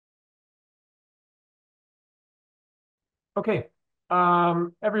Okay,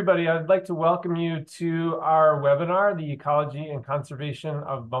 everybody, I'd like to welcome you to our webinar, the Ecology and Conservation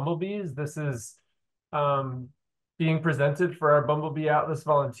of Bumblebees. This is um, being presented for our Bumblebee Atlas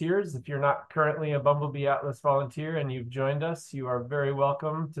volunteers. If you're not currently a Bumblebee Atlas volunteer and you've joined us, you are very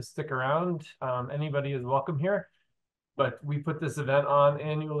welcome to stick around. Anybody is welcome here, but we put this event on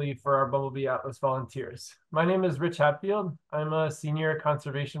annually for our Bumblebee Atlas volunteers. My name is Rich Hatfield. I'm a senior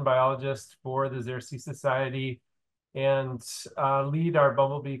conservation biologist for the Xerces Society and lead our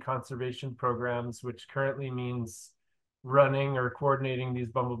bumblebee conservation programs, which currently means running or coordinating these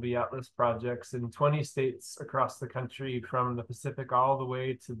Bumblebee Atlas projects in 20 states across the country, from the Pacific all the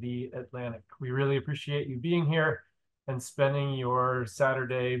way to the Atlantic. We really appreciate you being here and spending your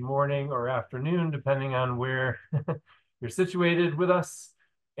Saturday morning or afternoon, depending on where you're situated, with us.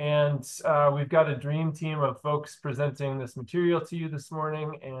 And we've got a dream team of folks presenting this material to you this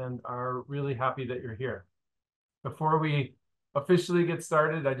morning and are really happy that you're here. Before we officially get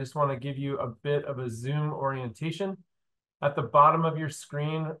started, I just want to give you a bit of a Zoom orientation. At the bottom of your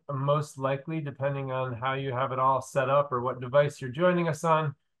screen, most likely, depending on how you have it all set up or what device you're joining us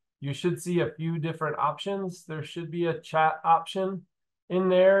on, you should see a few different options. There should be a chat option in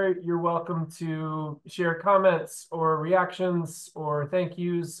there. You're welcome to share comments or reactions or thank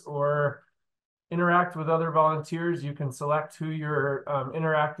yous or interact with other volunteers. You can select who you're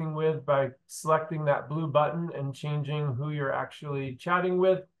interacting with by selecting that blue button and changing who you're actually chatting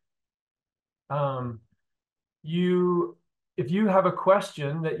with. If you have a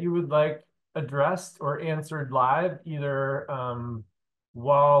question that you would like addressed or answered live, either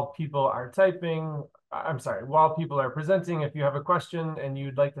while people are typing, while people are presenting, if you have a question and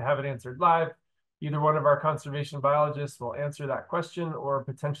you'd like to have it answered live, either one of our conservation biologists will answer that question, or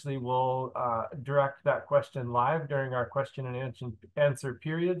potentially will direct that question live during our question and answer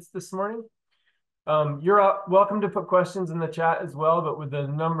periods this morning. You're welcome to put questions in the chat as well, but with the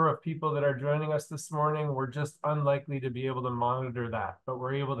number of people that are joining us this morning, we're just unlikely to be able to monitor that, but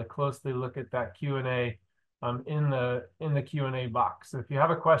we're able to closely look at that Q&A in the Q&A box. So if you have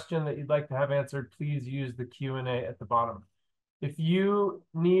a question that you'd like to have answered, please use the Q&A at the bottom. If you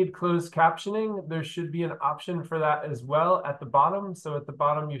need closed captioning, there should be an option for that as well at the bottom. So at the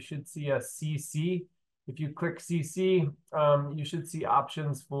bottom, you should see a CC. If you click CC, you should see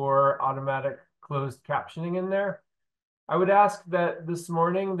options for automatic closed captioning in there. I would ask that this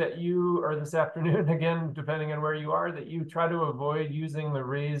morning that you, or this afternoon, again, depending on where you are, that you try to avoid using the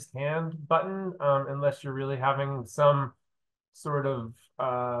raised hand button unless you're really having some sort of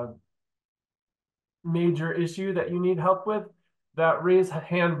major issue that you need help with. That raise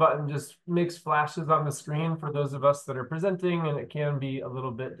hand button just makes flashes on the screen for those of us that are presenting, and it can be a little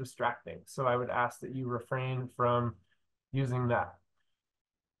bit distracting. So I would ask that you refrain from using that.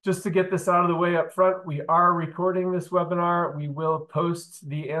 Just to get this out of the way up front, we are recording this webinar. We will post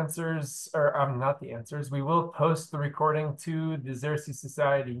the answers, or not the answers, we will post the recording to the Xerces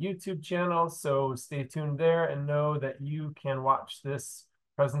Society YouTube channel. So stay tuned there and know that you can watch this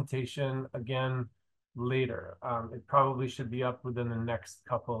presentation again later. It probably should be up within the next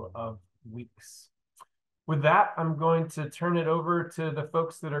couple of weeks. With that, I'm going to turn it over to the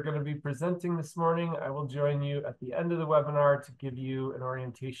folks that are going to be presenting this morning. I will join you at the end of the webinar to give you an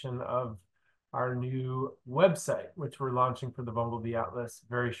orientation of our new website, which we're launching for the Bumblebee Atlas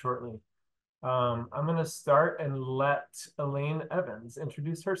very shortly. I'm going to start and let Elaine Evans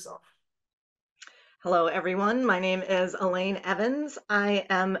introduce herself. Hello, everyone. My name is Elaine Evans. I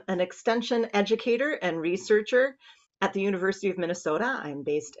am an extension educator and researcher at the University of Minnesota. I'm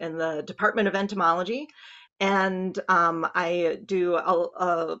based in the Department of Entomology, and I do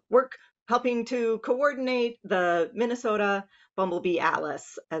work helping to coordinate the Minnesota Bumblebee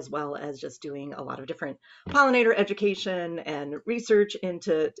Atlas, as well as just doing a lot of different pollinator education and research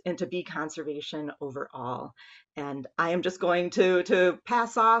into bee conservation overall. And I am just going to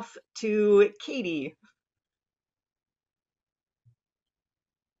pass off to Katie.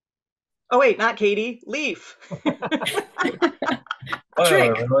 Oh, wait, not Katie, Leif. Hello,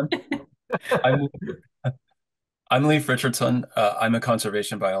 everyone. I'm Leif Richardson. I'm a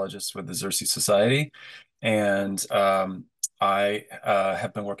conservation biologist with the Xerces Society, and I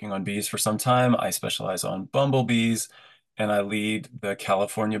have been working on bees for some time. I specialize on bumblebees, and I lead the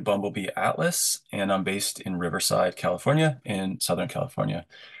California Bumblebee Atlas, and I'm based in Riverside, California, in Southern California.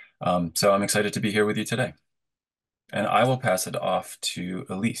 So I'm excited to be here with you today. And I will pass it off to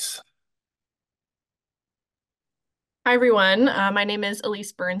Elise. Hi, everyone. My name is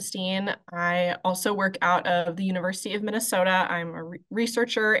Elise Bernstein. I also work out of the University of Minnesota. I'm a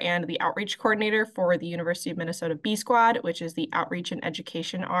researcher and the outreach coordinator for the University of Minnesota Bee Squad, which is the outreach and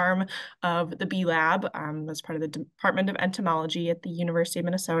education arm of the Bee Lab, as part of the Department of Entomology at the University of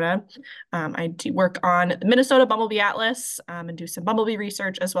Minnesota. I do work on the Minnesota Bumble Bee Atlas, and do some bumblebee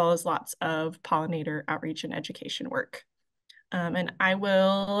research, as well as lots of pollinator outreach and education work. And I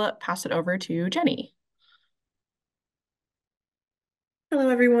will pass it over to Jenny. Hello,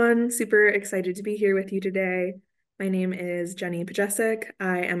 everyone. Super excited to be here with you today. My name is Jenny Pugesek.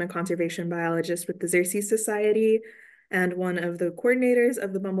 I am a conservation biologist with the Xerces Society and one of the coordinators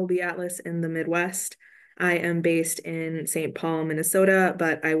of the Bumble Bee Atlas in the Midwest. I am based in St. Paul, Minnesota,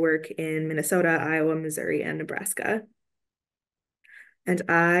 but I work in Minnesota, Iowa, Missouri, and Nebraska. And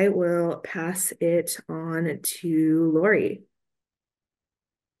I will pass it on to Laurie.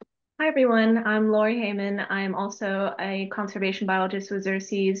 Hi, everyone. I'm Laurie Hamon. I'm also a conservation biologist with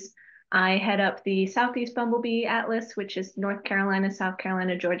Xerces. I head up the Southeast Bumblebee Atlas, which is North Carolina, South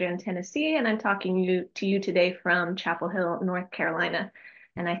Carolina, Georgia, and Tennessee. And I'm talking to you today from Chapel Hill, North Carolina.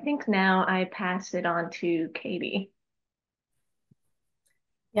 And I think now I pass it on to Katie.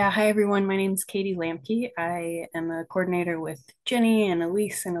 Yeah, hi everyone. My name is Katie Lamke. I am a coordinator with Jenny and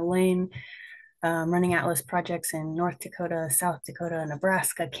Elise and Elaine, running Atlas projects in North Dakota, South Dakota,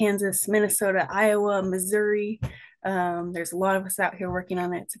 Nebraska, Kansas, Minnesota, Iowa, Missouri. There's a lot of us out here working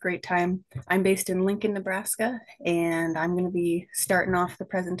on it. It's a great time. I'm based in Lincoln, Nebraska, and I'm going to be starting off the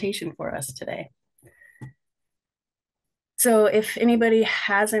presentation for us today. So if anybody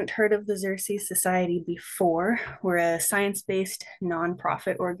hasn't heard of the Xerces Society before, we're a science-based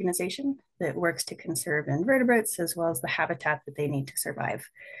nonprofit organization that works to conserve invertebrates as well as the habitat that they need to survive.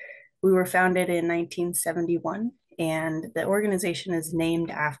 We were founded in 1971, and the organization is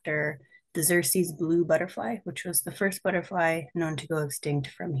named after the Xerces blue butterfly, which was the first butterfly known to go extinct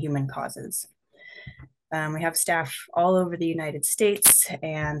from human causes. We have staff all over the United States,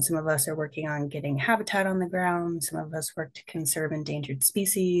 and some of us are working on getting habitat on the ground. Some of us work to conserve endangered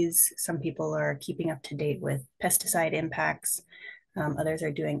species. Some people are keeping up to date with pesticide impacts. Others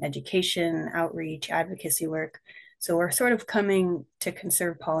are doing education, outreach, advocacy work. So we're sort of coming to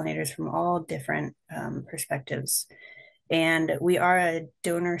conserve pollinators from all different perspectives. And we are a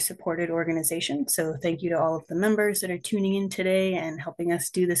donor-supported organization. So thank you to all of the members that are tuning in today and helping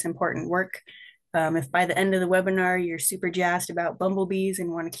us do this important work. If by the end of the webinar you're super jazzed about bumblebees and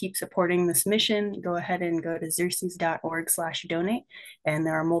want to keep supporting this mission, go ahead and go to xerces.org/donate. And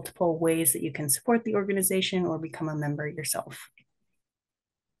there are multiple ways that you can support the organization or become a member yourself.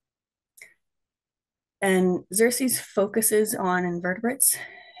 And Xerces focuses on invertebrates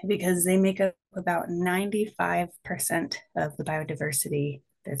because they make up about 95% of the biodiversity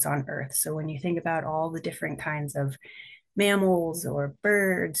that's on Earth. So when you think about all the different kinds of mammals or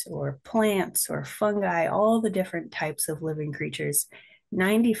birds or plants or fungi, all the different types of living creatures,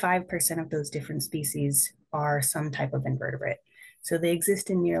 95% of those different species are some type of invertebrate. So they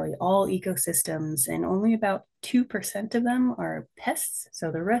exist in nearly all ecosystems, and only about 2% of them are pests. So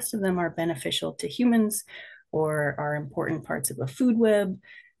the rest of them are beneficial to humans or are important parts of a food web.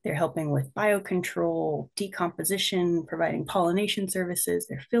 They're helping with biocontrol, decomposition, providing pollination services.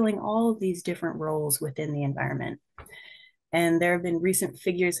 They're filling all of these different roles within the environment. And there have been recent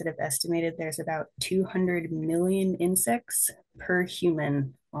figures that have estimated there's about 200 million insects per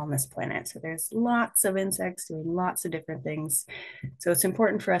human on this planet. So there's lots of insects doing lots of different things. So it's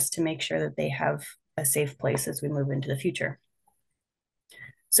important for us to make sure that they have a safe place as we move into the future.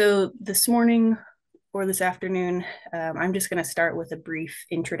 So this morning or this afternoon, I'm just going to start with a brief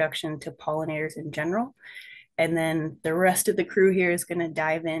introduction to pollinators in general. And then the rest of the crew here is going to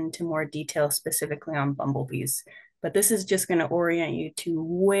dive into more detail specifically on bumblebees. But this is just going to orient you to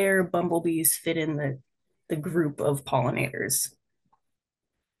where bumblebees fit in the group of pollinators.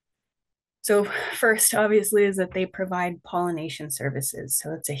 So first, obviously, is that they provide pollination services.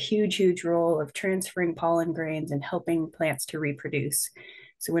 So it's a huge, huge role of transferring pollen grains and helping plants to reproduce.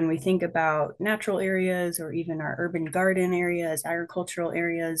 So when we think about natural areas or even our urban garden areas, agricultural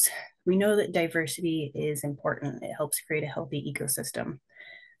areas, we know that diversity is important. It helps create a healthy ecosystem.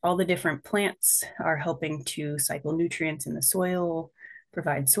 All the different plants are helping to cycle nutrients in the soil,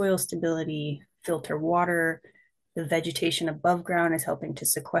 provide soil stability, filter water. The vegetation above ground is helping to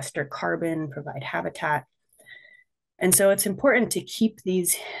sequester carbon, provide habitat. And so it's important to keep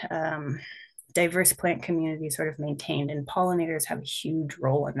these diverse plant communities sort of maintained, and pollinators have a huge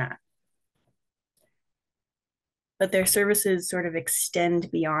role in that. But their services sort of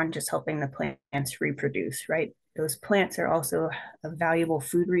extend beyond just helping the plants reproduce, right? Those plants are also a valuable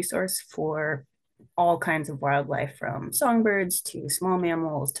food resource for all kinds of wildlife, from songbirds to small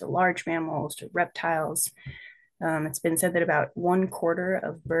mammals to large mammals to reptiles. It's been said that about 1/4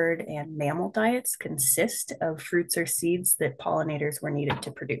 of bird and mammal diets consist of fruits or seeds that pollinators were needed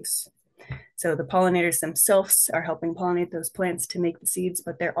to produce. So the pollinators themselves are helping pollinate those plants to make the seeds,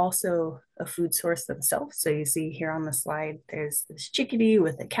 but they're also a food source themselves. So you see here on the slide, there's this chickadee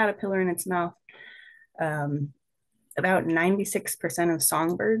with a caterpillar in its mouth. About 96% of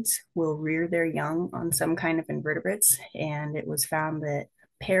songbirds will rear their young on some kind of invertebrates, and it was found that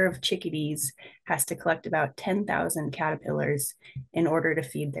a pair of chickadees has to collect about 10,000 caterpillars in order to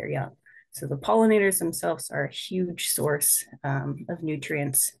feed their young. So the pollinators themselves are a huge source of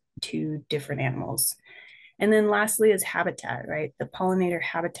nutrients to different animals. And then lastly is habitat, right? The pollinator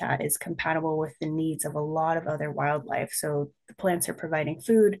habitat is compatible with the needs of a lot of other wildlife. So the plants are providing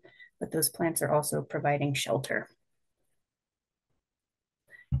food, but those plants are also providing shelter.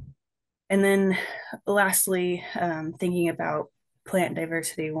 And then lastly, thinking about plant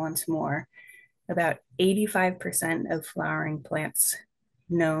diversity once more, about 85% of flowering plants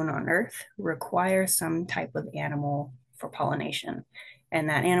known on Earth require some type of animal for pollination. And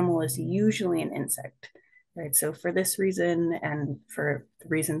that animal is usually an insect, right? So for this reason, and for the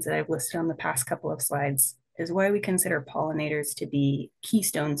reasons that I've listed on the past couple of slides, is why we consider pollinators to be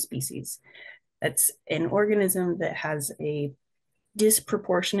keystone species. That's an organism that has a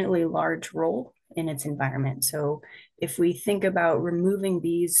disproportionately large role in its environment. So if we think about removing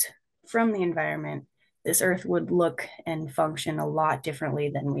bees from the environment, this Earth would look and function a lot differently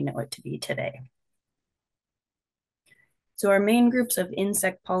than we know it to be today. So our main groups of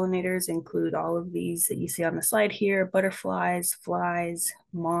insect pollinators include all of these that you see on the slide here: butterflies, flies,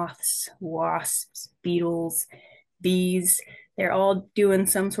 moths, wasps, beetles, bees. They're all doing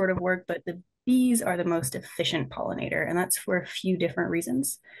some sort of work, but the bees are the most efficient pollinator, and that's for a few different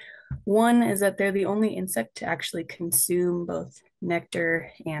reasons. One is that they're the only insect to actually consume both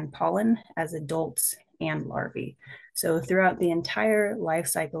nectar and pollen as adults and larvae. So throughout the entire life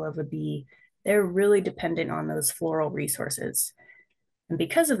cycle of a bee, they're really dependent on those floral resources. And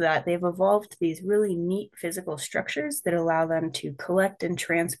because of that, they've evolved these really neat physical structures that allow them to collect and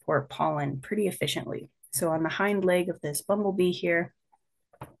transport pollen pretty efficiently. So on the hind leg of this bumblebee here,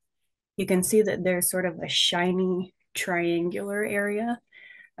 you can see that there's sort of a shiny triangular area.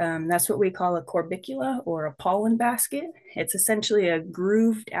 That's what we call a corbicula, or a pollen basket. It's essentially a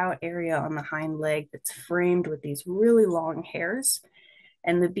grooved out area on the hind leg that's framed with these really long hairs.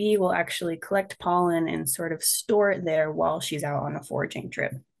 And the bee will actually collect pollen and sort of store it there while she's out on a foraging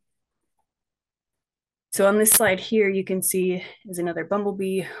trip. So on this slide here, you can see is another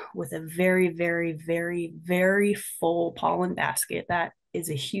bumblebee with a very, very, very, very full pollen basket. That is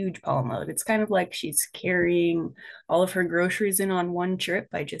a huge pollen load. It's kind of like she's carrying all of her groceries in on one trip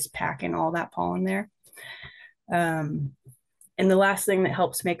by just packing all that pollen there. And the last thing that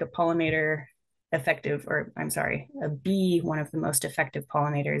helps make a pollinator effective, or I'm sorry, a bee one of the most effective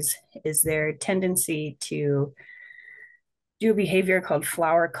pollinators, is their tendency to do a behavior called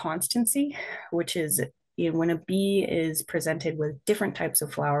flower constancy, which is when a bee is presented with different types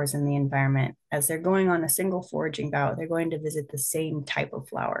of flowers in the environment, as they're going on a single foraging bout, they're going to visit the same type of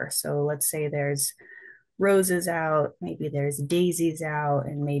flower. So let's say there's roses out, maybe there's daisies out,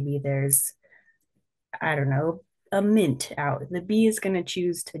 and maybe there's, I don't know, a mint out. The bee is going to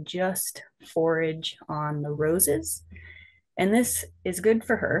choose to just forage on the roses. And this is good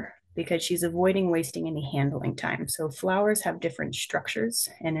for her because she's avoiding wasting any handling time. So flowers have different structures,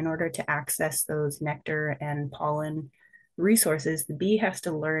 and in order to access those nectar and pollen resources, the bee has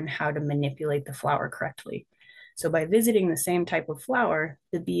to learn how to manipulate the flower correctly. So by visiting the same type of flower,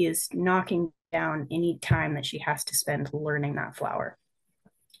 the bee is knocking down any time that she has to spend learning that flower.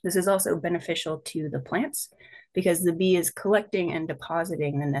 This is also beneficial to the plants because the bee is collecting and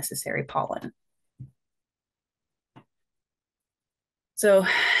depositing the necessary pollen. So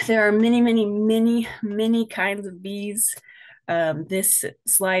there are many, many, many, many kinds of bees. This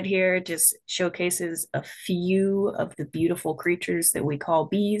slide here just showcases a few of the beautiful creatures that we call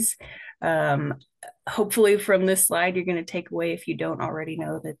bees. Hopefully from this slide, you're going to take away, if you don't already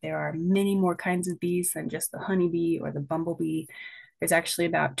know, that there are many more kinds of bees than just the honeybee or the bumblebee. There's actually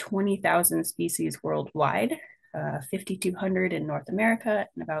about 20,000 species worldwide, 5,200 in North America,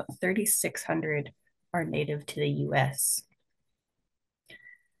 and about 3,600 are native to the US.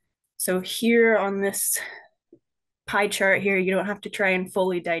 So here on this pie chart here, you don't have to try and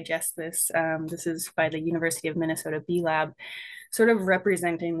fully digest this. This is by the University of Minnesota Bee Lab, sort of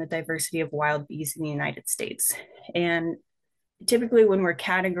representing the diversity of wild bees in the United States. And typically when we're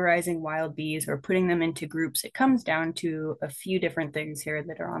categorizing wild bees or putting them into groups, it comes down to a few different things here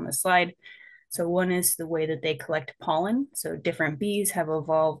that are on the slide. So one is the way that they collect pollen. So different bees have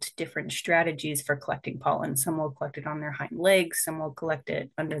evolved different strategies for collecting pollen. Some will collect it on their hind legs, some will collect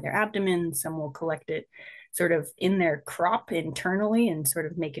it under their abdomen, some will collect it sort of in their crop internally and sort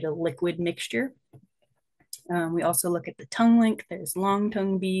of make it a liquid mixture. We also look at the tongue length. There's long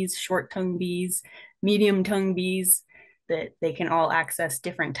tongue bees, short tongue bees, medium tongue bees, that they can all access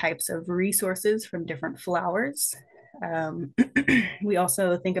different types of resources from different flowers. We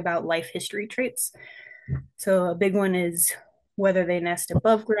also think about life history traits. So a big one is whether they nest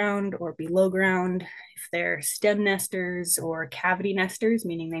above ground or below ground, if they're stem nesters or cavity nesters,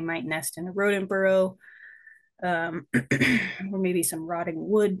 meaning they might nest in a rodent burrow, or maybe some rotting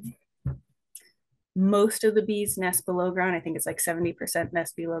wood. Most of the bees nest below ground. I think it's like 70%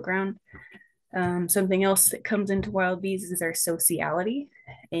 nest below ground. Something else that comes into wild bees is their sociality.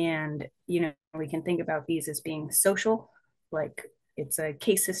 And, we can think about bees as being social, like it's a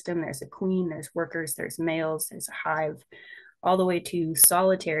case system. There's a queen, there's workers, there's males, there's a hive, all the way to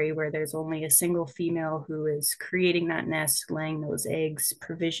solitary, where there's only a single female who is creating that nest, laying those eggs,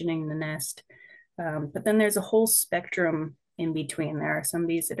 provisioning the nest. But then there's a whole spectrum in between. There are some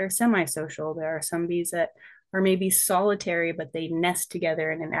bees that are semi-social. There are some bees that are maybe solitary, but they nest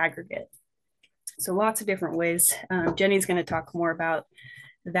together in an aggregate. So lots of different ways. Jenny's going to talk more about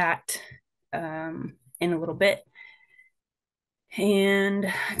that in a little bit. And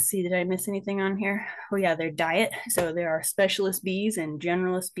let's see, did I miss anything on here? Oh yeah, their diet. So there are specialist bees and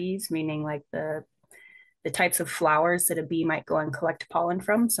generalist bees, meaning like the types of flowers that a bee might go and collect pollen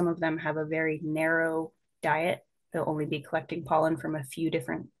from. Some of them have a very narrow diet. They'll only be collecting pollen from a few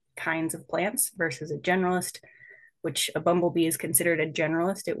different kinds of plants versus a generalist, which a bumblebee is considered a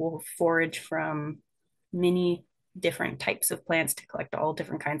generalist. It will forage from many different types of plants to collect all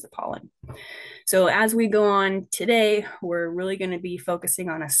different kinds of pollen. So as we go on today, we're really going to be focusing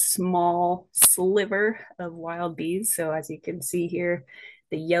on a small sliver of wild bees. So as you can see here,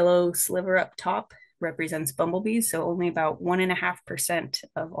 the yellow sliver up top represents bumblebees. So only about 1.5%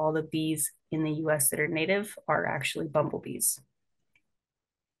 of all the bees in the US that are native are actually bumblebees.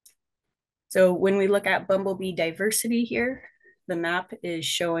 So when we look at bumblebee diversity here, the map is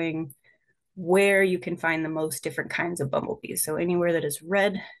showing where you can find the most different kinds of bumblebees. So anywhere that is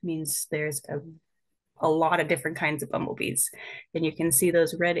red means there's a lot of different kinds of bumblebees. And you can see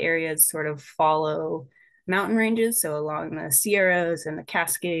those red areas sort of follow mountain ranges. So along the Sierras and the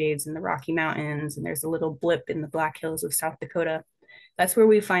Cascades and the Rocky Mountains, and there's a little blip in the Black Hills of South Dakota. That's where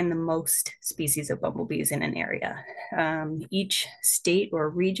we find the most species of bumblebees in an area. Each state or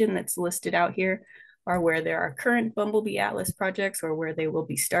region that's listed out here are where there are current Bumblebee Atlas projects or where they will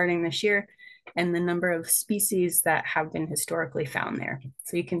be starting this year, and the number of species that have been historically found there.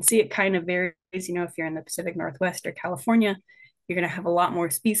 So you can see it kind of varies, if you're in the Pacific Northwest or California, you're going to have a lot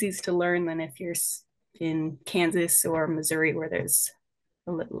more species to learn than if you're in Kansas or Missouri, where there's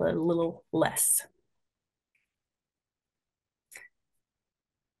a little less.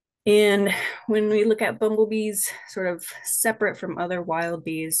 And when we look at bumblebees sort of separate from other wild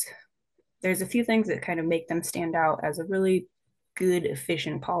bees, there's a few things that kind of make them stand out as a really good,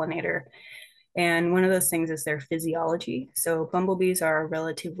 efficient pollinator. And one of those things is their physiology. So bumblebees are a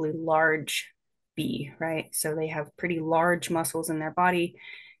relatively large bee, right? So they have pretty large muscles in their body.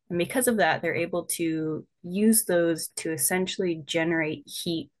 And because of that, they're able to use those to essentially generate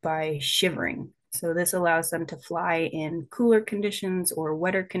heat by shivering. So this allows them to fly in cooler conditions or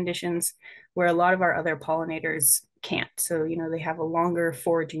wetter conditions where a lot of our other pollinators can't. So, they have a longer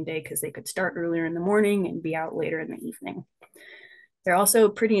foraging day because they could start earlier in the morning and be out later in the evening. They're also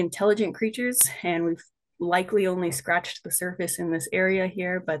pretty intelligent creatures, and we've likely only scratched the surface in this area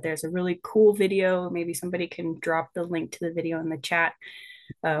here, but there's a really cool video. Maybe somebody can drop the link to the video in the chat.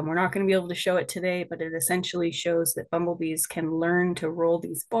 We're not going to be able to show it today, but it essentially shows that bumblebees can learn to roll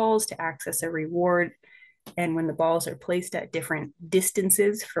these balls to access a reward. And when the balls are placed at different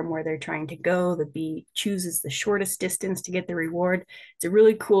distances from where they're trying to go, the bee chooses the shortest distance to get the reward. It's a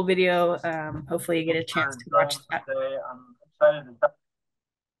really cool video. Hopefully you get a chance to watch that. I'm excited to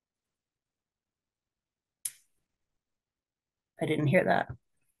I didn't hear that.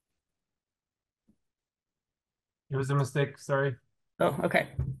 It was a mistake, sorry. Oh, okay.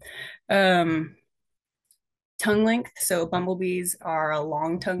 Tongue length. So bumblebees are a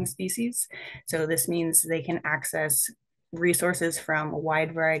long tongue species. So this means they can access resources from a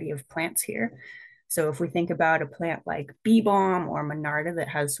wide variety of plants here. So if we think about a plant like bee balm or monarda that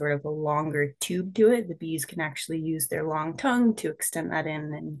has sort of a longer tube to it, the bees can actually use their long tongue to extend that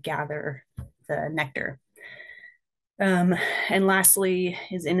in and gather the nectar. And lastly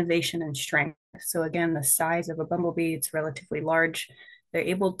is innovation and strength. So again, the size of a bumblebee, it's relatively large. they're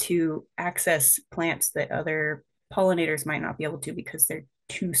able to access plants that other pollinators might not be able to because they're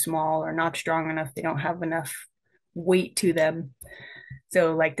too small or not strong enough. They don't have enough weight to them.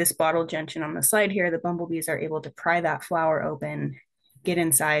 So like this bottle gentian on the slide here, the bumblebees are able to pry that flower open, get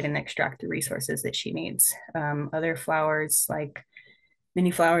inside and extract the resources that she needs. Other flowers like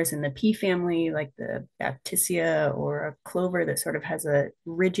many flowers in the pea family, like the baptisia or a clover that sort of has a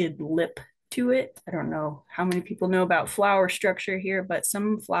rigid lip to it. I don't know how many people know about flower structure here, but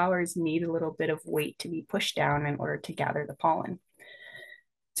some flowers need a little bit of weight to be pushed down in order to gather the pollen.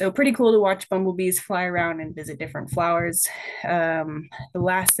 So pretty cool to watch bumblebees fly around and visit different flowers. The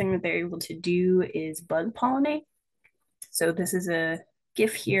last thing that they're able to do is bud pollinate. So this is a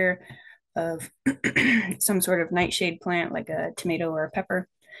GIF here of some sort of nightshade plant like a tomato or a pepper.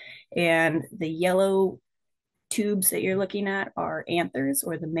 And the yellow tubes that you're looking at are anthers,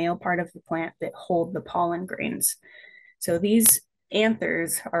 or the male part of the plant that hold the pollen grains. So these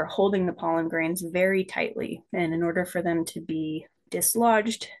anthers are holding the pollen grains very tightly. And in order for them to be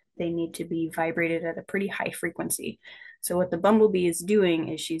dislodged, they need to be vibrated at a pretty high frequency. So what the bumblebee is doing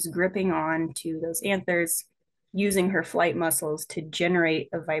is she's gripping on to those anthers, using her flight muscles to generate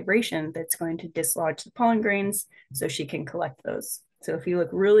a vibration that's going to dislodge the pollen grains so she can collect those. So if you look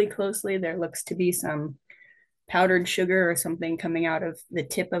really closely, there looks to be some powdered sugar or something coming out of the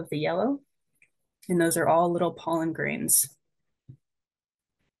tip of the yellow. And those are all little pollen grains.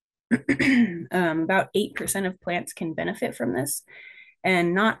 About 8% of plants can benefit from this.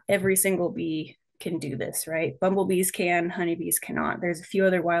 And not every single bee can do this, right? Bumblebees can, honeybees cannot. There's a few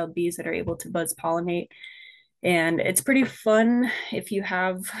other wild bees that are able to buzz pollinate. And it's pretty fun if you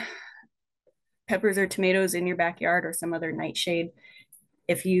have peppers or tomatoes in your backyard or some other nightshade,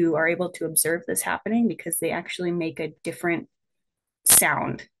 if you are able to observe this happening, because they actually make a different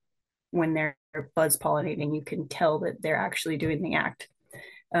sound when they're buzz pollinating. You can tell that they're actually doing the act.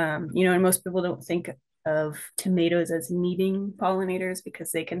 And most people don't think of tomatoes as needing pollinators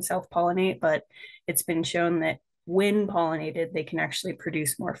because they can self-pollinate, but it's been shown that when pollinated, they can actually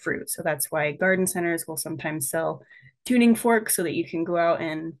produce more fruit. So that's why garden centers will sometimes sell tuning forks so that you can go out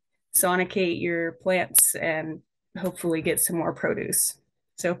and sonicate your plants and hopefully get some more produce.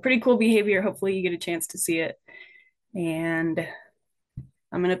 So pretty cool behavior. Hopefully you get a chance to see it. And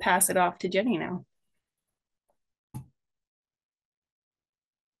I'm going to pass it off to Jenny now.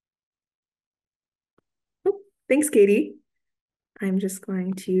 Thanks, Katie. I'm just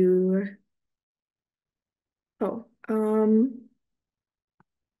going to,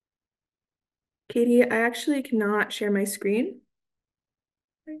 Katie, I actually cannot share my screen.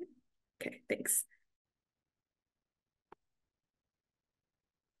 Okay, thanks.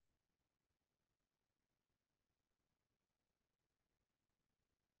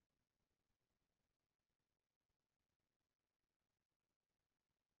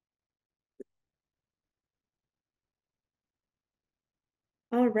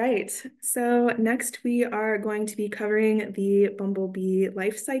 All right, so next we are going to be covering the bumblebee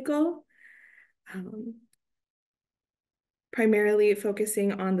life cycle, primarily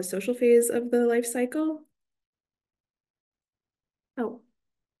focusing on the social phase of the life cycle. Oh,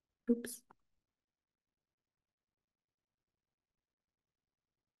 oops.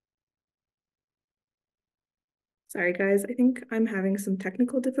 Sorry, guys, I think I'm having some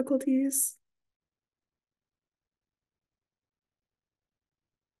technical difficulties.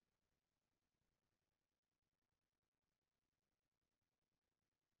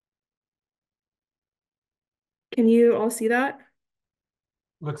 Can you all see that?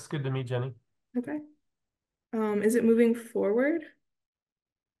 Looks good to me, Jenny. Okay. Is it moving forward?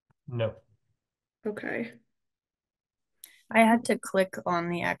 No. Okay. I had to click on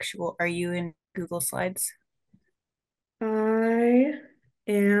the actual, are you in Google Slides? I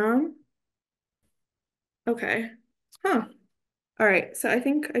am. Okay. Huh. All right, so I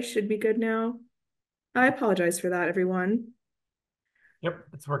think I should be good now. I apologize for that, everyone. Yep,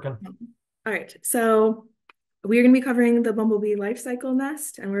 it's working. All right, so we're going to be covering the bumblebee life cycle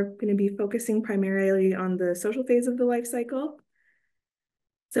nest, and we're going to be focusing primarily on the social phase of the life cycle.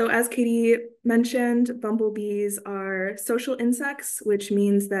 So as Katie mentioned, bumblebees are social insects, which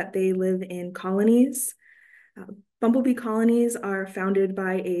means that they live in colonies. Bumblebee colonies are founded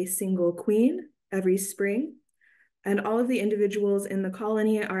by a single queen every spring, and all of the individuals in the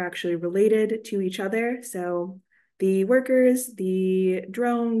colony are actually related to each other. So the workers, the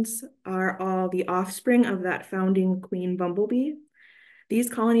drones are all the offspring of that founding queen bumblebee. These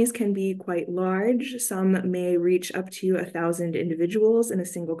colonies can be quite large. Some may reach up to 1,000 individuals in a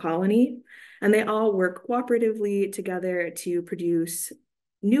single colony, and they all work cooperatively together to produce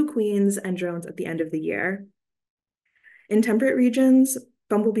new queens and drones at the end of the year. In temperate regions,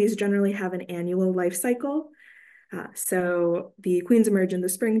 bumblebees generally have an annual life cycle. So the queens emerge in the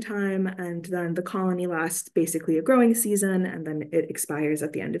springtime, and then the colony lasts basically a growing season, and then it expires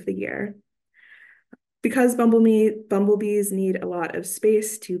at the end of the year. Because bumblebees need a lot of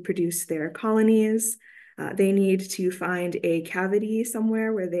space to produce their colonies, they need to find a cavity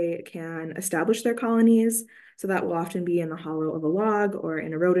somewhere where they can establish their colonies. So that will often be in the hollow of a log or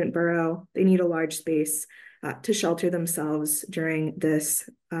in a rodent burrow. They need a large space to shelter themselves during this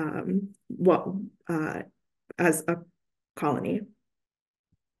as a colony.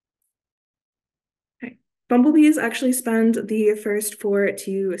 Okay. Bumblebees actually spend the first 4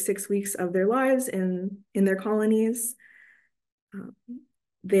 to 6 weeks of their lives in their colonies.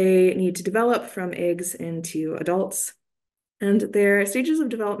 They need to develop from eggs into adults. And their stages of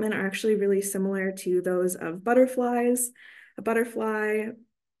development are actually really similar to those of butterflies. A butterfly,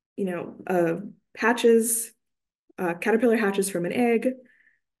 caterpillar hatches from an egg,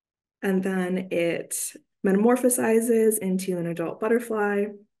 and then it metamorphosizes into an adult butterfly.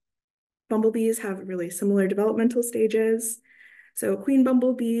 Bumblebees have really similar developmental stages. So queen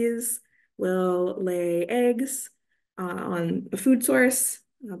bumblebees will lay eggs on a food source,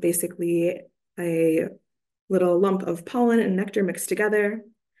 basically a little lump of pollen and nectar mixed together.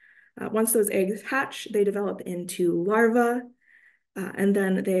 Once those eggs hatch, they develop into larvae, and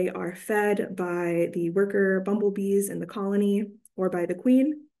then they are fed by the worker bumblebees in the colony or by the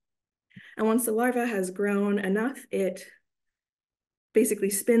queen. And once the larva has grown enough, it basically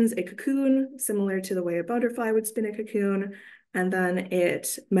spins a cocoon, similar to the way a butterfly would spin a cocoon, and then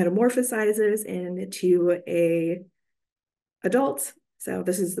it metamorphosizes into a adult. So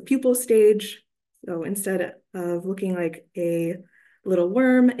this is the pupal stage. So instead of looking like a little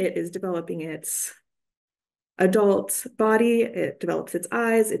worm, it is developing its adult body. It develops its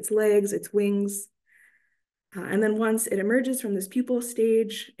eyes, its legs, its wings. And then once it emerges from this pupal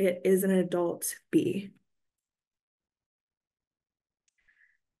stage, it is an adult bee.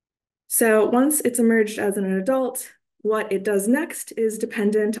 So once it's emerged as an adult, what it does next is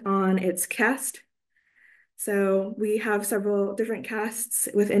dependent on its caste. So we have several different castes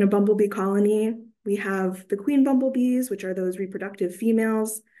within a bumblebee colony. We have the queen bumblebees, which are those reproductive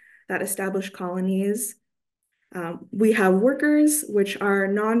females that establish colonies. We have workers, which are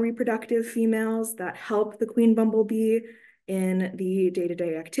non-reproductive females that help the queen bumblebee in the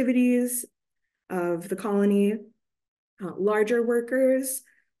day-to-day activities of the colony. Larger workers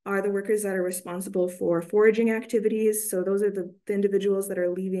are the workers that are responsible for foraging activities. So those are the individuals that are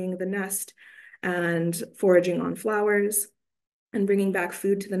leaving the nest and foraging on flowers and bringing back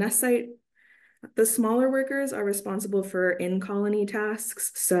food to the nest site. The smaller workers are responsible for in-colony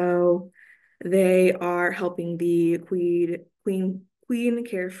tasks. So they are helping the queen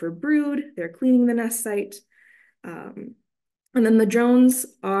care for brood. They're cleaning the nest site. And then the drones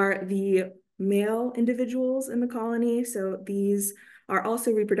are the male individuals in the colony. So these are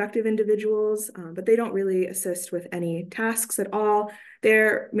also reproductive individuals, but they don't really assist with any tasks at all.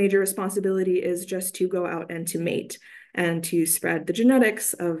 Their major responsibility is just to go out and to mate and to spread the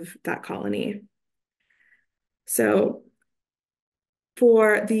genetics of that colony. So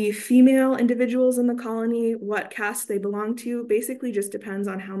for the female individuals in the colony, what caste they belong to basically just depends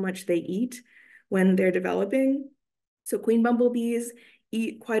on how much they eat when they're developing. So queen bumblebees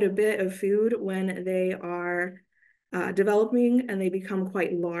eat quite a bit of food when they are developing, and they become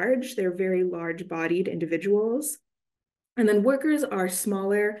quite large. They're very large-bodied individuals. And then workers are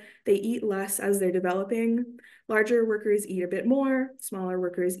smaller. They eat less as they're developing. Larger workers eat a bit more. Smaller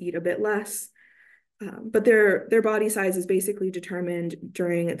workers eat a bit less. But their body size is basically determined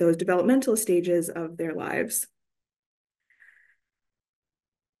during those developmental stages of their lives.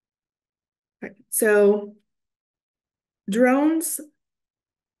 Right. So drones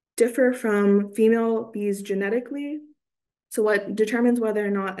differ from female bees genetically. So what determines whether or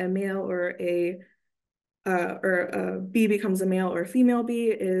not a male or a bee becomes a male or a female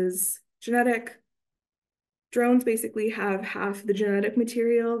bee is genetic. Drones basically have half the genetic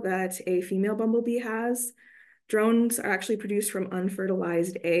material that a female bumblebee has. Drones are actually produced from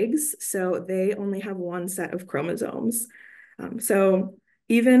unfertilized eggs, so they only have one set of chromosomes. So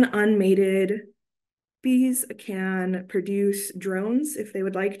even unmated bees can produce drones if they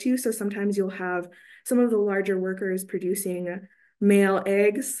would like to. So sometimes you'll have some of the larger workers producing male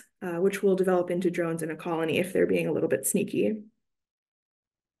eggs, which will develop into drones in a colony if they're being a little bit sneaky.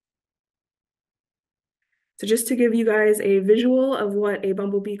 So just to give you guys a visual of what a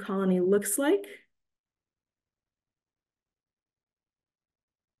bumblebee colony looks like.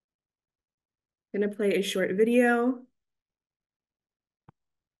 I'm going to play a short video.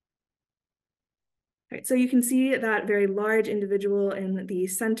 right, so you can see that very large individual in the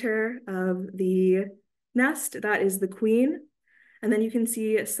center of the nest. That is the queen. And then you can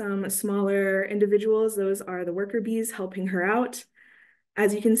see some smaller individuals. Those are the worker bees helping her out.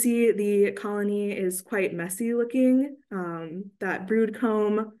 As you can see, the colony is quite messy looking. That brood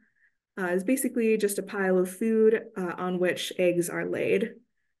comb is basically just a pile of food on which eggs are laid.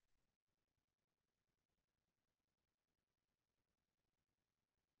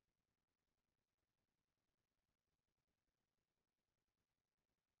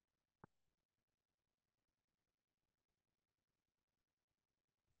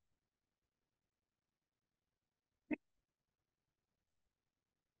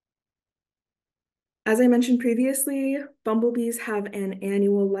 As I mentioned previously, bumblebees have an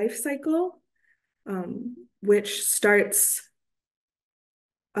annual life cycle, which starts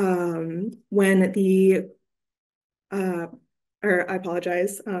when the, or I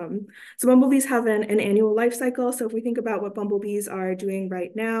apologize. So bumblebees have an annual life cycle. So if we think about what bumblebees are doing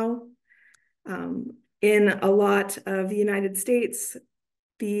right now, in a lot of the United States,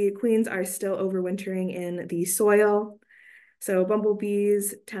 the queens are still overwintering in the soil. So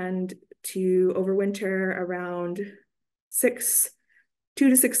bumblebees tend to overwinter around 2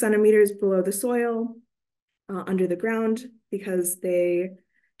 to 6 centimeters below the soil under the ground because they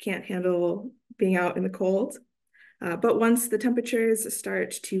can't handle being out in the cold. But once the temperatures start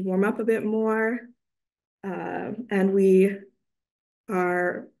to warm up a bit more and we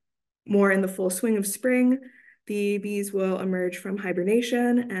are more in the full swing of spring, the bees will emerge from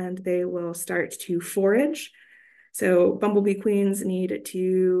hibernation and they will start to forage. So bumblebee queens need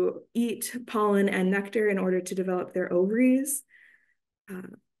to eat pollen and nectar in order to develop their ovaries.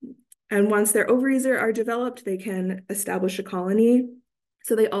 And once their ovaries are developed, they can establish a colony.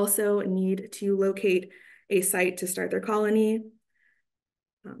 So they also need to locate a site to start their colony.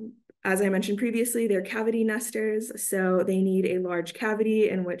 As I mentioned previously, they're cavity nesters, so they need a large cavity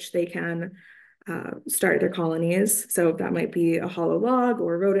in which they can start their colonies. So that might be a hollow log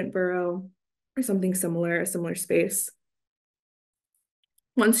or a rodent burrow or something similar, a similar space.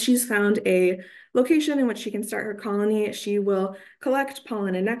 Once she's found a location in which she can start her colony, she will collect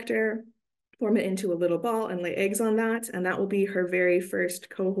pollen and nectar, form it into a little ball, and lay eggs on that. And that will be her very first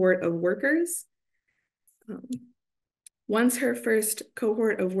cohort of workers. Once her first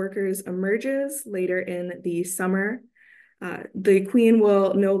cohort of workers emerges later in the summer, the queen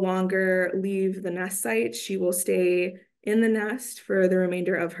will no longer leave the nest site. She will stay in the nest for the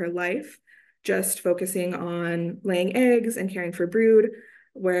remainder of her life, just focusing on laying eggs and caring for brood,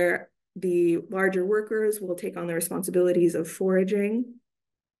 where the larger workers will take on the responsibilities of foraging.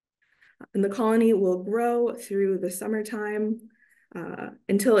 And the colony will grow through the summertime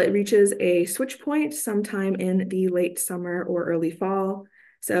until it reaches a switch point sometime in the late summer or early fall.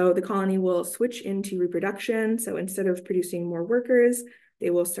 So the colony will switch into reproduction. So instead of producing more workers, they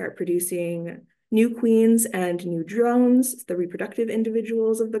will start producing new queens and new drones, the reproductive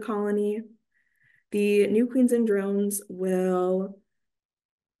individuals of the colony. The new queens and drones will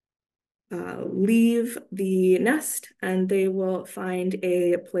leave the nest and they will find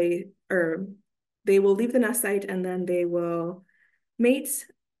a place, or they will leave the nest site and then they will mate,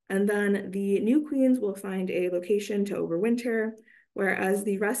 and then the new queens will find a location to overwinter, whereas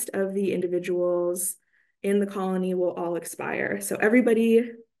the rest of the individuals in the colony will all expire. So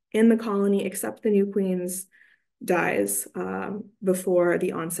everybody in the colony except the new queens dies before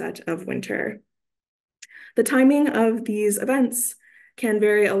the onset of winter. The timing of these events can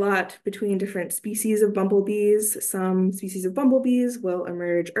vary a lot between different species of bumblebees. Some species of bumblebees will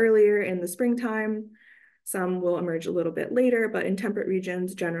emerge earlier in the springtime. Some will emerge a little bit later, but in temperate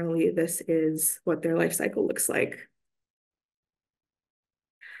regions, generally, this is what their life cycle looks like.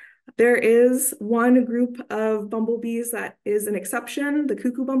 There is one group of bumblebees that is an exception, the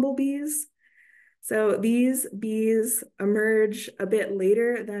cuckoo bumblebees. So these bees emerge a bit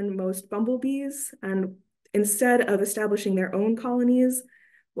later than most bumblebees, and instead of establishing their own colonies,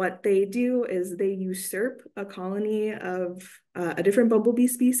 what they do is they usurp a colony of a different bumblebee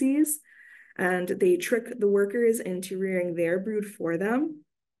species, and they trick the workers into rearing their brood for them.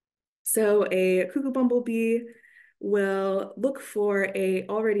 So a cuckoo bumblebee will look for a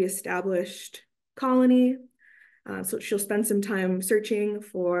already established colony. So she'll spend some time searching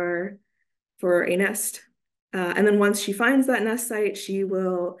for a nest. And then once she finds that nest site, she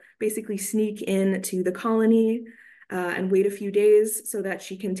will basically sneak into the colony and wait a few days so that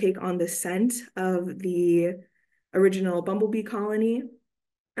she can take on the scent of the original bumblebee colony.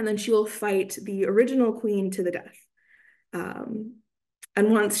 And then she will fight the original queen to the death.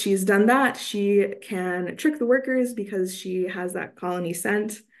 And once she's done that, she can trick the workers because she has that colony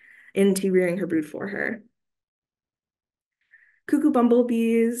scent. into rearing her brood for her. Cuckoo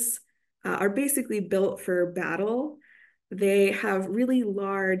bumblebees are basically built for battle. They have really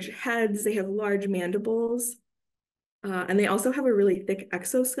large heads, they have large mandibles, and they also have a really thick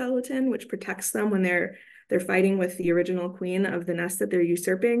exoskeleton, which protects them when they're fighting with the original queen of the nest that they're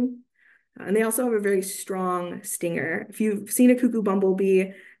usurping. And they also have a very strong stinger. If you've seen a cuckoo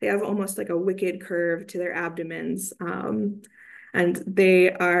bumblebee, they have almost like a wicked curve to their abdomens. And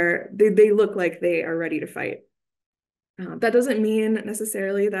they look like they are ready to fight. That doesn't mean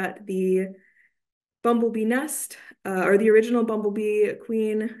necessarily that the bumblebee nest or the original bumblebee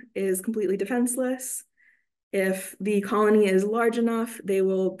queen is completely defenseless. If the colony is large enough, they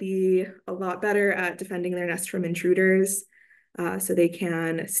will be a lot better at defending their nest from intruders. So they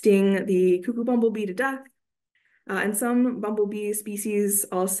can sting the cuckoo bumblebee to death. And some bumblebee species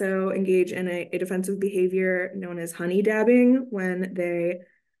also engage in a defensive behavior known as honey dabbing when they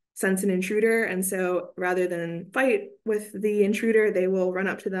sense an intruder. And so rather than fight with the intruder, they will run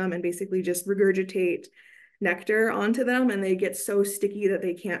up to them and basically just regurgitate nectar onto them, and they get so sticky that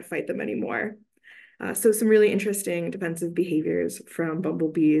they can't fight them anymore. So some really interesting defensive behaviors from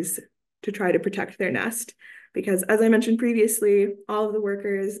bumblebees to try to protect their nest. Because as I mentioned previously, all of the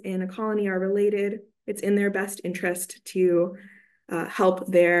workers in a colony are related. It's in their best interest to help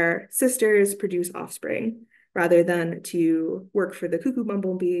their sisters produce offspring rather than to work for the cuckoo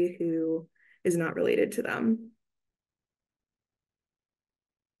bumblebee who is not related to them.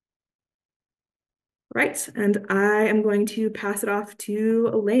 Right, and I am going to pass it off to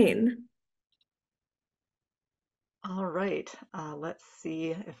Elaine. All right, let's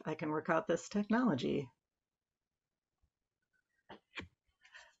see if I can work out this technology.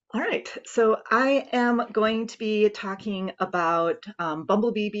 All right, so I am going to be talking about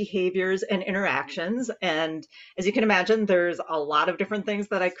bumblebee behaviors and interactions. And as you can imagine, there's a lot of different things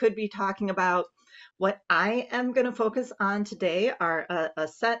that I could be talking about. What I am going to focus on today are a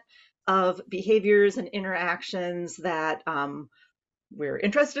set of behaviors and interactions that we're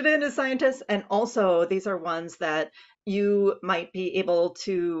interested in as scientists, and also these are ones that you might be able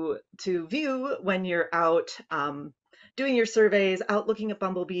to view when you're out doing your surveys, out looking at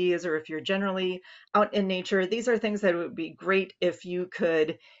bumblebees, or if you're generally out in nature. These are things that would be great if you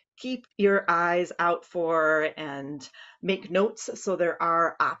could keep your eyes out for and make notes, so there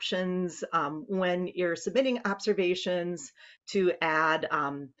are options when you're submitting observations to add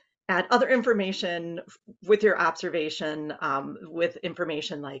other information with your observation, with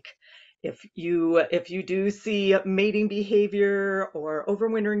information like if you do see mating behavior or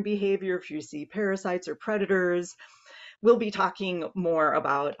overwintering behavior, if you see parasites or predators. We'll be talking more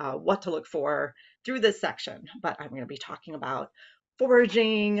about what to look for through this section, but I'm going to be talking about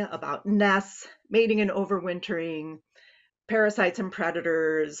foraging, about nests, mating and overwintering, parasites and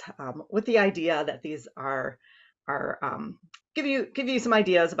predators, with the idea that these are give you some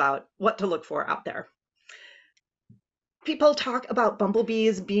ideas about what to look for out there. People talk about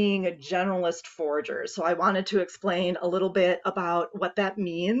bumblebees being generalist foragers, so I wanted to explain a little bit about what that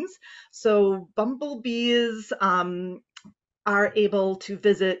means. So bumblebees are able to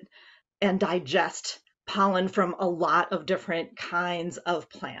visit and digest pollen from a lot of different kinds of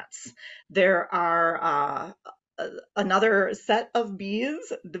plants. There are another set of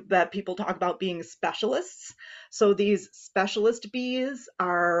bees that people talk about being specialists. So these specialist bees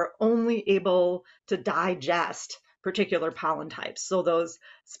are only able to digest particular pollen types. So those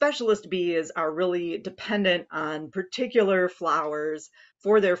specialist bees are really dependent on particular flowers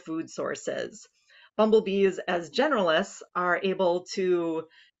for their food sources. Bumblebees, as generalists, are able to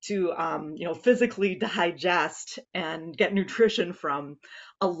physically digest and get nutrition from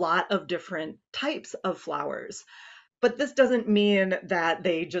a lot of different types of flowers. But this doesn't mean that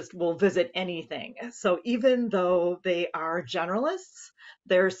they just will visit anything. So even though they are generalists,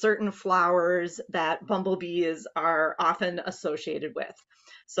 there are certain flowers that bumblebees are often associated with.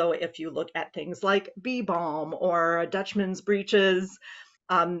 So if you look at things like bee balm or Dutchman's breeches,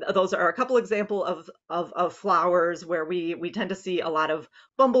 those are a couple examples of flowers where we tend to see a lot of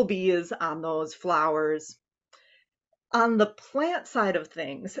bumblebees on those flowers. On the plant side of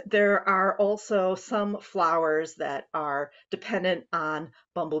things, there are also some flowers that are dependent on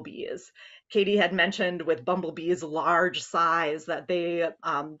bumblebees. Katie had mentioned with bumblebees' large size that there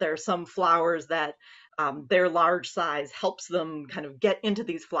are some flowers that their large size helps them kind of get into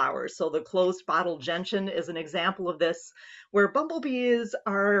these flowers. So the closed bottle gentian is an example of this, where bumblebees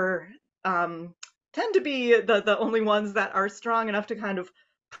are tend to be the only ones that are strong enough to kind of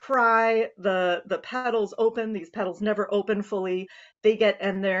pry the petals open. These petals never open fully. They get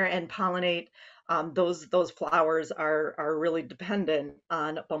in there and pollinate those flowers are really dependent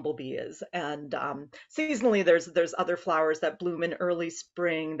on bumblebees. And seasonally, there's other flowers that bloom in early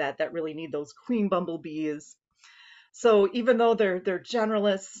spring that really need those queen bumblebees. So even though they're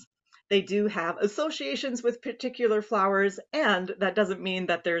generalists, they do have associations with particular flowers, and that doesn't mean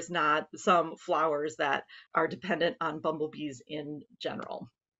that there's not some flowers that are dependent on bumblebees in general.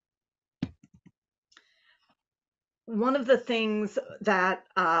 One of the things that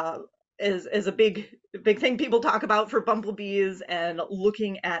is a big thing people talk about for bumblebees and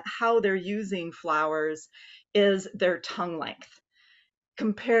looking at how they're using flowers is their tongue length.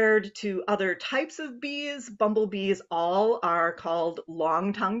 Compared to other types of bees, bumblebees all are called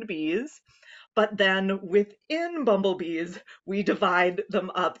long-tongued bees, but then within bumblebees, we divide them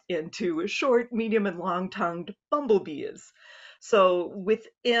up into short, medium, and long-tongued bumblebees. So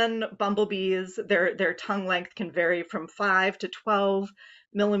within bumblebees, their tongue length can vary from 5 to 12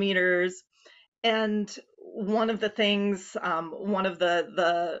 millimeters. And one of the things, one of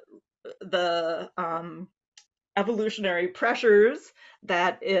the evolutionary pressures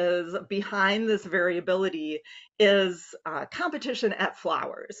that is behind this variability is competition at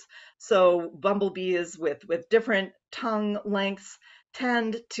flowers. So bumblebees with different tongue lengths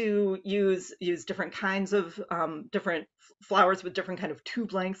tend to use different kinds of different flowers with different kind of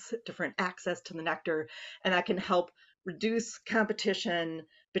tube lengths, different access to the nectar, and that can help reduce competition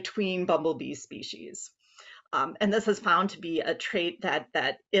between bumblebee species. And this is found to be a trait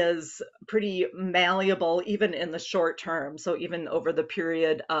that is pretty malleable even in the short term. So even over the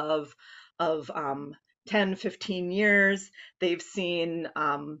period of 10, 15 years, they've seen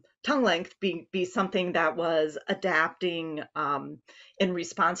tongue length be something that was adapting in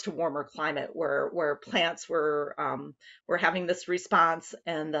response to warmer climate, where plants were having this response,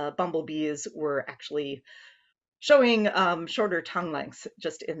 and the bumblebees were actually showing shorter tongue lengths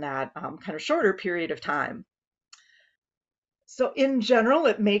just in that kind of shorter period of time. So in general,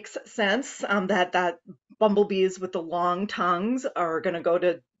 it makes sense that bumblebees with the long tongues are going to go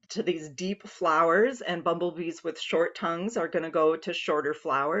to these deep flowers, and bumblebees with short tongues are going to go to shorter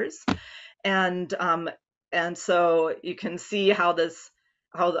flowers. And so you can see how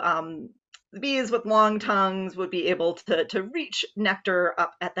the bees with long tongues would be able to reach nectar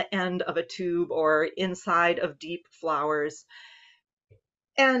up at the end of a tube or inside of deep flowers.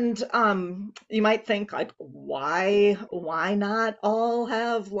 And you might think, like, why not all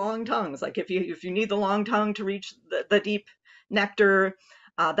have long tongues? Like, if you need the long tongue to reach the deep nectar,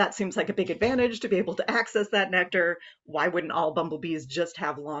 that seems like a big advantage to be able to access that nectar. Why wouldn't all bumblebees just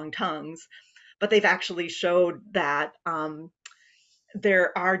have long tongues? But they've actually showed that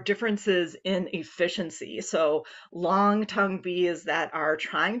there are differences in efficiency. So long-tongued bees that are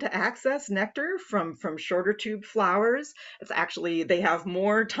trying to access nectar from shorter tube flowers, it's actually, they have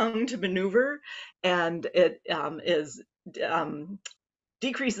more tongue to maneuver, and it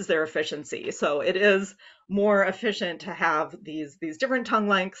decreases their efficiency. So it is more efficient to have these different tongue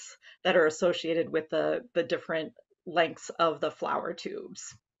lengths that are associated with the different lengths of the flower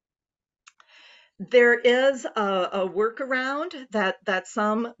tubes. There is a workaround that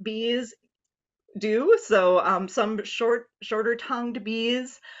some bees do. So some shorter tongued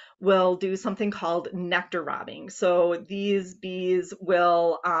bees will do something called nectar robbing. So these bees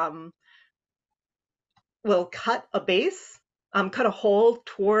will cut a base, cut a hole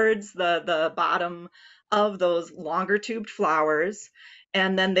towards the bottom of those longer tubed flowers,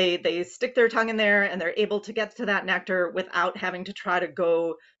 and then they stick their tongue in there, and they're able to get to that nectar without having to try to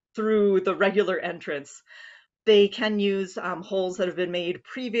go through the regular entrance. They can use holes that have been made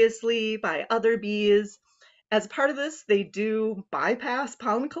previously by other bees. As part of this, they do bypass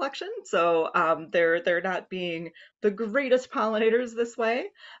pollen collection, so they're not being the greatest pollinators this way,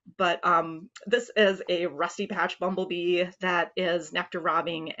 but this is a rusty patch bumblebee that is nectar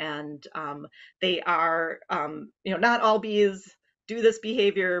robbing, and they are, not all bees do this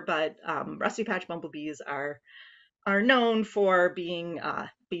behavior, but rusty patch bumblebees are known for being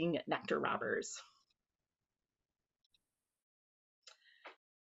nectar robbers.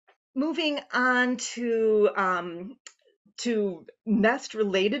 Moving on to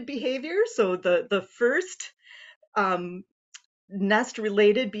nest-related behavior. So the first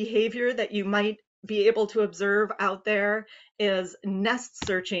nest-related behavior that you might be able to observe out there is nest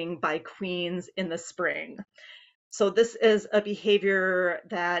searching by queens in the spring. So this is a behavior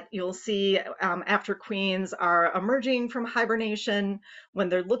that you'll see after queens are emerging from hibernation. When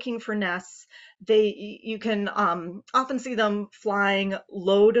they're looking for nests, you can often see them flying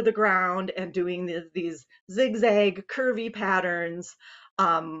low to the ground and doing these zigzag curvy patterns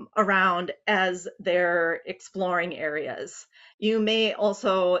around as they're exploring areas. You may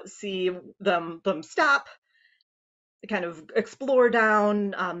also see them stop, kind of explore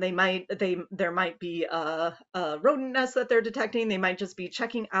down. There might be a rodent nest that they're detecting. They might just be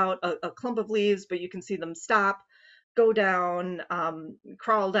checking out a clump of leaves, but you can see them stop, go down,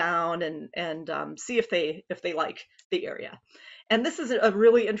 crawl down, and see if they like the area. And this is a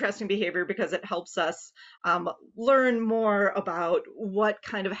really interesting behavior because it helps us learn more about what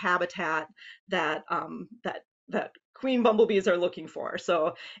kind of habitat that that queen bumblebees are looking for.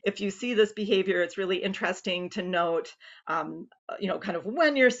 So if you see this behavior, it's really interesting to note, kind of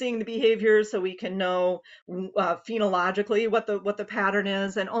when you're seeing the behavior, so we can know phenologically what the pattern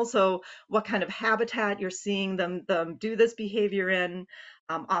is, and also what kind of habitat you're seeing them do this behavior in.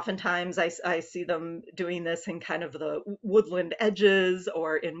 Oftentimes I see them doing this in kind of the woodland edges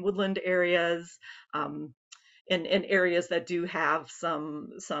or in woodland areas, in areas that do have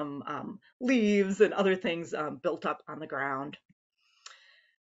some leaves and other things built up on the ground.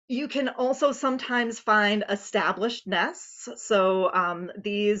 You can also sometimes find established nests. So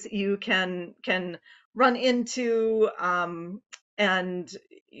these you can run into, and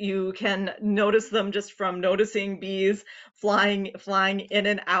you can notice them just from noticing bees flying in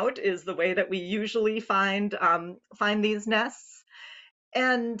and out is the way that we usually find these nests.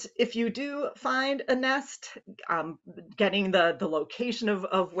 And if you do find a nest, getting the location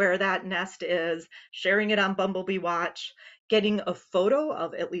of where that nest is, sharing it on Bumblebee Watch, getting a photo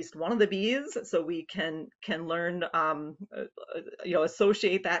of at least one of the bees so we can learn,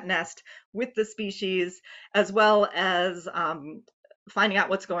 associate that nest with the species, as well as finding out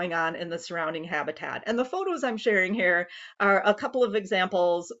what's going on in the surrounding habitat. And the photos I'm sharing here are a couple of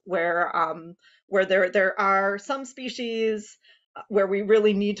examples where there are some species where we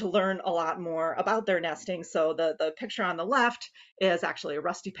really need to learn a lot more about their nesting. So the picture on the left is actually a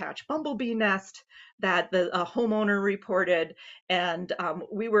rusty patch bumblebee nest that a homeowner reported, and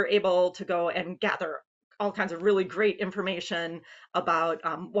we were able to go and gather all kinds of really great information about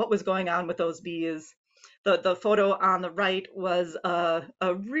what was going on with those bees. The photo on the right was a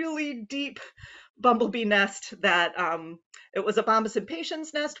really deep bumblebee nest that it was a Bombus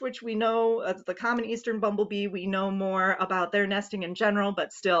impatiens nest, which we know, the common eastern bumblebee, we know more about their nesting in general,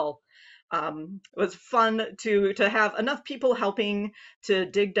 but still it was fun to have enough people helping to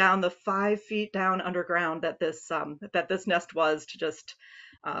dig down the 5 feet down underground that this nest was, to just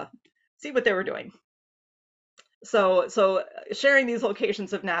see what they were doing. So sharing these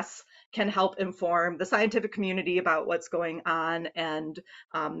locations of nests can help inform the scientific community about what's going on, and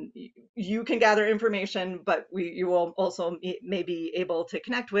you can gather information, but you will also may be able to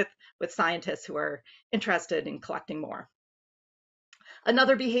connect with scientists who are interested in collecting more.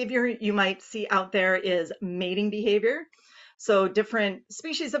 Another behavior you might see out there is mating behavior. So different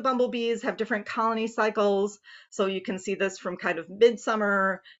species of bumblebees have different colony cycles. So you can see this from kind of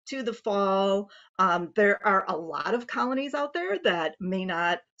midsummer to the fall. There are a lot of colonies out there that may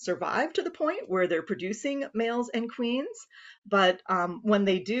not survive to the point where they're producing males and queens. But when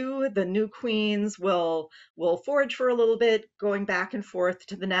they do, the new queens will forage for a little bit, going back and forth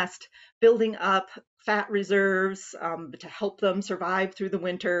to the nest, building up fat reserves to help them survive through the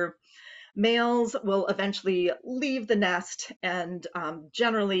winter. Males will eventually leave the nest and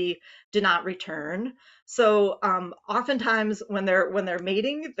generally do not return. So oftentimes when they're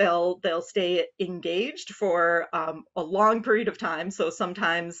mating, they'll stay engaged for a long period of time. So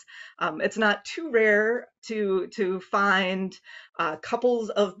sometimes it's not too rare to find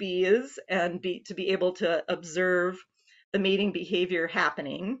couples of bees and to be able to observe the mating behavior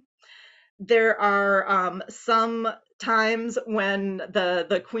happening. There are some times when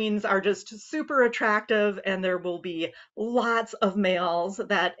the queens are just super attractive, and there will be lots of males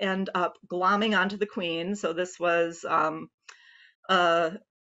that end up glomming onto the queen. So this was a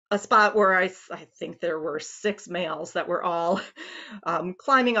spot where I think there were 6 males that were all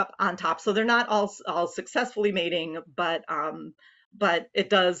climbing up on top. So they're not all successfully mating, but it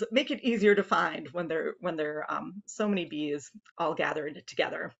does make it easier to find when there so many bees all gathered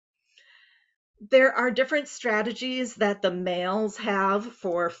together. There are different strategies that the males have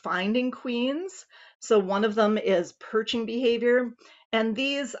for finding queens. So one of them is perching behavior. And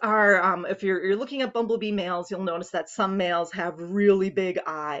these are, if you're looking at bumblebee males, you'll notice that some males have really big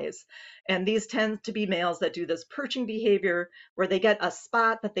eyes. And these tend to be males that do this perching behavior where they get a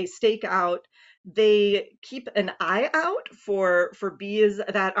spot that they stake out. They keep an eye out for bees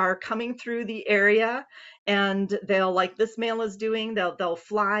that are coming through the area, and they'll, like this male is doing, they'll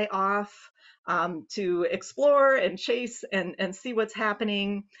fly off to explore and chase and see what's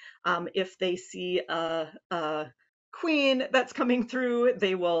happening. If they see a queen that's coming through,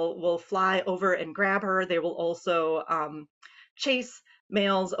 they will fly over and grab her. They will also chase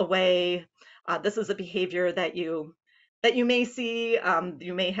males away. This is a behavior that you may see.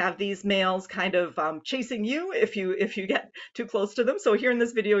 You may have these males kind of chasing you if you get too close to them. So here in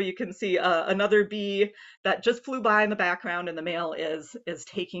this video, you can see another bee that just flew by in the background, and the male is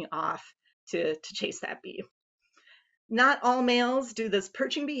taking off to chase that bee. Not all males do this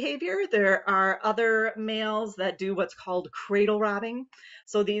perching behavior. There are other males that do what's called cradle robbing.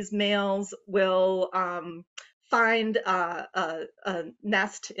 So these males will find a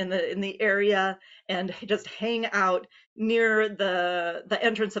nest in the area and just hang out near the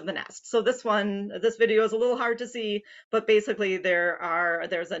entrance of the nest. So this video is a little hard to see, but basically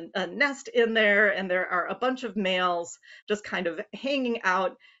there's a nest in there, and there are a bunch of males just kind of hanging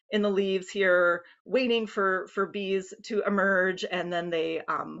out in the leaves here, waiting for bees to emerge, and then they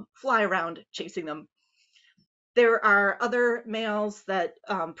fly around chasing them. There are other males that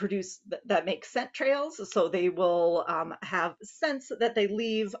that make scent trails, so they will have scents that they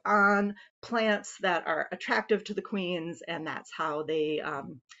leave on plants that are attractive to the queens, and that's how they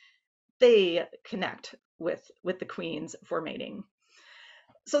connect with the queens for mating.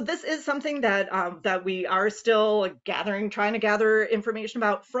 So this is something that we are still trying to gather information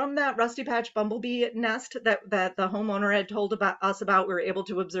about from that rusty patch bumblebee nest that the homeowner had told us about. We were able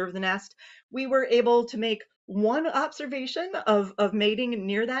to observe the nest. We were able to make one observation of mating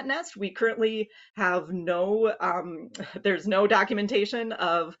near that nest. We currently have there's no documentation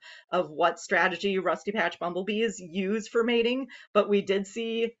of what strategy rusty patch bumblebees use for mating, but we did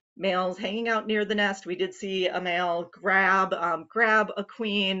see males hanging out near the nest. We did see a male grab a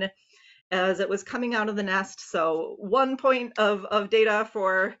queen as it was coming out of the nest. So 1 point of data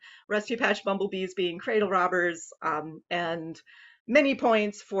for rusty patch bumblebees being cradle robbers, and many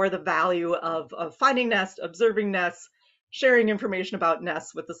points for the value of finding nests, observing nests, sharing information about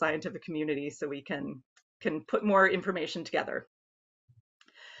nests with the scientific community so we can put more information together.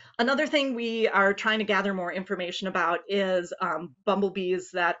 Another thing we are trying to gather more information about is bumblebees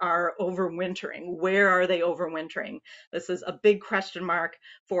that are overwintering. Where are they overwintering? This is a big question mark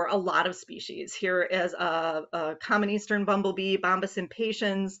for a lot of species. Here is a common eastern bumblebee, Bombus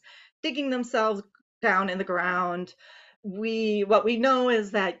impatiens, digging themselves down in the ground. What we know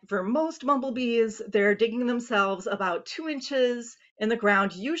is that for most bumblebees, they're digging themselves about 2 inches in the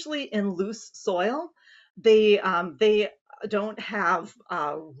ground, usually in loose soil. They don't have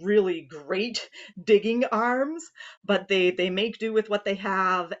really great digging arms, but they make do with what they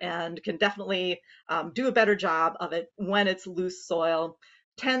have and can definitely do a better job of it when it's loose soil.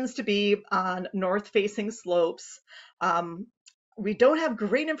 Tends to be on north-facing slopes. We don't have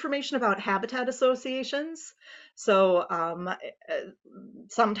great information about habitat associations. So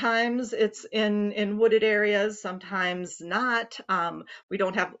sometimes it's in wooded areas, sometimes not. We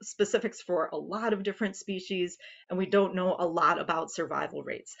don't have specifics for a lot of different species, and we don't know a lot about survival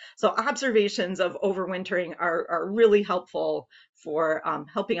rates. So observations of overwintering are really helpful for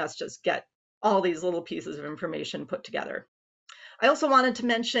helping us just get all these little pieces of information put together. I also wanted to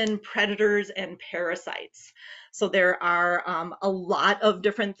mention predators and parasites. So there are a lot of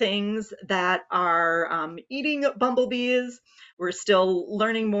different things that are eating bumblebees. We're still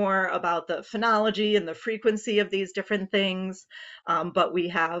learning more about the phenology and the frequency of these different things, but we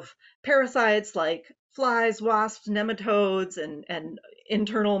have parasites like flies, wasps, nematodes, and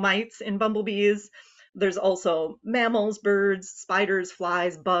internal mites in bumblebees. There's also mammals, birds, spiders,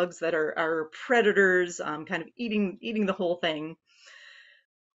 flies, bugs that are predators, kind of eating the whole thing.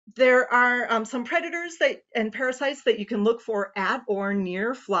 There are some predators and parasites that you can look for at or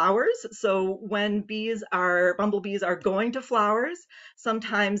near flowers. So when bumblebees are going to flowers,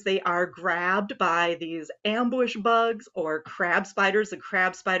 sometimes they are grabbed by these ambush bugs or crab spiders. The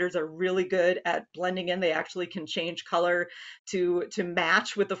crab spiders are really good at blending in. They actually can change color to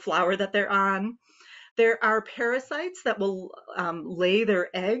match with the flower that they're on. There are parasites that will lay their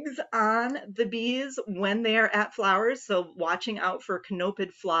eggs on the bees when they are at flowers. So watching out for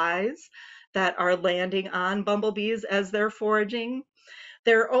canopid flies that are landing on bumblebees as they're foraging.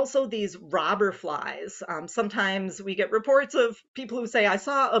 There are also these robber flies. Sometimes we get reports of people who say, I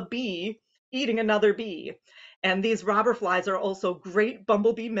saw a bee eating another bee. And these robber flies are also great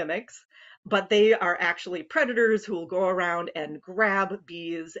bumblebee mimics, but they are actually predators who will go around and grab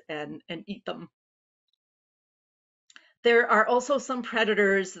bees and eat them. There are also some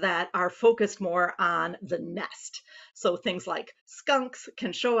predators that are focused more on the nest. So things like skunks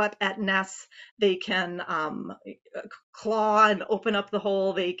can show up at nests. They can claw and open up the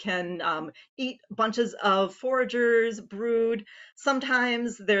hole. They can eat bunches of foragers, brood.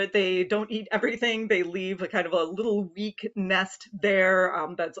 Sometimes they don't eat everything. They leave a kind of a little weak nest there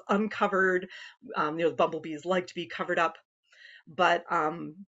that's uncovered. Bumblebees like to be covered up. But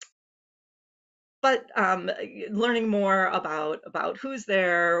learning more about who's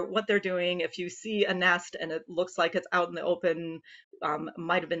there, what they're doing. If you see a nest and it looks like it's out in the open,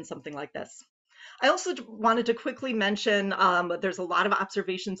 might have been something like this. I also wanted to quickly mention there's a lot of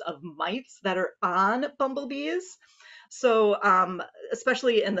observations of mites that are on bumblebees. So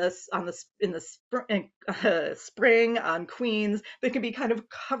especially in the spring on queens, they can be kind of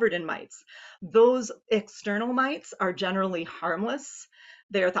covered in mites. Those external mites are generally harmless.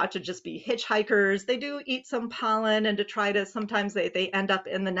 They are thought to just be hitchhikers. They do eat some pollen and detritus. Sometimes they end up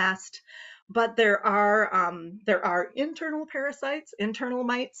in the nest. But there are internal parasites, internal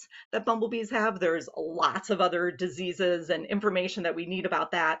mites that bumblebees have. There's lots of other diseases and information that we need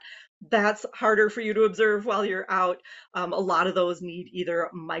about that. That's harder for you to observe while you're out. A lot of those need either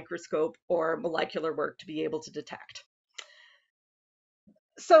microscope or molecular work to be able to detect.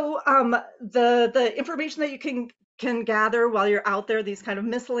 So the information that you can gather while you're out there, these kind of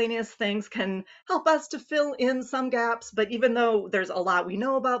miscellaneous things can help us to fill in some gaps. But even though there's a lot we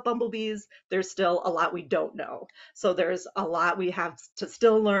know about bumblebees, there's still a lot we don't know. So there's a lot we have to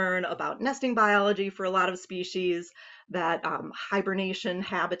still learn about nesting biology for a lot of species, that hibernation,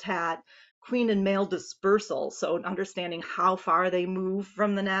 habitat, queen and male dispersal. So understanding how far they move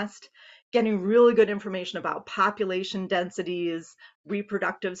from the nest, getting really good information about population densities,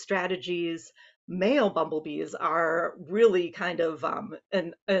 reproductive strategies. Male bumblebees are really kind of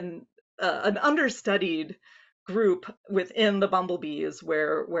an understudied group within the bumblebees,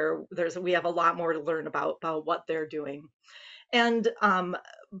 where we have a lot more to learn about what they're doing. And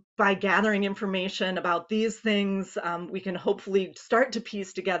by gathering information about these things, we can hopefully start to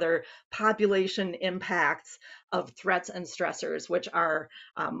piece together population impacts of threats and stressors, which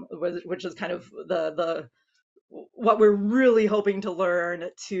is kind of what we're really hoping to learn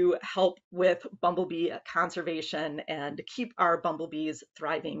to help with bumblebee conservation and keep our bumblebees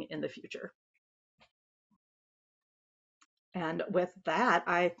thriving in the future. And with that,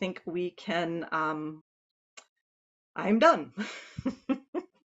 I think we can, I'm done.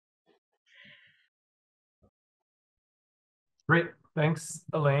 Great. Thanks,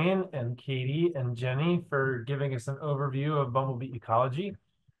 Elaine and Katie and Jenny, for giving us an overview of bumblebee ecology.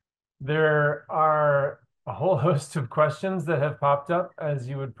 There are a whole host of questions that have popped up, as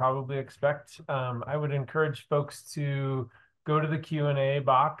you would probably expect. I would encourage folks to go to the Q&A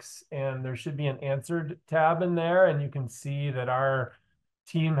box, and there should be an answered tab in there, and you can see that our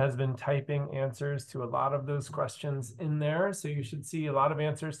team has been typing answers to a lot of those questions in there. So you should see a lot of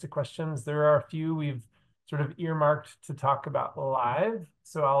answers to questions. There are a few we've sort of earmarked to talk about live.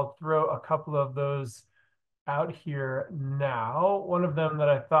 So I'll throw a couple of those out here now. One of them that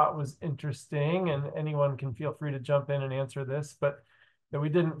I thought was interesting, and anyone can feel free to jump in and answer this, but that we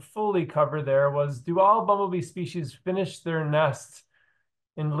didn't fully cover there was, do all bumblebee species finish their nest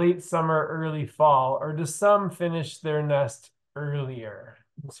in late summer, early fall, or do some finish their nest earlier?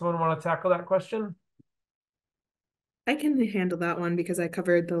 Someone want to tackle that question? I can handle that one because I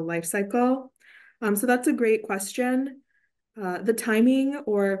covered the life cycle. So that's a great question. The timing,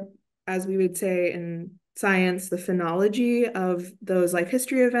 or as we would say in science, the phenology of those life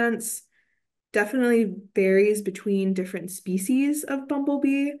history events definitely varies between different species of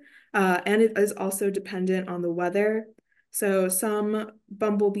bumblebee, and it is also dependent on the weather. So some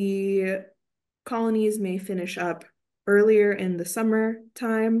bumblebee colonies may finish up earlier in the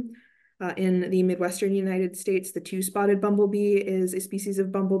summertime. In the Midwestern United States, the two-spotted bumblebee is a species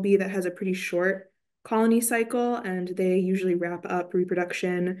of bumblebee that has a pretty short colony cycle, and they usually wrap up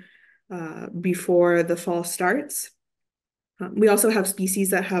reproduction before the fall starts. We also have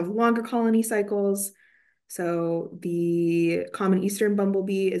species that have longer colony cycles. So the common eastern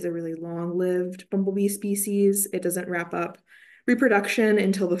bumblebee is a really long-lived bumblebee species. It doesn't wrap up reproduction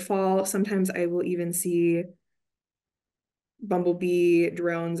until the fall. Sometimes I will even see bumblebee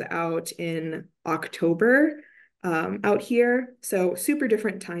drones out in October out here. So super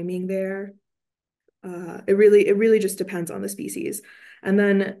different timing there. It really just depends on the species. And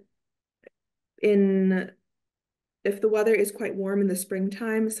then if the weather is quite warm in the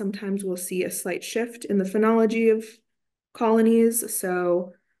springtime, sometimes we'll see a slight shift in the phenology of colonies.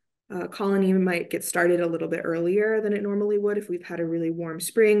 So colony might get started a little bit earlier than it normally would if we've had a really warm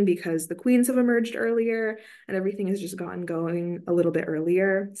spring because the queens have emerged earlier and everything has just gotten going a little bit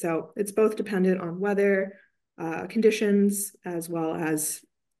earlier. So it's both dependent on weather conditions as well as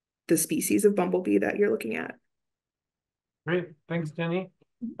the species of bumblebee that you're looking at. Great, thanks, Jenny.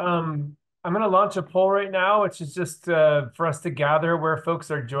 I'm going to launch a poll right now, which is just for us to gather where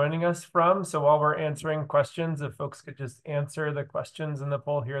folks are joining us from. So while we're answering questions, if folks could just answer the questions in the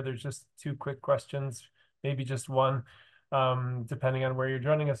poll here, there's just 2 quick questions, maybe just one, depending on where you're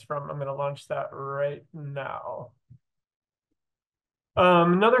joining us from. I'm going to launch that right now.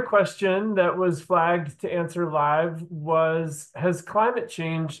 Another question that was flagged to answer live was, has climate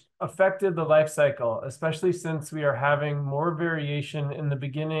change affected the life cycle, especially since we are having more variation in the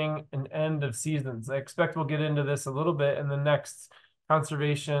beginning and end of seasons? I expect we'll get into this a little bit in the next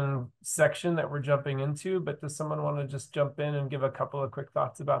conservation section that we're jumping into, but does someone want to just jump in and give a couple of quick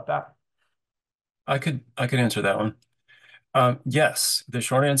thoughts about that? I could answer that one. Yes, the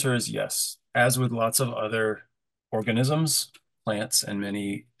short answer is yes. As with lots of other organisms, plants, and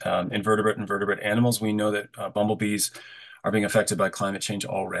many invertebrate and vertebrate animals, we know that bumblebees are being affected by climate change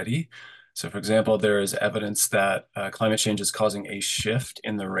already. So for example, there is evidence that climate change is causing a shift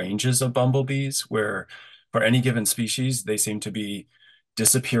in the ranges of bumblebees, where for any given species, they seem to be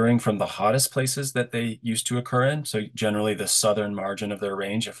disappearing from the hottest places that they used to occur in. So generally the southern margin of their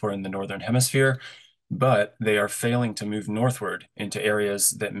range, if we're in the northern hemisphere, but they are failing to move northward into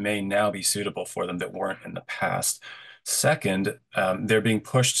areas that may now be suitable for them that weren't in the past. Second, they're being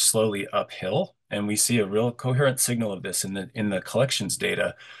pushed slowly uphill, and we see a real coherent signal of this in the collections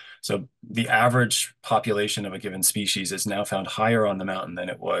data. So the average population of a given species is now found higher on the mountain than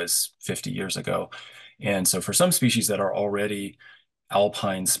it was 50 years ago. And so for some species that are already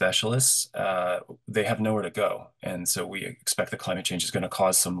alpine specialists, they have nowhere to go. And so we expect that climate change is going to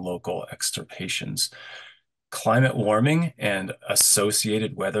cause some local extirpations. Climate warming and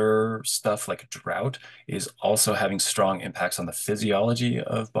associated weather stuff like drought is also having strong impacts on the physiology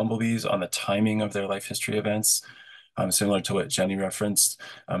of bumblebees, on the timing of their life history events. Similar to what Jenny referenced,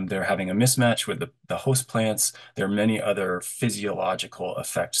 they're having a mismatch with the host plants. There are many other physiological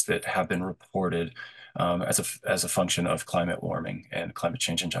effects that have been reported as a function of climate warming and climate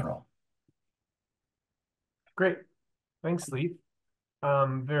change in general. Great, thanks, Leif.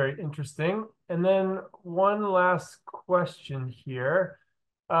 Very interesting. And then one last question here.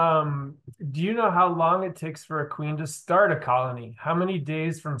 Do you know how long it takes for a queen to start a colony? How many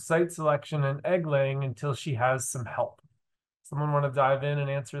days from site selection and egg laying until she has some help? Someone want to dive in and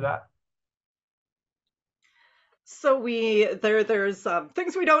answer that? So there's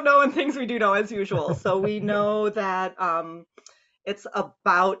things we don't know and things we do know as usual. So we know that it's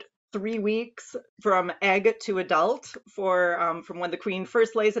about 3 weeks from egg to adult from when the queen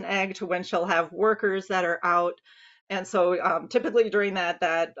first lays an egg to when she'll have workers that are out. And so typically during that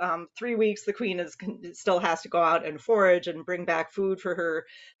 3 weeks, the queen still has to go out and forage and bring back food for her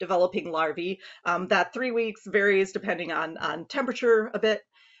developing larvae. That 3 weeks varies depending on temperature a bit.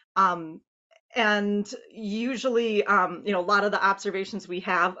 And usually, a lot of the observations we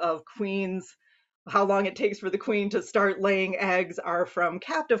have of queens, how long it takes for the queen to start laying eggs, are from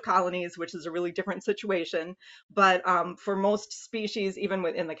captive colonies, which is a really different situation. But for most species, even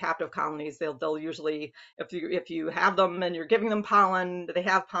within the captive colonies, they'll usually, if you have them and you're giving them pollen, they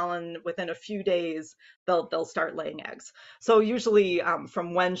have pollen within a few days, they'll start laying eggs. So usually,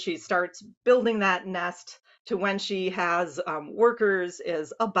 from when she starts building that nest to when she has workers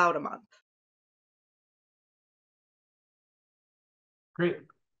is about a month. Great.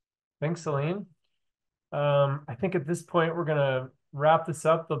 Thanks, Elaine. I think at this point, we're going to wrap this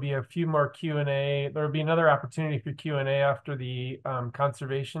up. There'll be a few more Q&A. There'll be another opportunity for Q&A after the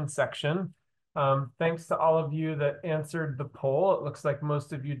conservation section. Thanks to all of you that answered the poll. It looks like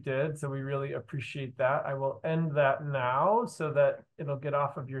most of you did, so we really appreciate that. I will end that now so that it'll get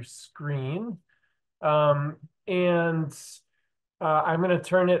off of your screen. I'm going to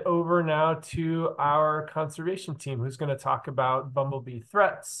turn it over now to our conservation team, who's going to talk about bumblebee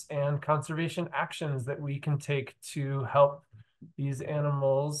threats and conservation actions that we can take to help these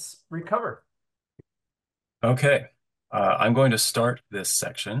animals recover. Okay, I'm going to start this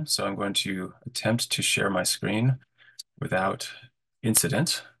section. So I'm going to attempt to share my screen without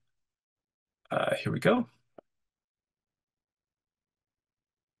incident. Here we go.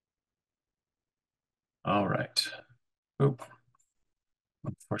 All right. Oop.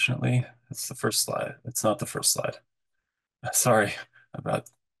 Unfortunately, that's the first slide. It's not the first slide. Sorry about,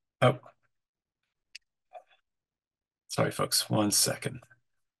 oh. Sorry, folks, 1 second.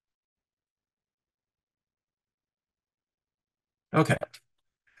 Okay.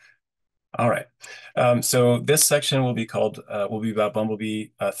 All right. So this section will be about bumblebee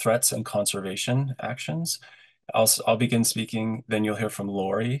threats and conservation actions. I'll begin speaking, then you'll hear from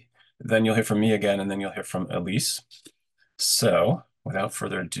Laurie, then you'll hear from me again, and then you'll hear from Elise. So without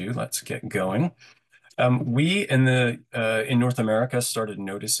further ado, let's get going. We in North America started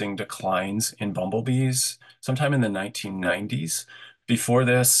noticing declines in bumblebees sometime in the 1990s. Before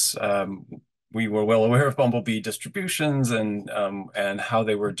this, we were well aware of bumblebee distributions and how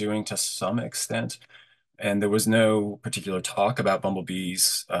they were doing to some extent. And there was no particular talk about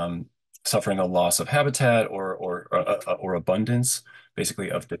bumblebees suffering a loss of habitat or abundance, basically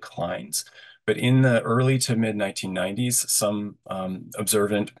of declines. But in the early to mid 1990s, some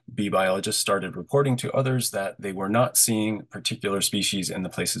observant bee biologists started reporting to others that they were not seeing particular species in the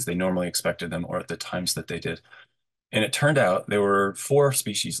places they normally expected them or at the times that they did. And it turned out there were 4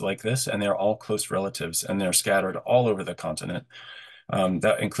 species like this, and they're all close relatives, and they're scattered all over the continent.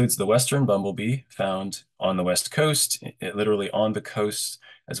 That includes the western bumblebee found on the west coast, literally on the coast,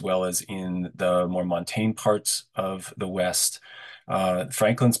 as well as in the more montane parts of the west.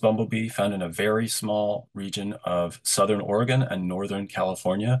 Franklin's bumblebee found in a very small region of southern Oregon and northern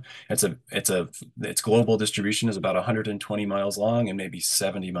California. Its global distribution is about 120 miles long and maybe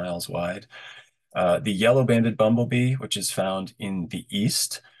 70 miles wide. The yellow-banded bumblebee, which is found in the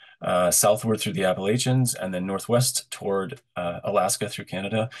east, southward through the Appalachians, and then northwest toward Alaska through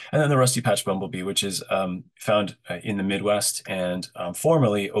Canada. And then the rusty-patched bumblebee, which is found in the Midwest and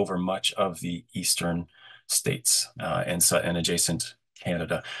formerly over much of the eastern states and adjacent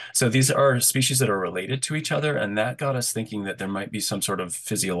Canada. So these are species that are related to each other, and that got us thinking that there might be some sort of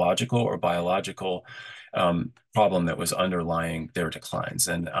physiological or biological problem that was underlying their declines.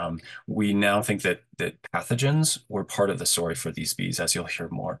 And we now think that pathogens were part of the story for these bees, as you'll hear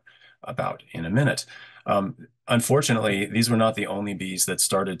more about in a minute. Unfortunately, these were not the only bees that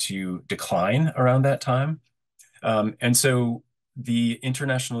started to decline around that time. And so the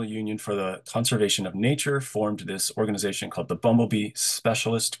International Union for the Conservation of Nature formed this organization called the Bumblebee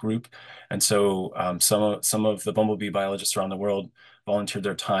Specialist Group. And so some of the bumblebee biologists around the world volunteered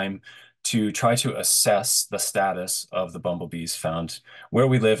their time to try to assess the status of the bumblebees found where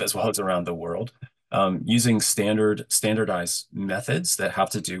we live as well as around the world, using standardized methods that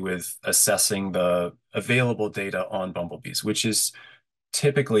have to do with assessing the available data on bumblebees, which is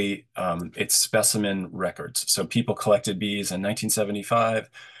typically it's specimen records. So people collected bees in 1975,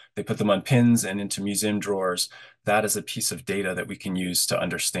 they put them on pins and into museum drawers. That is a piece of data that we can use to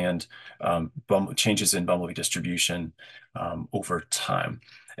understand changes in bumblebee distribution over time.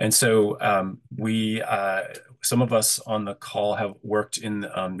 And so some of us on the call have worked in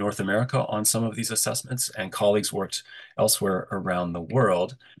North America on some of these assessments, and colleagues worked elsewhere around the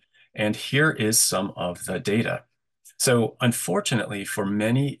world. And here is some of the data. So unfortunately, for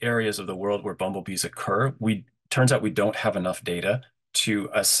many areas of the world where bumblebees occur, turns out we don't have enough data to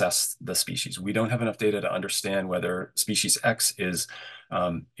assess the species. We don't have enough data to understand whether species X is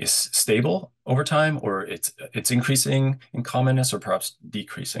stable over time, or it's increasing in commonness, or perhaps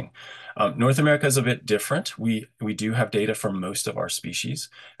decreasing. North America is a bit different. We do have data for most of our species,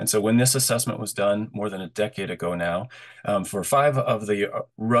 and so when this assessment was done more than a decade ago now, for 5 of the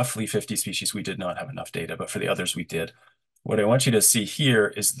roughly 50 species, we did not have enough data, but for the others we did. What I want you to see here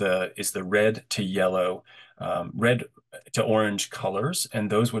is the red to yellow, red to orange colors, and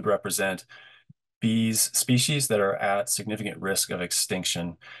those would represent species that are at significant risk of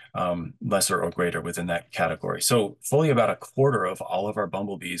extinction, lesser or greater within that category. So fully about a quarter of all of our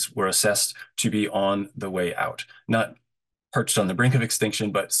bumblebees were assessed to be on the way out, not perched on the brink of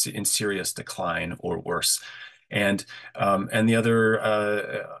extinction, but in serious decline or worse. And the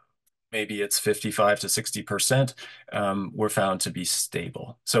other maybe it's 55 to 60%, were found to be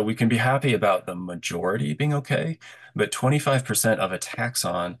stable. So we can be happy about the majority being okay, but 25% of a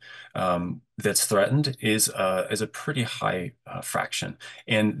taxon that's threatened is a pretty high fraction.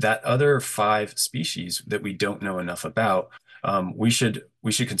 And that other 5 species that we don't know enough about, we should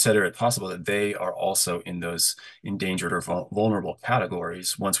consider it possible that they are also in those endangered or vulnerable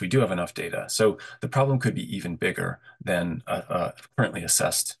categories once we do have enough data. So the problem could be even bigger than currently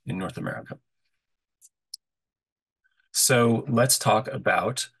assessed in North America. So let's talk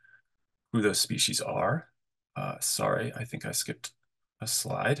about who those species are. Sorry, I think I skipped a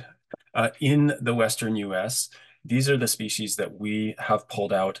slide. In the Western US, these are the species that we have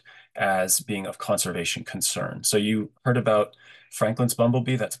pulled out as being of conservation concern. So you heard about Franklin's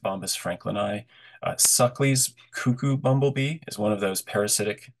bumblebee, that's Bombus franklini. Suckley's cuckoo bumblebee is one of those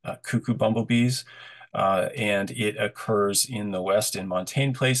parasitic cuckoo bumblebees, and it occurs in the West in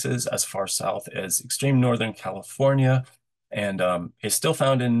montane places as far south as extreme northern California. and is still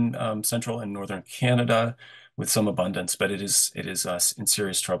found in central and northern Canada with some abundance, but it is in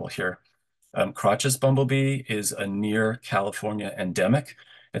serious trouble here. Crotch's bumblebee is a near California endemic.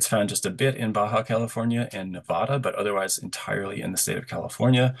 It's found just a bit in Baja California and Nevada, but otherwise entirely in the state of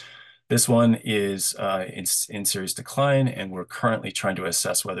California. This one is in serious decline, and we're currently trying to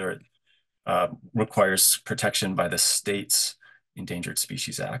assess whether it requires protection by the state's Endangered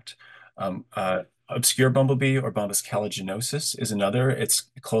Species Act. Obscure bumblebee, or Bombus calligenosus, is another.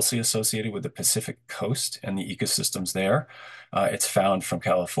 It's closely associated with the Pacific coast and the ecosystems there. It's found from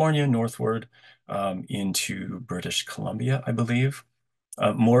California northward into British Columbia, I believe.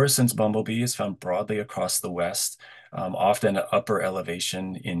 Morrison's bumblebee is found broadly across the West, often at upper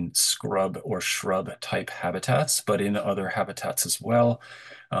elevation in scrub or shrub type habitats, but in other habitats as well.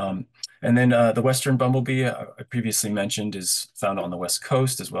 And then the Western bumblebee I previously mentioned is found on the West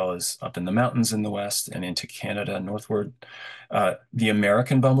Coast, as well as up in the mountains in the West and into Canada northward. The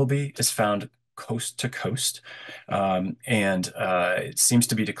American bumblebee is found coast to coast, and it seems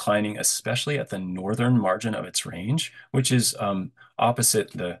to be declining, especially at the northern margin of its range, which is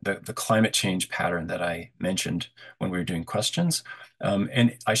opposite the climate change pattern that I mentioned when we were doing questions.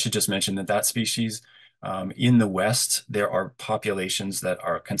 And I should just mention that species in the West, there are populations that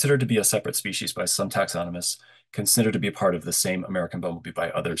are considered to be a separate species by some taxonomists, considered to be a part of the same American bumblebee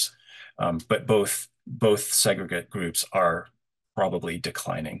by others. But both segregate groups are probably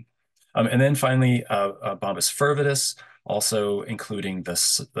declining. And then finally, Bombus fervidus, also including the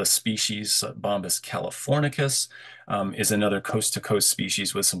species Bombus californicus, is another coast-to-coast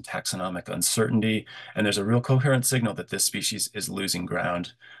species with some taxonomic uncertainty. And there's a real coherent signal that this species is losing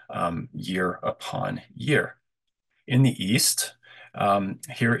ground year upon year. In the East,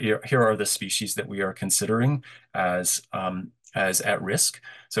 here are the species that we are considering as at risk.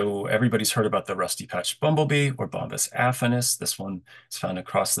 So everybody's heard about the rusty-patched bumblebee, or Bombus affinis. This one is found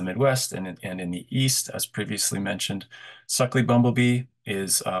across the Midwest and in the East, as previously mentioned. Suckly bumblebee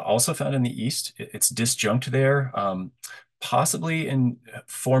is also found in the East. It's disjunct there, possibly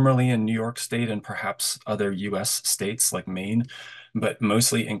formerly in New York State and perhaps other US states like Maine, but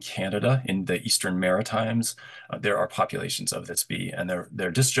mostly in Canada, in the Eastern Maritimes. There are populations of this bee, and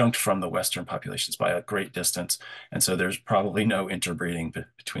they're disjunct from the Western populations by a great distance. And so there's probably no interbreeding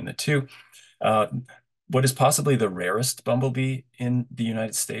between the two. What is possibly the rarest bumblebee in the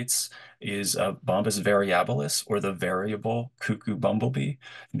United States is Bombus variabilis, or the variable cuckoo bumblebee.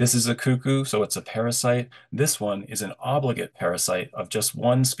 This is a cuckoo, so it's a parasite. This one is an obligate parasite of just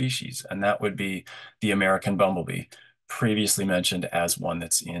one species, and that would be the American bumblebee, previously mentioned as one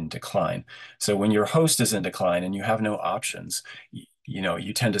that's in decline. So when your host is in decline and you have no options,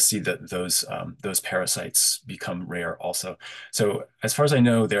 you tend to see that those parasites become rare also. So as far as I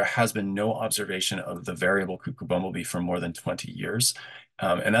know, there has been no observation of the variable cuckoo bumblebee for more than 20 years.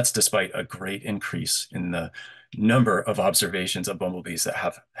 And that's despite a great increase in the number of observations of bumblebees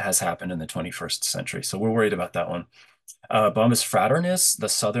that has happened in the 21st century. So we're worried about that one. Bombus fraternis, the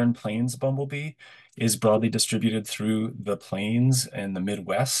southern plains bumblebee, is broadly distributed through the plains and the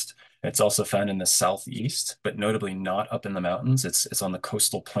Midwest. It's also found in the Southeast, but notably not up in the mountains. It's on the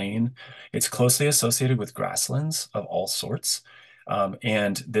coastal plain. It's closely associated with grasslands of all sorts.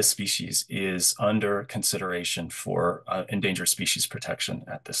 And this species is under consideration for endangered species protection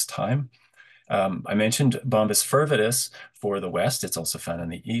at this time. I mentioned Bombus fervidus for the West. It's also found in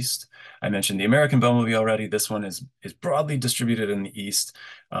the East. I mentioned the American bumblebee already. This one is broadly distributed in the East,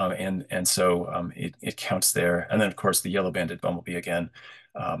 and so it counts there. And then, of course, the yellow-banded bumblebee again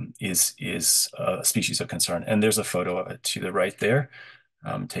is a species of concern. And there's a photo of it to the right there,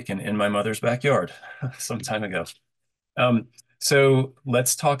 taken in my mother's backyard some time ago. So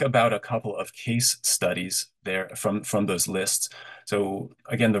let's talk about a couple of case studies there from those lists. So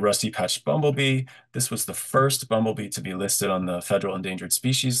again, the rusty-patched bumblebee, this was the first bumblebee to be listed on the federal endangered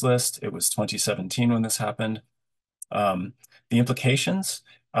species list. It was 2017 when this happened. The implications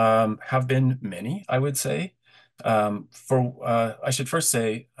have been many, I would say. I should first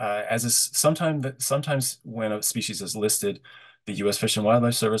say, sometimes when a species is listed, the U.S. Fish and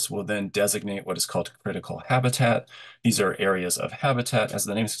Wildlife Service will then designate what is called critical habitat. These are areas of habitat, as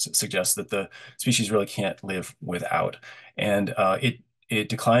the name suggests, that the species really can't live without. And it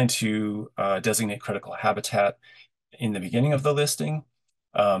declined to designate critical habitat in the beginning of the listing.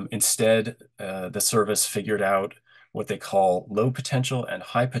 Instead, the service figured out what they call low potential and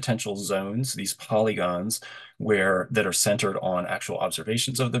high potential zones, these polygons that are centered on actual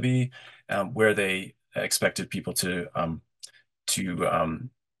observations of the bee, where they expected people to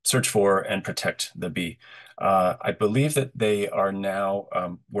search for and protect the bee. I believe that they are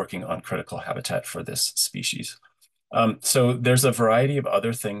now working on critical habitat for this species. So there's a variety of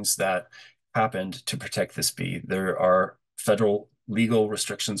other things that happened to protect this bee. There are federal legal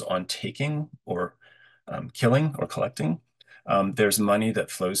restrictions on taking or killing or collecting. There's money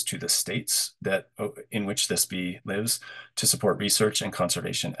that flows to the states that in which this bee lives to support research and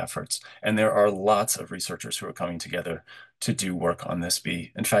conservation efforts. And there are lots of researchers who are coming together to do work on this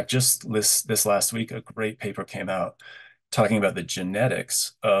bee. In fact, just this last week, a great paper came out talking about the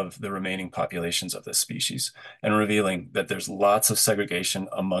genetics of the remaining populations of this species and revealing that there's lots of segregation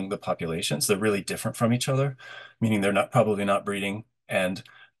among the populations. They're really different from each other, meaning they're probably not breeding and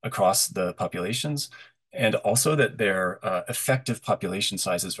across the populations. And also that their effective population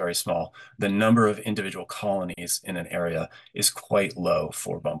size is very small. The number of individual colonies in an area is quite low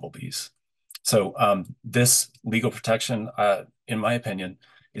for bumblebees. So this legal protection, in my opinion,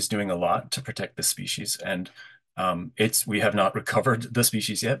 is doing a lot to protect the species. And we have not recovered the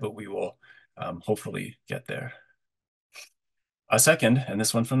species yet, but we will hopefully get there. A second, and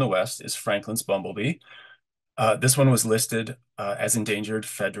this one from the West, is Franklin's bumblebee. This one was listed as endangered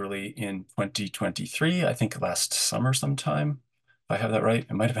federally in 2023, I think last summer sometime, if I have that right.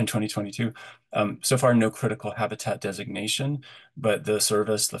 It might have been 2022. So far, no critical habitat designation, but the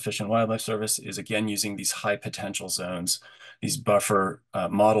service, the Fish and Wildlife Service, is again using these high potential zones, these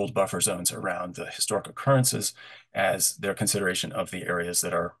modeled buffer zones around the historic occurrences as their consideration of the areas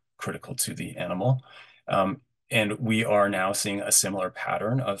that are critical to the animal. And we are now seeing a similar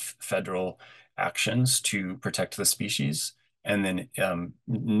pattern of federal actions to protect the species, and then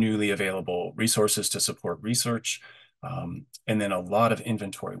newly available resources to support research, and then a lot of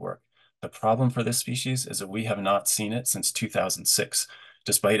inventory work. The problem for this species is that we have not seen it since 2006,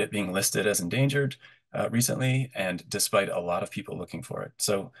 despite it being listed as endangered recently, and despite a lot of people looking for it.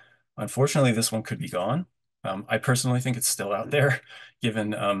 So unfortunately, this one could be gone. I personally think it's still out there,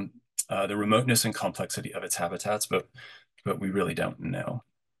 given the remoteness and complexity of its habitats, but we really don't know.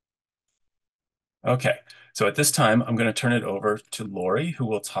 Okay, so at this time, I'm going to turn it over to Laurie, who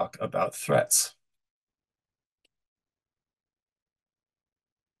will talk about threats.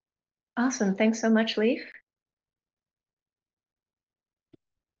 Awesome. Thanks so much, Leif.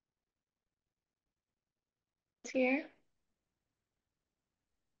 Here.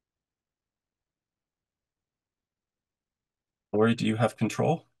 Laurie, do you have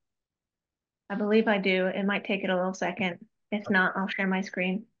control? I believe I do. It might take it a little second. If not, I'll share my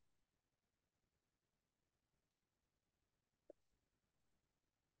screen.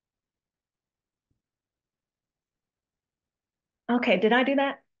 Okay, did I do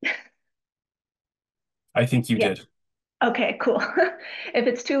that? I think you did. Okay, cool. If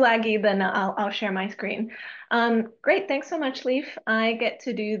it's too laggy, then I'll share my screen. Great, thanks so much, Leif. I get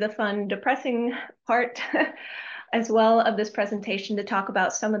to do the fun, depressing part as well of this presentation to talk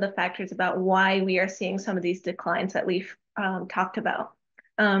about some of the factors about why we are seeing some of these declines that Leif talked about.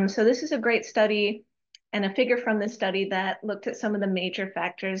 So this is a great study and a figure from this study that looked at some of the major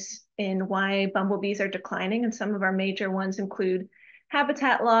factors in why bumblebees are declining, and some of our major ones include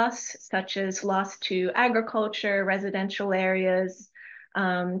habitat loss, such as loss to agriculture, residential areas,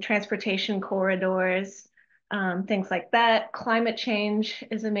 transportation corridors, things like that. Climate change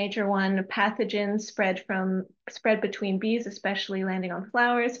is a major one. Pathogens spread between bees, especially landing on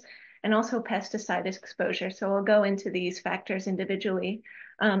flowers, and also pesticide exposure. So we'll go into these factors individually.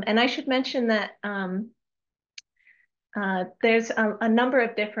 And I should mention that there's a number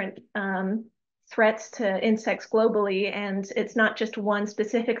of different threats to insects globally, and it's not just one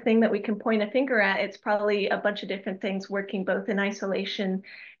specific thing that we can point a finger at. It's probably a bunch of different things working both in isolation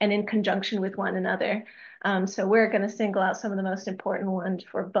and in conjunction with one another. So we're going to single out some of the most important ones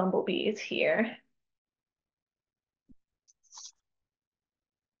for bumblebees here.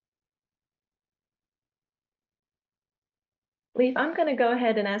 Leif, I'm going to go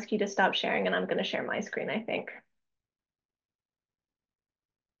ahead and ask you to stop sharing, and I'm going to share my screen, I think.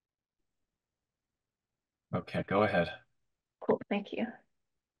 Okay, go ahead. Cool, thank you.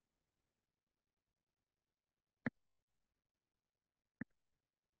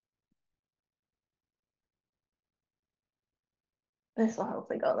 This will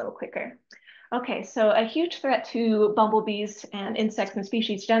hopefully go a little quicker. Okay, so a huge threat to bumblebees and insects and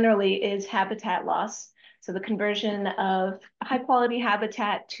species generally is habitat loss. So the conversion of high quality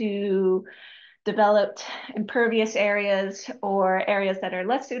habitat to developed impervious areas or areas that are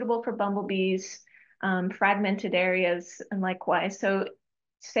less suitable for bumblebees, fragmented areas, and likewise. So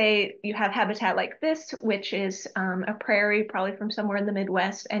say you have habitat like this, which is a prairie, probably from somewhere in the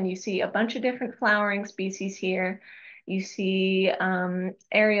Midwest, and you see a bunch of different flowering species here. You see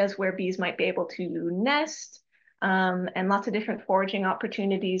areas where bees might be able to nest, and lots of different foraging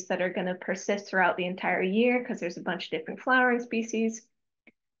opportunities that are going to persist throughout the entire year because there's a bunch of different flowering species.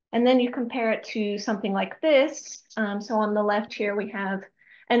 And then you compare it to something like this. So on the left here, we have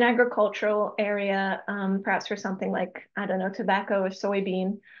an agricultural area, perhaps for something like, I don't know, tobacco or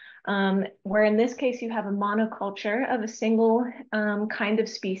soybean, where in this case, you have a monoculture of a single kind of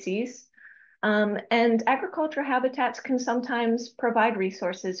species. And agricultural habitats can sometimes provide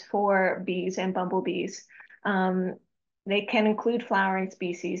resources for bees and bumblebees. They can include flowering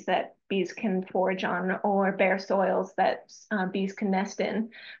species that bees can forage on or bare soils that bees can nest in.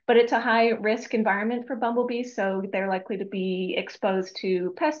 But it's a high risk environment for bumblebees, so they're likely to be exposed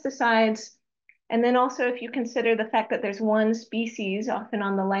to pesticides. And then also if you consider the fact that there's one species often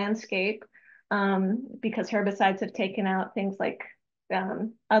on the landscape, because herbicides have taken out things like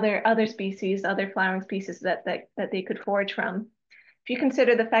other species, other flowering species that they could forage from. If you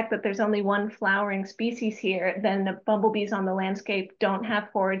consider the fact that there's only one flowering species here, then the bumblebees on the landscape don't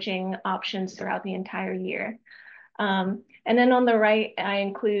have foraging options throughout the entire year. And then on the right, I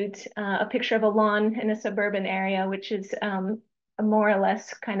include a picture of a lawn in a suburban area, which is more or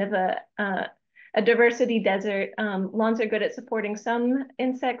less kind of a diversity desert. Lawns are good at supporting some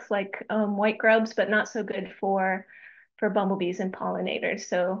insects like white grubs, but not so good for bumblebees and pollinators.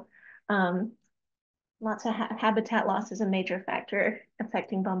 So lots of habitat loss is a major factor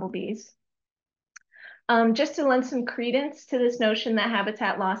affecting bumblebees. Just to lend some credence to this notion that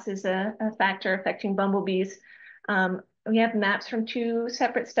habitat loss is a factor affecting bumblebees, we have maps from two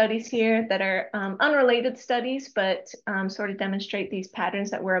separate studies here that are unrelated studies, but sort of demonstrate these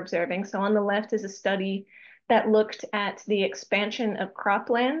patterns that we're observing. So on the left is a study that looked at the expansion of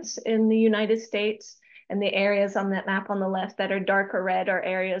croplands in the United States. And the areas on that map on the left that are darker red are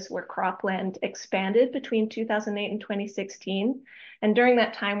areas where cropland expanded between 2008 and 2016. And during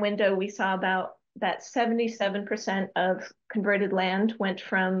that time window, we saw about that 77% of converted land went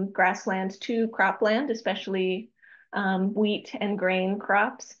from grassland to cropland, especially wheat and grain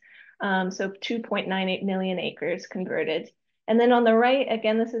crops. So 2.98 million acres converted. And then on the right,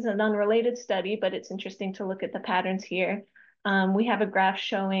 again, this is an unrelated study, but it's interesting to look at the patterns here. We have a graph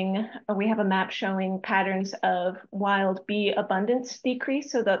showing, we have a map showing patterns of wild bee abundance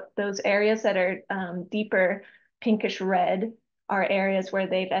decrease. So those areas that are deeper pinkish red are areas where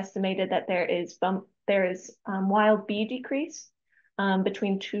they've estimated that there is wild bee decrease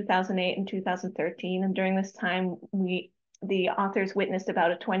between 2008 and 2013. And during this time, the authors witnessed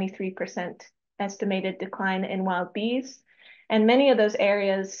about a 23% estimated decline in wild bees. And many of those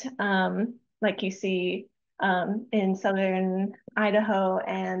areas, like you see, in southern Idaho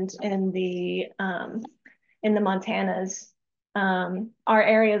and in the Montanas, are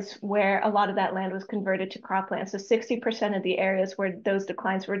areas where a lot of that land was converted to cropland. So 60% of the areas where those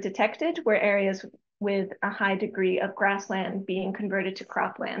declines were detected were areas with a high degree of grassland being converted to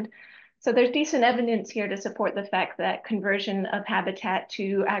cropland. So there's decent evidence here to support the fact that conversion of habitat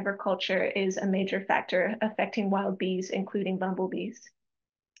to agriculture is a major factor affecting wild bees, including bumblebees.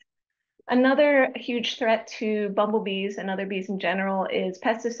 Another huge threat to bumblebees and other bees in general is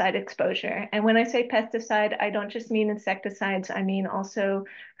pesticide exposure. And when I say pesticide, I don't just mean insecticides, I mean also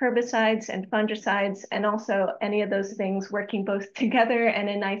herbicides and fungicides, and also any of those things working both together and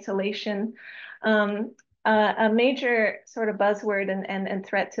in isolation. A major sort of buzzword and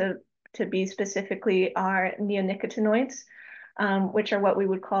threat to bees specifically are neonicotinoids. Which are what we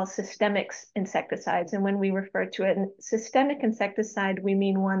would call systemic insecticides. And when we refer to a systemic insecticide, we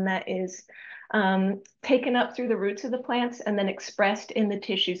mean one that is taken up through the roots of the plants and then expressed in the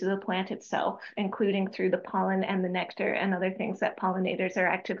tissues of the plant itself, including through the pollen and the nectar and other things that pollinators are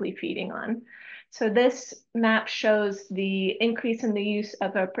actively feeding on. So this map shows the increase in the use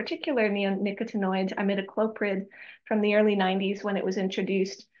of a particular neonicotinoid, imidacloprid, from the early 90s when it was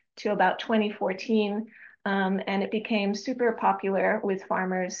introduced to about 2014. And it became super popular with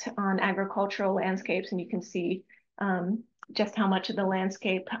farmers on agricultural landscapes. And you can see just how much of the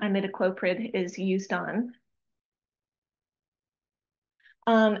landscape imidacloprid is used on.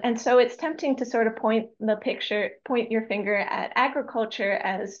 And so it's tempting to sort of point your finger at agriculture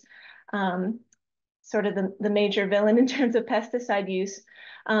as sort of the major villain in terms of pesticide use.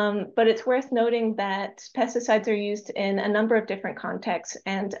 But it's worth noting that pesticides are used in a number of different contexts,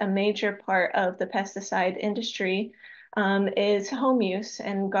 and a major part of the pesticide industry is home use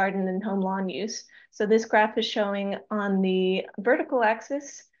and garden and home lawn use. So this graph is showing on the vertical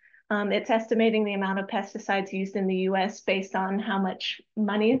axis, it's estimating the amount of pesticides used in the US based on how much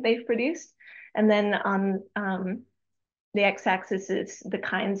money they've produced. And then on the x-axis is the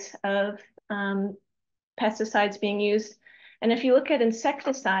kinds of pesticides being used. And if you look at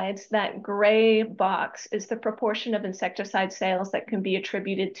insecticides, that gray box is the proportion of insecticide sales that can be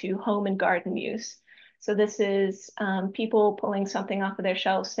attributed to home and garden use. So this is people pulling something off of their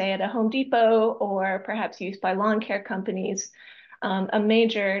shelves, say at a Home Depot or perhaps used by lawn care companies. A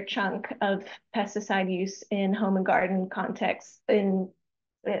major chunk of pesticide use in home and garden contexts in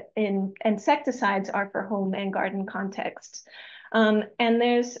insecticides are for home and garden contexts. And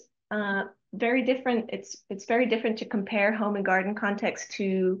there's very different, it's very different to compare home and garden context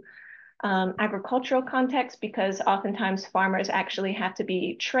to agricultural context, because oftentimes farmers actually have to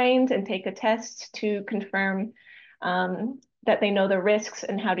be trained and take a test to confirm that they know the risks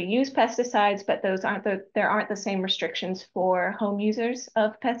and how to use pesticides, but there aren't the same restrictions for home users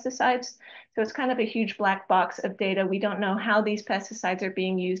of pesticides. So it's kind of a huge black box of data. We don't know how these pesticides are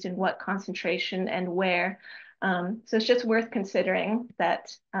being used, in what concentration and where. So it's just worth considering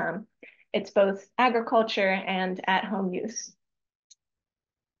that it's both agriculture and at-home use.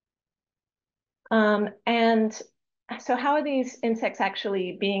 And so how are these insects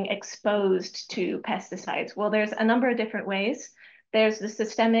actually being exposed to pesticides? Well, there's a number of different ways. There's the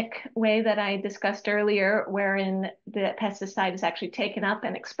systemic way that I discussed earlier, wherein the pesticide is actually taken up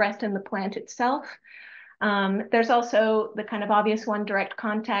and expressed in the plant itself. There's also the kind of obvious one, direct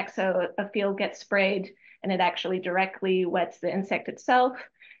contact. So a field gets sprayed and it actually directly wets the insect itself.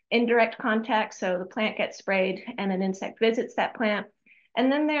 Indirect contact, so the plant gets sprayed and an insect visits that plant.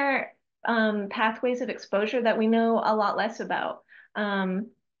 And then there are pathways of exposure that we know a lot less about.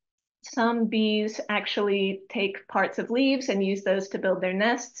 Some bees actually take parts of leaves and use those to build their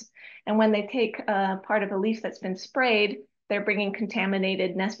nests. And when they take a part of a leaf that's been sprayed, they're bringing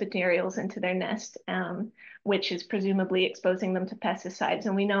contaminated nest materials into their nest, which is presumably exposing them to pesticides.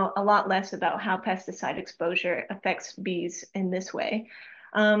 And we know a lot less about how pesticide exposure affects bees in this way.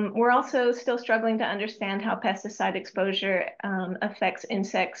 We're also still struggling to understand how pesticide exposure affects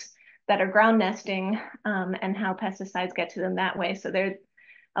insects that are ground nesting, and how pesticides get to them that way. So there,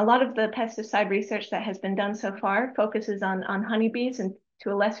 a lot of the pesticide research that has been done so far focuses on honeybees and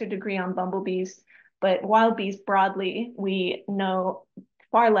to a lesser degree on bumblebees. But wild bees broadly, we know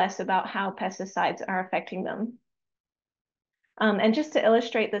far less about how pesticides are affecting them. And just to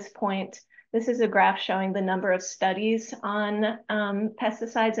illustrate this point, this is a graph showing the number of studies on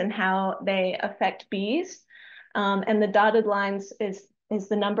pesticides and how they affect bees. And the dotted lines is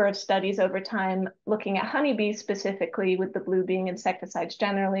the number of studies over time looking at honeybees specifically, with the blue being insecticides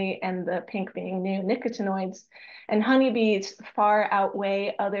generally and the pink being neonicotinoids. And honeybees far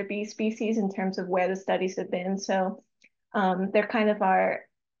outweigh other bee species in terms of where the studies have been. So they're kind of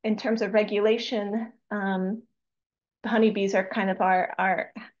in terms of regulation, the honeybees are kind of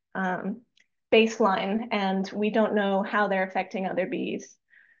our baseline, and we don't know how they're affecting other bees.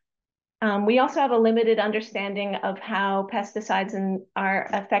 We also have a limited understanding of how pesticides are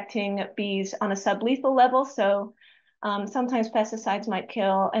affecting bees on a sublethal level. So sometimes pesticides might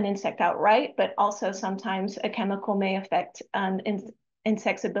kill an insect outright, but also sometimes a chemical may affect an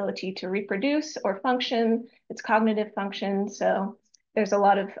insect's ability to reproduce or function, its cognitive function. So there's a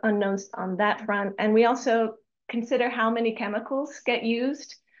lot of unknowns on that front. And we also consider how many chemicals get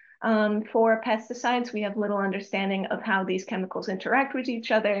used for pesticides. We have little understanding of how these chemicals interact with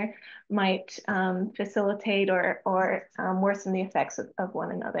each other, might facilitate or worsen the effects of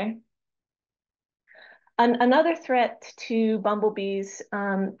one another. Another threat to bumblebees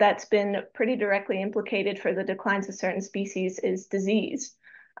that's been pretty directly implicated for the declines of certain species is disease.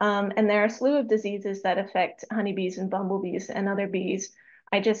 And there are a slew of diseases that affect honeybees and bumblebees and other bees.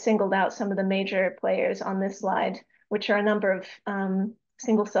 I just singled out some of the major players on this slide, which are a number of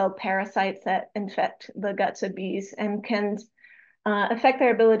single-celled parasites that infect the guts of bees and can affect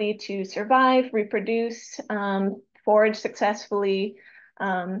their ability to survive, reproduce, forage successfully,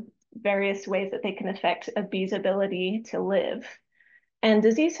 various ways that they can affect a bee's ability to live. And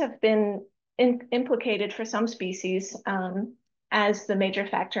disease have been implicated for some species as the major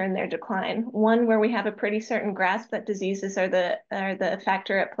factor in their decline. One where we have a pretty certain grasp that diseases are the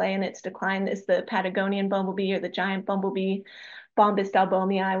factor at play in its decline is the Patagonian bumblebee, or the giant bumblebee, Bombus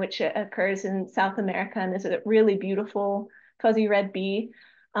dalbomii, which occurs in South America and is a really beautiful fuzzy red bee.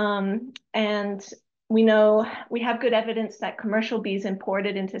 And we know we have good evidence that commercial bees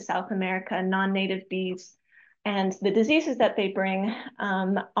imported into South America, non-native bees, and the diseases that they bring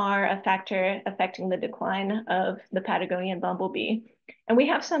are a factor affecting the decline of the Patagonian bumblebee. And we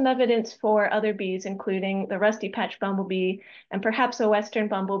have some evidence for other bees, including the rusty patch bumblebee and perhaps a western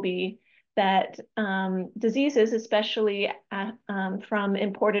bumblebee, that diseases, especially from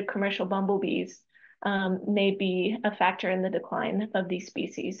imported commercial bumblebees, may be a factor in the decline of these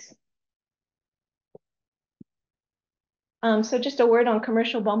species. So just a word on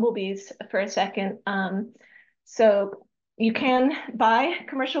commercial bumblebees for a second. So you can buy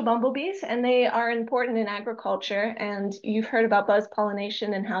commercial bumblebees, and they are important in agriculture. And you've heard about buzz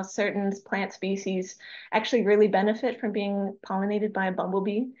pollination and how certain plant species actually really benefit from being pollinated by a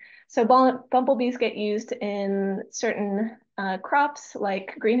bumblebee. So bumblebees get used in certain crops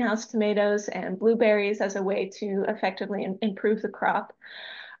like greenhouse tomatoes and blueberries as a way to effectively improve the crop.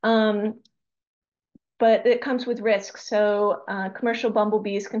 But it comes with risks. So commercial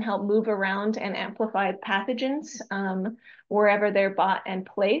bumblebees can help move around and amplify pathogens wherever they're bought and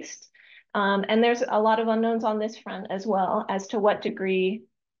placed. And there's a lot of unknowns on this front as well as to what degree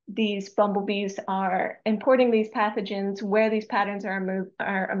these bumblebees are importing these pathogens, where these patterns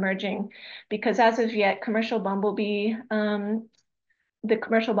are emerging. Because as of yet, the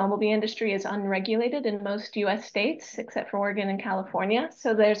commercial bumblebee industry is unregulated in most US states, except for Oregon and California.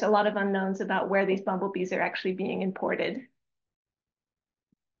 So there's a lot of unknowns about where these bumblebees are actually being imported.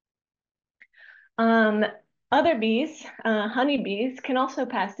 Other bees, honeybees, can also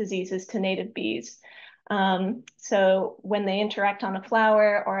pass diseases to native bees. So when they interact on a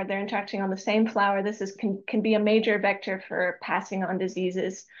flower or they're interacting on the same flower, this can be a major vector for passing on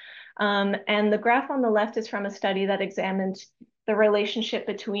diseases. And the graph on the left is from a study that examined the relationship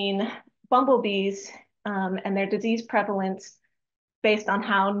between bumblebees and their disease prevalence based on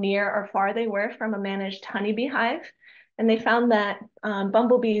how near or far they were from a managed honeybee hive. And they found that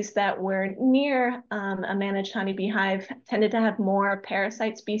bumblebees that were near a managed honeybee hive tended to have more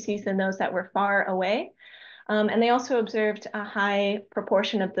parasite species than those that were far away. And they also observed a high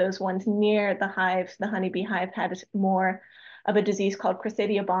proportion of those ones near the hive, the honeybee hive, had more of a disease called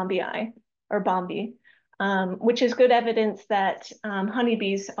Chrysidia bombii, or bombi, which is good evidence that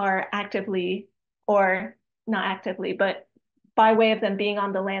honeybees are actively, or not actively, but by way of them being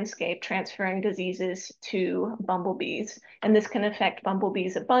on the landscape, transferring diseases to bumblebees. And this can affect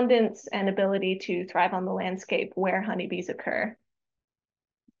bumblebees' abundance and ability to thrive on the landscape where honeybees occur.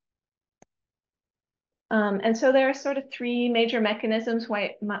 And so there are sort of three major mechanisms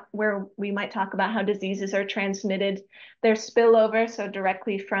where we might talk about how diseases are transmitted. There's spillover, so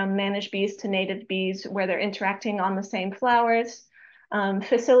directly from managed bees to native bees, where they're interacting on the same flowers.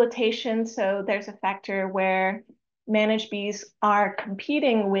 Facilitation, so there's a factor where managed bees are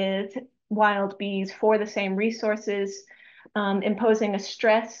competing with wild bees for the same resources, imposing a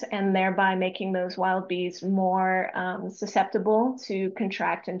stress and thereby making those wild bees more susceptible to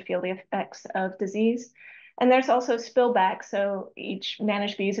contract and feel the effects of disease. And there's also spillback. So each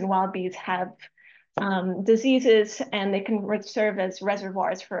managed bees and wild bees have diseases, and they can serve as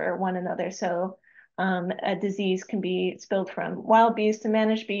reservoirs for one another. So a disease can be spilled from wild bees to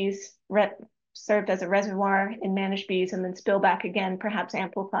managed bees, served as a reservoir in managed bees, and then spill back again, perhaps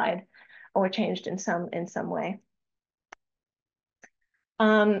amplified or changed in some way.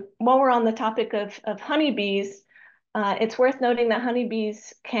 While we're on the topic of honeybees, it's worth noting that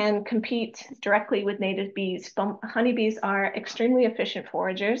honeybees can compete directly with native bees. Honeybees are extremely efficient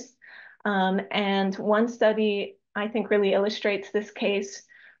foragers. And one study, I think, really illustrates this case,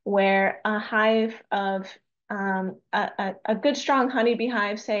 where a hive of a good strong honeybee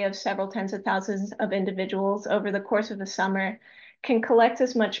hive, say of several tens of thousands of individuals over the course of the summer, can collect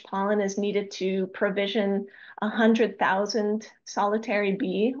as much pollen as needed to provision 100,000 solitary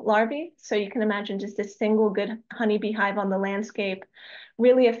bee larvae. So you can imagine just a single good honeybee hive on the landscape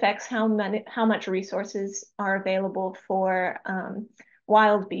really affects how much resources are available for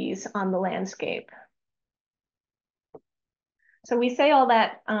wild bees on the landscape. So we say all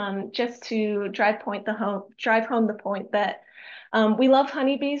that just to drive home the point that we love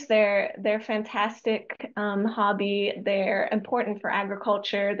honeybees. They're fantastic hobby. They're important for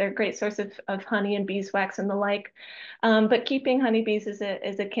agriculture. They're a great source of honey and beeswax and the like. But keeping honeybees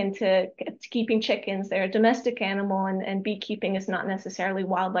is akin to keeping chickens. They're a domestic animal, and beekeeping is not necessarily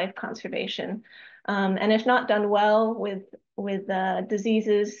wildlife conservation. And if not done well with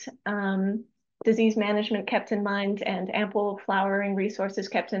diseases, disease management kept in mind, and ample flowering resources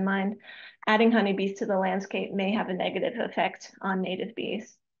kept in mind, adding honeybees to the landscape may have a negative effect on native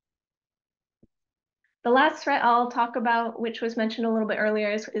bees. The last threat I'll talk about, which was mentioned a little bit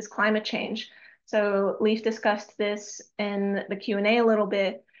earlier, is climate change. So Leif discussed this in the Q&A a little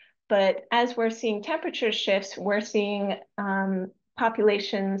bit, but as we're seeing temperature shifts, we're seeing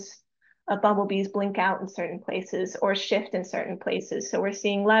populations of bumblebees blink out in certain places or shift in certain places. So we're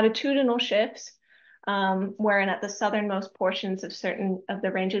seeing latitudinal shifts, wherein at the southernmost portions of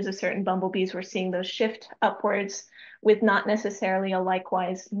the ranges of certain bumblebees, we're seeing those shift upwards with not necessarily a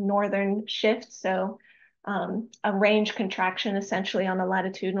likewise northern shift. So a range contraction essentially on a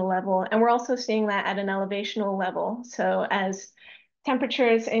latitudinal level. And we're also seeing that at an elevational level. So as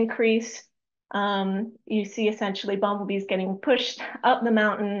temperatures increase, you see essentially bumblebees getting pushed up the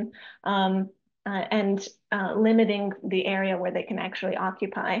mountain and limiting the area where they can actually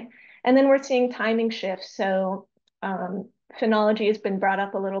occupy. And then we're seeing timing shifts. So phenology has been brought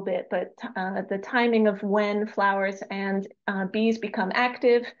up a little bit, but the timing of when flowers and bees become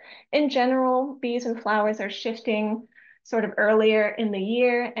active. In general, bees and flowers are shifting sort of earlier in the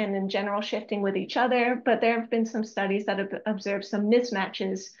year and in general shifting with each other, but there have been some studies that have observed some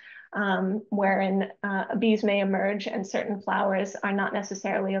mismatches wherein bees may emerge and certain flowers are not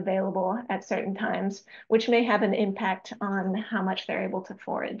necessarily available at certain times, which may have an impact on how much they're able to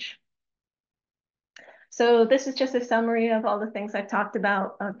forage. So this is just a summary of all the things I've talked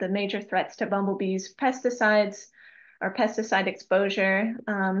about of the major threats to bumblebees: pesticides or pesticide exposure,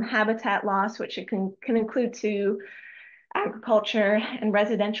 habitat loss, which it can include to agriculture and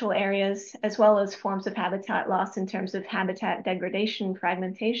residential areas, as well as forms of habitat loss in terms of habitat degradation,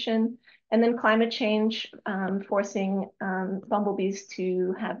 fragmentation, and then climate change, forcing bumblebees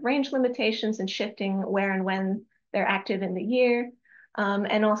to have range limitations and shifting where and when they're active in the year.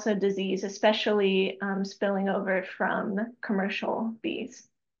 And also disease, especially spilling over from commercial bees.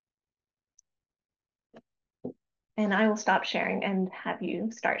 And I will stop sharing and have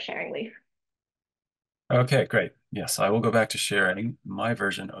you start sharing, Leif. Okay, great. Yes, I will go back to sharing my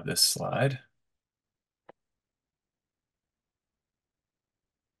version of this slide.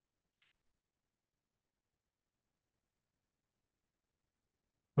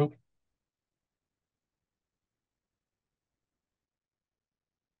 Oh.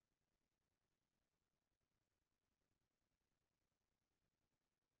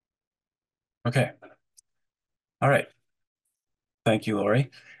 Okay. All right. Thank you, Laurie.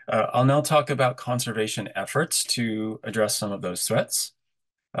 I'll now talk about conservation efforts to address some of those threats.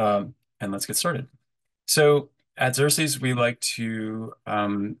 And let's get started. So at Xerces, we like to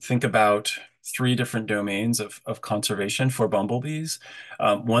think about three different domains of conservation for bumblebees.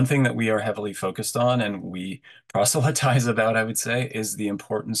 One thing that we are heavily focused on and we proselytize about, I would say, is the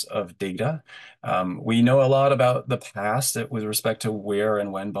importance of data. We know a lot about the past with respect to where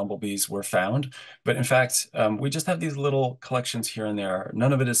and when bumblebees were found, but in fact, we just have these little collections here and there.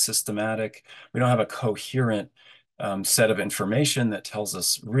 None of it is systematic. We don't have a coherent set of information that tells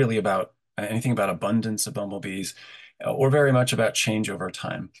us really about anything about abundance of bumblebees or very much about change over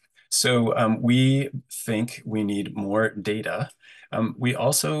time. So we think we need more data. We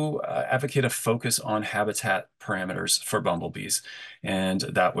also advocate a focus on habitat parameters for bumblebees, and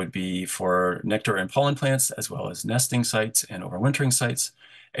that would be for nectar and pollen plants, as well as nesting sites and overwintering sites.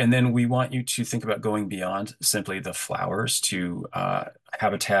 And then we want you to think about going beyond simply the flowers to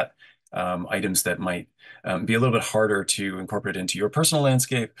habitat items that might be a little bit harder to incorporate into your personal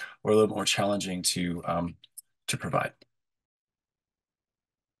landscape or a little more challenging to provide.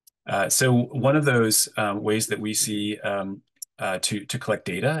 So one of those ways that we see to collect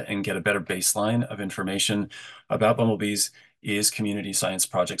data and get a better baseline of information about bumblebees is community science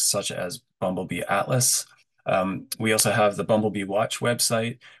projects such as Bumble Bee Atlas. We also have the Bumblebee Watch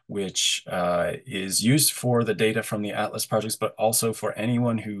website, which is used for the data from the Atlas projects, but also for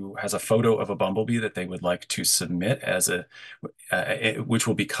anyone who has a photo of a bumblebee that they would like to submit as which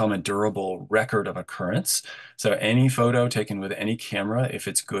will become a durable record of occurrence. So any photo taken with any camera, if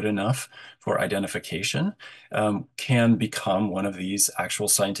it's good enough for identification, can become one of these actual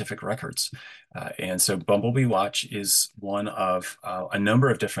scientific records. And so Bumblebee Watch is one of a number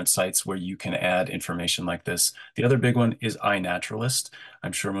of different sites where you can add information like this. The other big one is iNaturalist.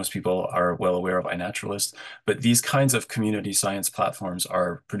 I'm sure most people are well aware of iNaturalist, but these kinds of community science platforms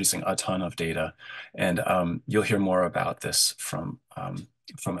are producing a ton of data. And you'll hear more about this from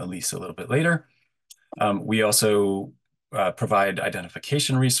Elise a little bit later. We also provide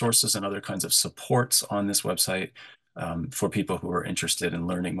identification resources and other kinds of supports on this website for people who are interested in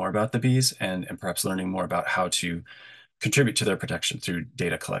learning more about the bees and perhaps learning more about how to contribute to their protection through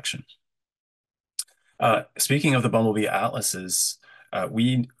data collection. Speaking of the Bumblebee Atlases,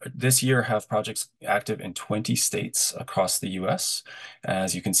 we this year have projects active in 20 states across the US.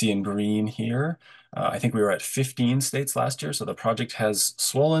 As you can see in green here, I think we were at 15 states last year. So the project has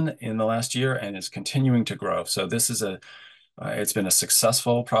swollen in the last year and is continuing to grow. So this is it's been a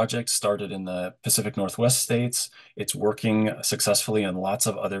successful project, started in the Pacific Northwest states. It's working successfully in lots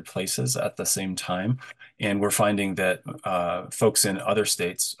of other places at the same time. And we're finding that folks in other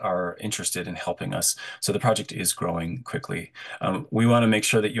states are interested in helping us. So the project is growing quickly. We want to make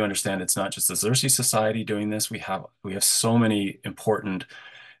sure that you understand it's not just the Xerces Society doing this. We have so many important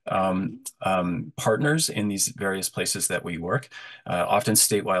partners in these various places that we work, often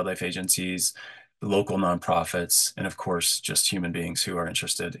state wildlife agencies, local nonprofits, and of course, just human beings who are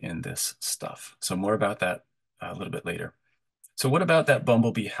interested in this stuff. So more about that a little bit later. So what about that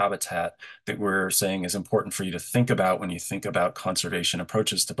bumblebee habitat that we're saying is important for you to think about when you think about conservation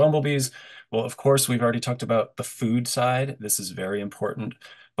approaches to bumblebees? Well, of course, we've already talked about the food side. This is very important.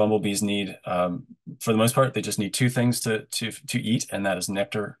 Bumblebees need, for the most part, they just need two things to eat, and that is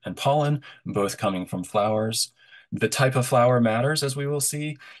nectar and pollen, both coming from flowers. The type of flower matters, as we will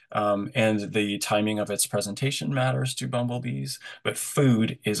see, and the timing of its presentation matters to bumblebees. But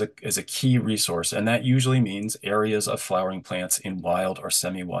food is a key resource, and that usually means areas of flowering plants in wild or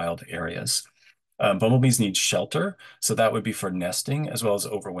semi-wild areas. Bumblebees need shelter, so that would be for nesting as well as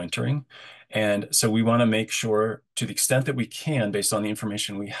overwintering. And so we want to make sure, to the extent that we can, based on the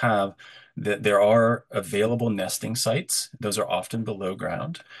information we have, that there are available nesting sites. Those are often below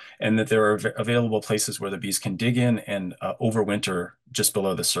ground, and that there are available places where the bees can dig in and overwinter just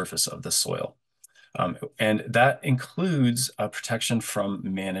below the surface of the soil. And that includes protection from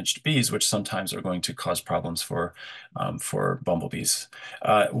managed bees, which sometimes are going to cause problems for bumblebees.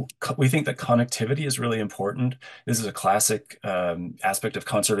 We think that connectivity is really important. This is a classic aspect of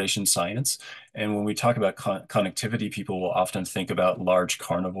conservation science. And when we talk about connectivity, people will often think about large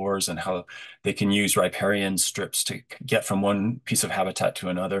carnivores and how they can use riparian strips to get from one piece of habitat to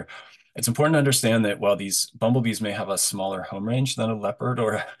another. It's important to understand that while these bumblebees may have a smaller home range than a leopard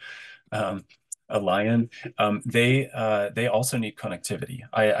or a lion, they also need connectivity.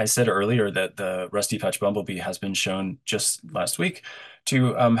 I said earlier that the rusty patch bumblebee has been shown just last week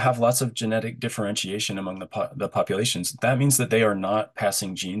to have lots of genetic differentiation among the populations. That means that they are not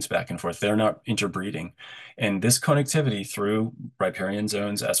passing genes back and forth. They're not interbreeding. And this connectivity through riparian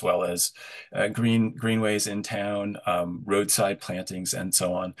zones, as well as greenways in town, roadside plantings, and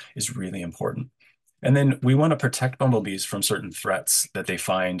so on, is really important. And then we want to protect bumblebees from certain threats that they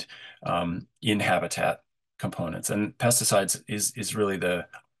find in habitat components. And pesticides is really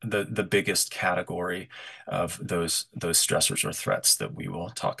the biggest category of those stressors or threats that we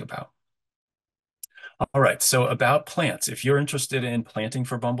will talk about. All right, so about plants. If you're interested in planting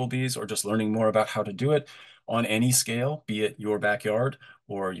for bumblebees or just learning more about how to do it on any scale, be it your backyard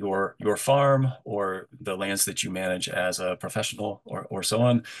or your farm or the lands that you manage as a professional or so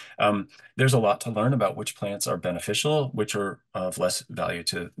on, there's a lot to learn about which plants are beneficial, which are of less value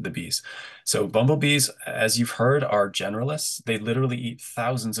to the bees. So bumblebees, as you've heard, are generalists. They literally eat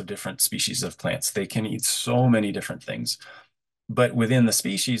thousands of different species of plants. They can eat so many different things. But within the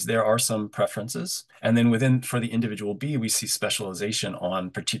species, there are some preferences. And then for the individual bee, we see specialization on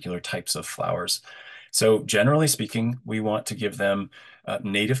particular types of flowers. So generally speaking, we want to give them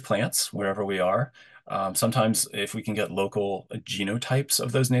native plants wherever we are. Sometimes if we can get local genotypes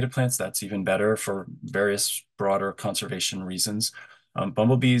of those native plants, that's even better for various broader conservation reasons.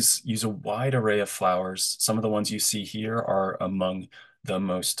 Bumblebees use a wide array of flowers. Some of the ones you see here are among the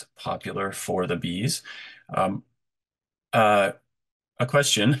most popular for the bees. A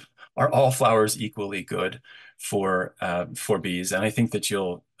question: are all flowers equally good for bees? And I think that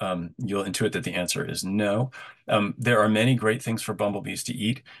you'll intuit that the answer is no. There are many great things for bumblebees to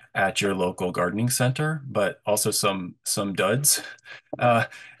eat at your local gardening center, but also some duds.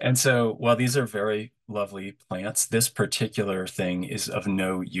 And so while these are very lovely plants, this particular thing is of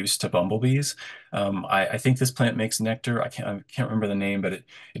no use to bumblebees. I think this plant makes nectar. I can't remember the name, but it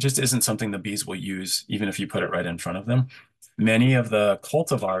just isn't something the bees will use, even if you put it right in front of them. Many of the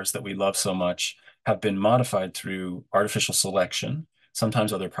cultivars that we love so much have been modified through artificial selection,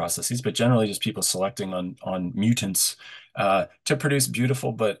 sometimes other processes, but generally just people selecting on mutants to produce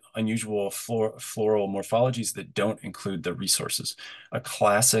beautiful but unusual floral morphologies that don't include the resources. A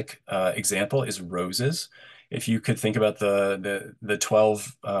classic example is roses. If you could think about the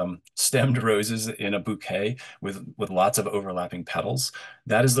 12 stemmed roses in a bouquet with lots of overlapping petals,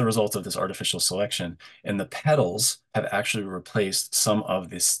 that is the result of this artificial selection. And the petals have actually replaced some of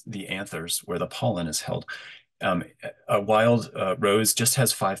the anthers where the pollen is held. A wild rose just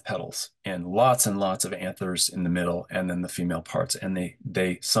has 5 petals and lots of anthers in the middle, and then the female parts. And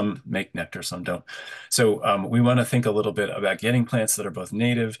some make nectar, some don't. So we want to think a little bit about getting plants that are both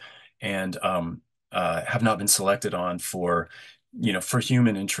native and have not been selected on for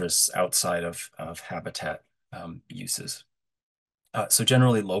human interests outside of habitat uses. So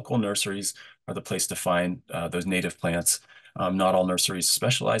generally, local nurseries are the place to find those native plants. Not all nurseries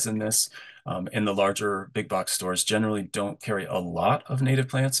specialize in this. And the larger big box stores generally don't carry a lot of native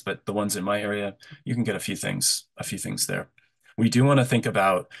plants, but the ones in my area, you can get a few things there. We do want to think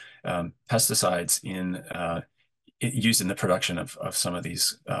about pesticides used in the production of some of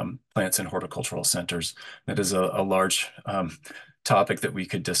these plants in horticultural centers. That is a large topic that we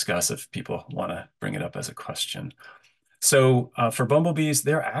could discuss if people want to bring it up as a question. So for bumblebees,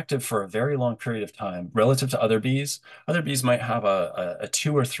 they're active for a very long period of time relative to other bees. Other bees might have a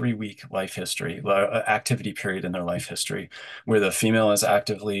 2 or 3 week life history, activity period in their life history, where the female is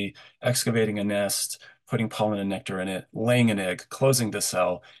actively excavating a nest, putting pollen and nectar in it, laying an egg, closing the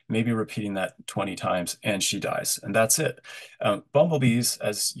cell, maybe repeating that 20 times, and she dies. And that's it. Bumblebees,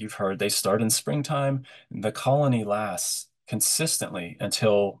 as you've heard, they start in springtime. The colony lasts consistently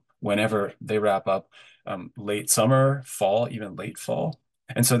until whenever they wrap up, late summer, fall, even late fall.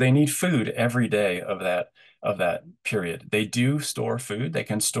 And so they need food every day of that period. They do store food. They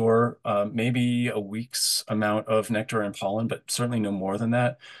can store maybe a week's amount of nectar and pollen, but certainly no more than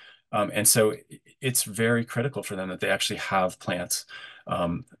that. And so it's very critical for them that they actually have plants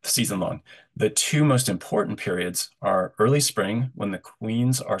season long. The 2 most important periods are early spring, when the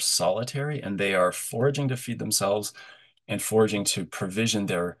queens are solitary and they are foraging to feed themselves and foraging to provision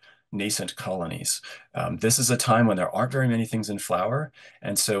their nascent colonies. This is a time when there aren't very many things in flower,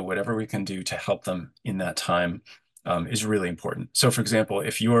 and so whatever we can do to help them in that time is really important. So for example,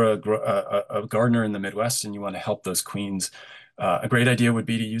 if you're a gardener in the Midwest and you want to help those queens, a great idea would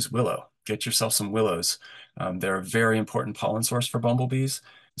be to use willow. Get yourself some willows. They're a very important pollen source for bumblebees,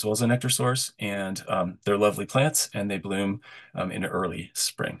 as well as a nectar source, and they're lovely plants, and they bloom in early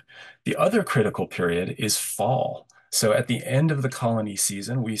spring. The other critical period is fall. So at the end of the colony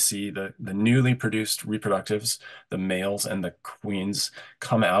season, we see the newly produced reproductives, the males and the queens,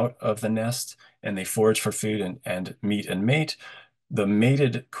 come out of the nest, and they forage for food and meet and mate. The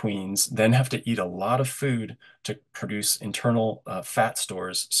mated queens then have to eat a lot of food to produce internal fat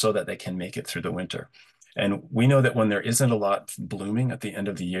stores so that they can make it through the winter. And we know that when there isn't a lot blooming at the end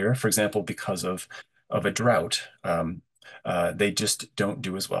of the year, for example, because of a drought, they just don't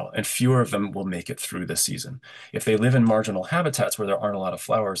do as well. And fewer of them will make it through the season. If they live in marginal habitats where there aren't a lot of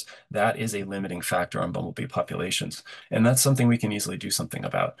flowers, that is a limiting factor on bumblebee populations. And that's something we can easily do something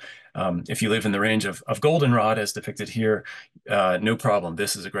about. If you live in the range of goldenrod, as depicted here, no problem.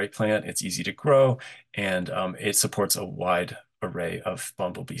 This is a great plant. It's easy to grow, and it supports a wide array of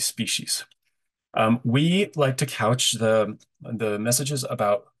bumblebee species. We like to couch the messages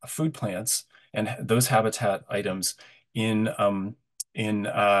about food plants and those habitat items in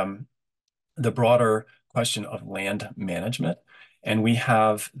the broader question of land management. And we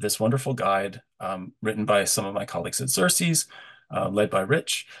have this wonderful guide written by some of my colleagues at Xerces, led by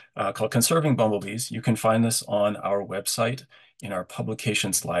Rich, called Conserving Bumblebees. You can find this on our website in our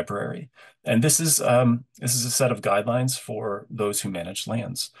publications library. And this is a set of guidelines for those who manage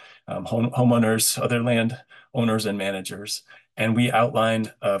lands, homeowners, other land owners and managers. And we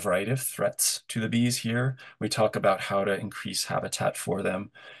outline a variety of threats to the bees here. We talk about how to increase habitat for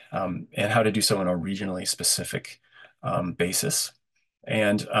them and how to do so on a regionally specific basis.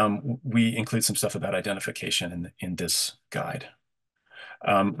 And we include some stuff about identification in this guide.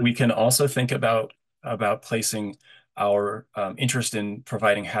 We can also think about placing our interest in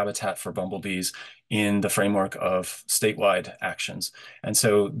providing habitat for bumblebees in the framework of statewide actions. And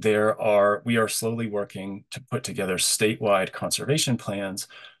so we are slowly working to put together statewide conservation plans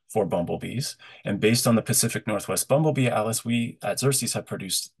for bumblebees. And based on the Pacific Northwest Bumblebee Atlas, we at Xerces have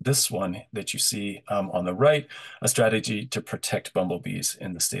produced this one that you see on the right, a strategy to protect bumblebees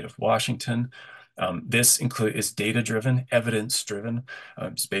in the state of Washington. This is data-driven, evidence-driven.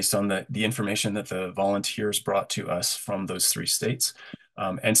 It's based on the information that the volunteers brought to us from those 3 states.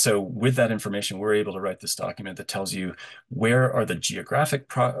 And so with that information, we're able to write this document that tells you where are the geographic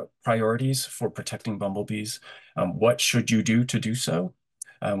priorities for protecting bumblebees, what should you do to do so,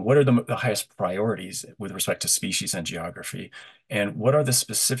 what are the highest priorities with respect to species and geography, and what are the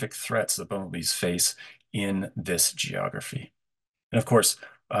specific threats that bumblebees face in this geography. And of course,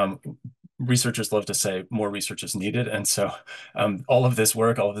 researchers love to say more research is needed. And so all of this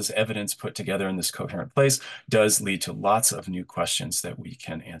work, all of this evidence put together in this coherent place does lead to lots of new questions that we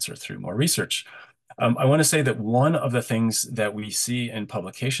can answer through more research. I want to say that one of the things that we see in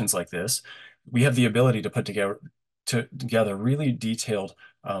publications like this, we have the ability to put together really detailed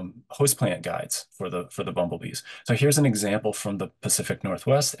host plant guides for the bumblebees. So here's an example from the Pacific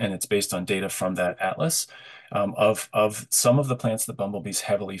Northwest, and it's based on data from that atlas of some of the plants that bumblebees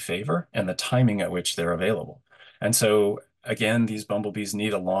heavily favor and the timing at which they're available. And so again, these bumblebees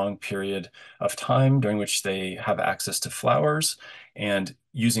need a long period of time during which they have access to flowers. And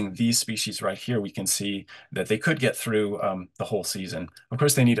using these species right here, we can see that they could get through the whole season. Of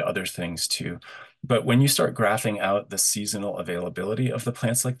course, they need other things too. But when you start graphing out the seasonal availability of the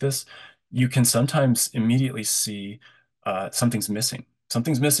plants like this, you can sometimes immediately see something's missing.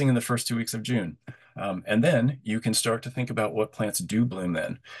 Something's missing in the first 2 weeks of June. And then you can start to think about what plants do bloom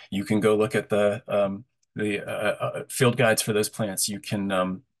then. You can go look at the field guides for those plants. You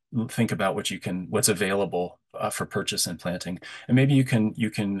can think about what's available for purchase and planting, and maybe you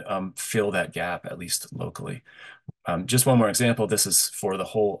can fill that gap at least locally. Just one more example. This is for the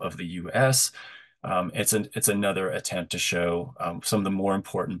whole of the U.S. It's another attempt to show some of the more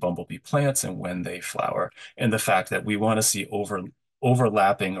important bumblebee plants and when they flower, and the fact that we want to see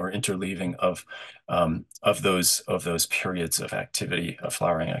overlapping or interleaving of those periods of activity, of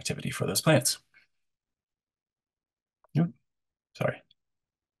flowering activity for those plants. Sorry.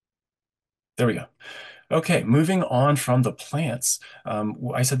 There we go. Okay, moving on from the plants,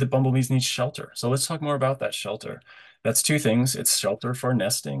 I said that bumblebees need shelter. So let's talk more about that shelter. That's two things. It's shelter for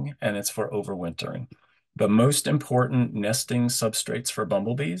nesting and it's for overwintering. The most important nesting substrates for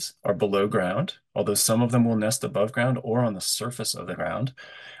bumblebees are below ground, although some of them will nest above ground or on the surface of the ground.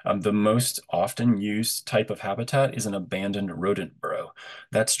 The most often used type of habitat is an abandoned rodent burrow.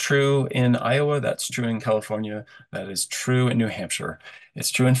 That's true in Iowa, that's true in California, that is true in New Hampshire. It's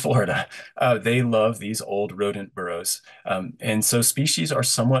true in Florida. They love these old rodent burrows. And so species are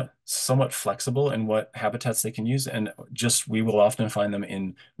somewhat flexible in what habitats they can use, and we will often find them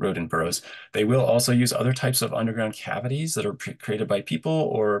in rodent burrows. They will also use other types of underground cavities that are created by people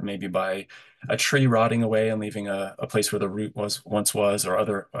or maybe by a tree rotting away and leaving a place where the root once was, or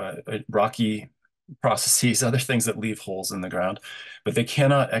other rocky processes, other things that leave holes in the ground, but they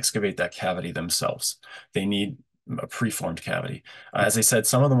cannot excavate that cavity themselves. They need a preformed cavity. As I said,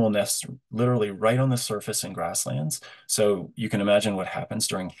 some of them will nest literally right on the surface in grasslands. So you can imagine what happens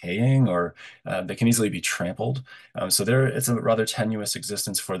during haying, or they can easily be trampled. So it's a rather tenuous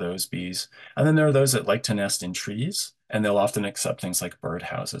existence for those bees. And then there are those that like to nest in trees, and they'll often accept things like bird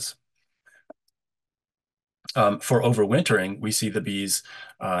houses. For overwintering, we see the bees,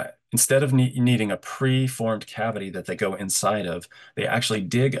 instead of needing a pre-formed cavity that they go inside of, they actually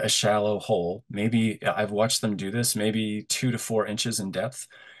dig a shallow hole. Maybe I've watched them do this, maybe 2 to 4 inches in depth.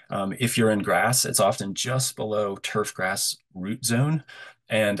 If you're in grass, it's often just below turf grass root zone.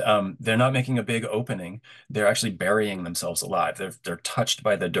 And they're not making a big opening. They're actually burying themselves alive. They're touched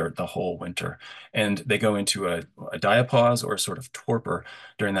by the dirt the whole winter. And they go into a diapause or a sort of torpor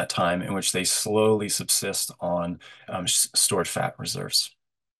during that time, in which they slowly subsist on stored fat reserves.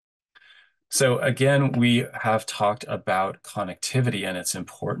 So again, we have talked about connectivity and its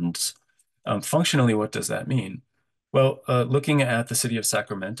importance. Functionally, what does that mean? Well, looking at the city of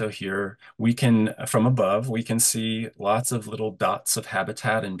Sacramento here, from above, we can see lots of little dots of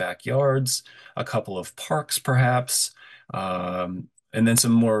habitat in backyards, a couple of parks perhaps, and then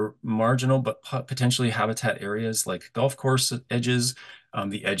some more marginal but potentially habitat areas like golf course edges,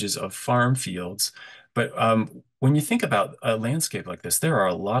 the edges of farm fields. But when you think about a landscape like this, there are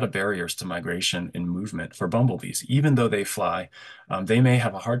a lot of barriers to migration and movement for bumblebees. Even though they fly, they may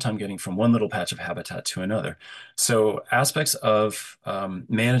have a hard time getting from one little patch of habitat to another. So aspects of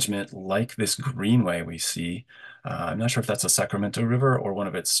management like this greenway we see, I'm not sure if that's a Sacramento River or one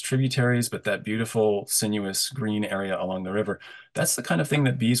of its tributaries, but that beautiful sinuous green area along the river, that's the kind of thing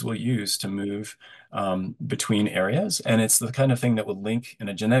that bees will use to move between areas. And it's the kind of thing that would link in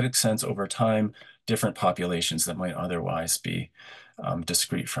a genetic sense over time different populations that might otherwise be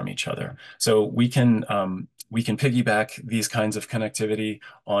discrete from each other. So we can piggyback these kinds of connectivity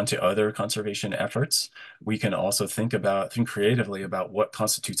onto other conservation efforts. We can also think creatively about what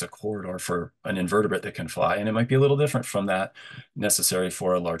constitutes a corridor for an invertebrate that can fly. And it might be a little different from that necessary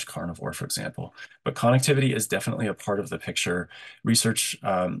for a large carnivore, for example. But connectivity is definitely a part of the picture. Research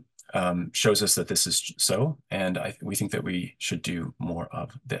shows us that this is so, and we think that we should do more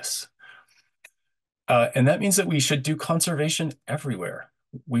of this. And that means that we should do conservation everywhere.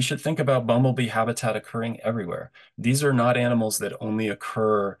 We should think about bumblebee habitat occurring everywhere. These are not animals that only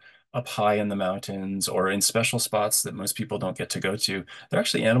occur up high in the mountains or in special spots that most people don't get to go to. They're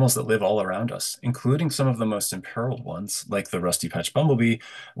actually animals that live all around us, including some of the most imperiled ones, like the rusty-patched bumblebee,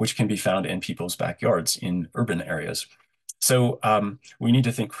 which can be found in people's backyards in urban areas. So we need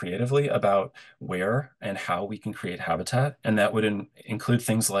to think creatively about where and how we can create habitat, and that would include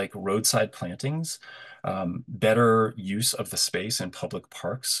things like roadside plantings, better use of the space in public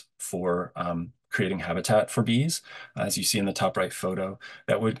parks for creating habitat for bees, as you see in the top right photo.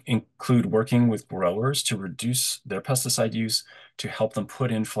 That would include working with growers to reduce their pesticide use, to help them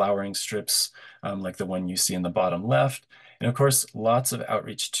put in flowering strips like the one you see in the bottom left. And of course, lots of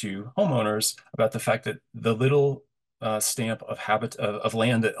outreach to homeowners about the fact that the little stamp of habit of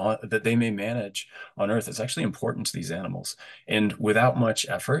land that they may manage on Earth is actually important to these animals. And without much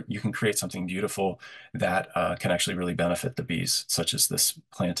effort, you can create something beautiful that can actually really benefit the bees, such as this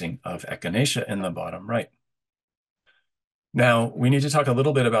planting of echinacea in the bottom right. Now, we need to talk a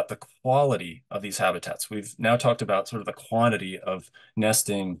little bit about the quality of these habitats. We've now talked about sort of the quantity of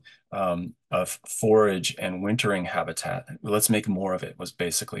nesting, of forage and wintering habitat. Let's make more of it was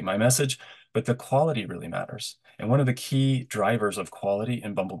basically my message, but the quality really matters. And one of the key drivers of quality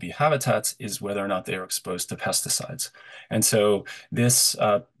in bumblebee habitats is whether or not they are exposed to pesticides. And so this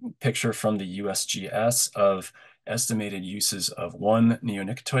picture from the USGS of estimated uses of one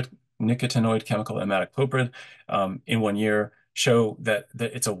neonicotinoid chemical imidacloprid in 1 year show that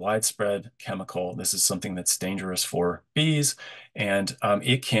it's a widespread chemical. This is something that's dangerous for bees, and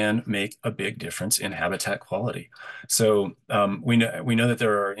it can make a big difference in habitat quality. So we know that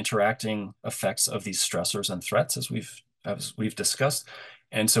there are interacting effects of these stressors and threats, as we've discussed.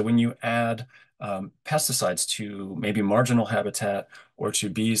 And so when you add pesticides to maybe marginal habitat or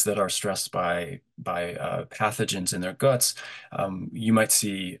to bees that are stressed by pathogens in their guts, you might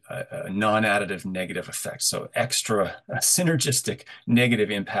see a non-additive negative effect. So extra synergistic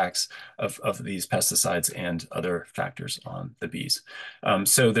negative impacts of these pesticides and other factors on the bees.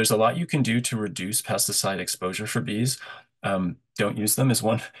 So there's a lot you can do to reduce pesticide exposure for bees. Don't use them is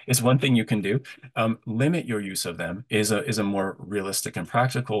one thing you can do. Limit your use of them is a more realistic and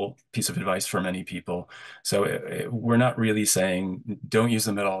practical piece of advice for many people. So we're not really saying don't use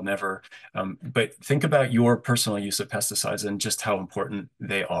them at all, never. But think about your personal use of pesticides and just how important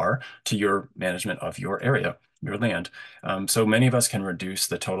they are to your management of your area, your land. So many of us can reduce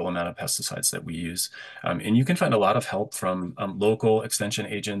the total amount of pesticides that we use. And you can find a lot of help from local extension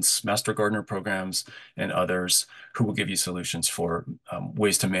agents, master gardener programs, and others who will give you solutions for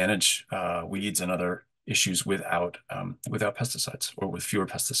ways to manage weeds and other issues without pesticides or with fewer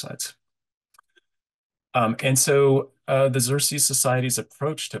pesticides. And so the Xerces Society's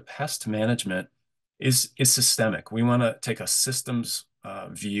approach to pest management is systemic. We want to take a systems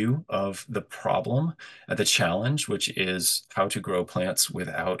view of the problem, the challenge, which is how to grow plants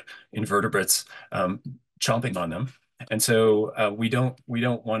without invertebrates chomping on them. And so we don't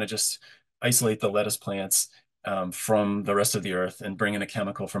want to just isolate the lettuce plants from the rest of the earth and bring in a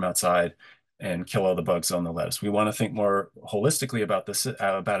chemical from outside and kill all the bugs on the lettuce. We want to think more holistically about this,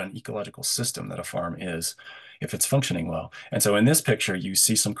 about an ecological system that a farm is, if it's functioning well. And so in this picture, you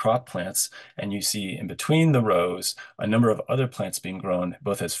see some crop plants, and you see in between the rows a number of other plants being grown,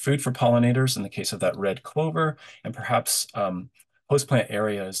 both as food for pollinators in the case of that red clover, and perhaps host plant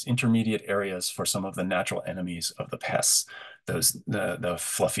areas, intermediate areas for some of the natural enemies of the pests. The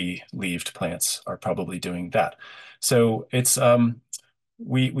fluffy leaved plants are probably doing that. So it's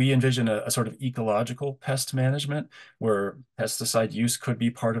we envision a sort of ecological pest management where pesticide use could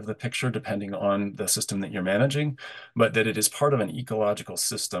be part of the picture depending on the system that you're managing, but that it is part of an ecological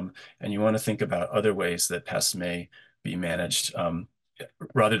system, and you want to think about other ways that pests may be managed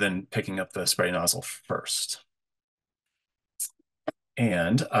rather than picking up the spray nozzle first.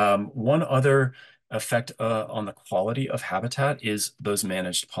 And one other effect on the quality of habitat is those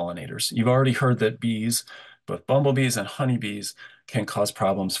managed pollinators. You've already heard that bees, both bumblebees and honeybees, can cause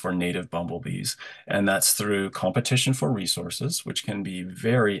problems for native bumblebees. And that's through competition for resources, which can be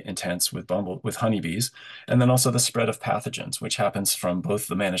very intense with honeybees, and then also the spread of pathogens, which happens from both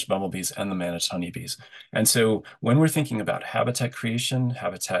the managed bumblebees and the managed honeybees. And so when we're thinking about habitat creation,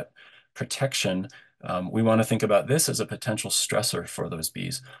 habitat protection, we want to think about this as a potential stressor for those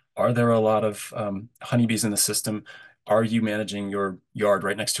bees. Are there a lot of honeybees in the system? Are you managing your yard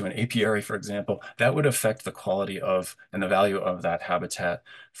right next to an apiary, for example? That would affect the quality of and the value of that habitat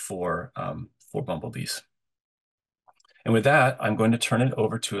for bumblebees. And with that, I'm going to turn it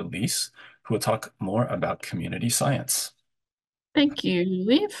over to Elise, who will talk more about community science. Thank you,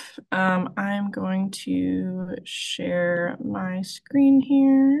 Leif. I'm going to share my screen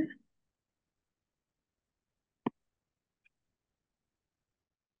here.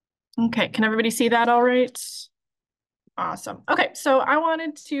 Okay, can everybody see that all right? Awesome. Okay, so I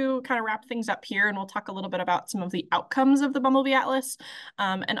wanted to kind of wrap things up here, and we'll talk a little bit about some of the outcomes of the Bumble Bee Atlas,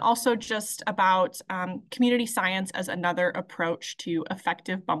 and also just about community science as another approach to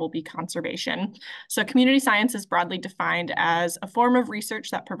effective bumblebee conservation. So community science is broadly defined as a form of research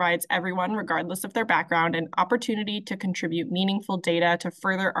that provides everyone, regardless of their background, an opportunity to contribute meaningful data to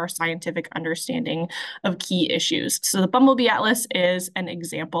further our scientific understanding of key issues. So the Bumble Bee Atlas is an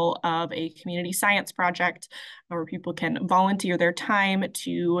example of a community science project where people can volunteer their time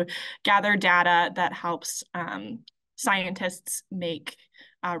to gather data that helps scientists make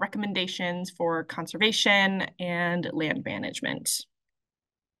recommendations for conservation and land management.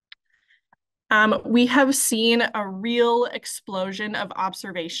 We have seen a real explosion of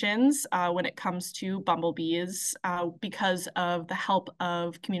observations when it comes to bumblebees because of the help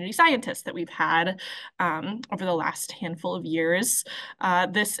of community scientists that we've had over the last handful of years.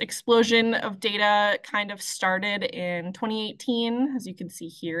 This explosion of data kind of started in 2018, as you can see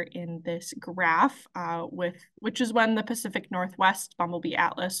here in this graph, which is when the Pacific Northwest Bumblebee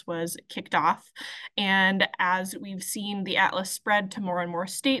Atlas was kicked off. And as we've seen the atlas spread to more and more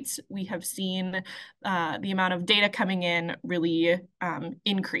states, we have seen the amount of data coming in really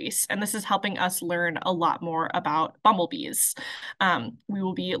increase. And this is helping us learn a lot more about bumblebees. We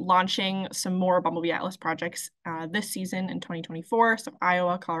will be launching some more Bumblebee Atlas projects this season in 2024. So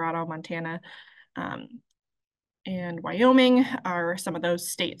Iowa, Colorado, Montana, and Wyoming are some of those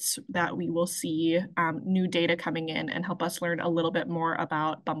states that we will see new data coming in and help us learn a little bit more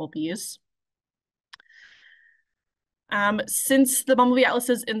about bumblebees. Since the Bumblebee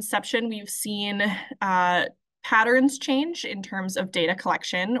Atlas's inception, we've seen patterns change in terms of data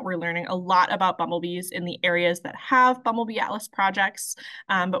collection. We're learning a lot about bumblebees in the areas that have Bumblebee Atlas projects,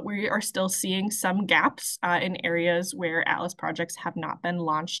 but we are still seeing some gaps in areas where Atlas projects have not been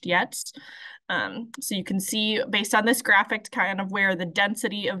launched yet. So you can see based on this graphic kind of where the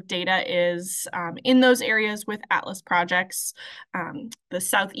density of data is in those areas with Atlas projects. The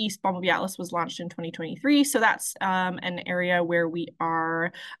Southeast Bumblebee Atlas was launched in 2023. So that's an area where we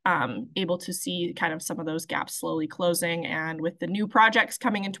are able to see kind of some of those gaps slowly closing. And with the new projects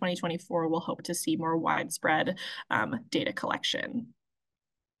coming in 2024, we'll hope to see more widespread data collection.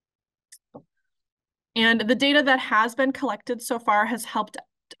 And the data that has been collected so far has helped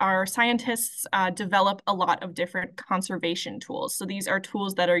our scientists develop a lot of different conservation tools. So these are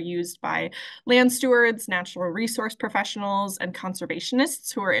tools that are used by land stewards, natural resource professionals, and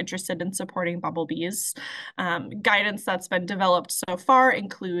conservationists who are interested in supporting bumblebees. Guidance that's been developed so far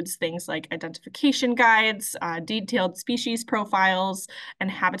includes things like identification guides, detailed species profiles, and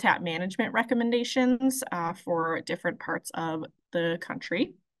habitat management recommendations for different parts of the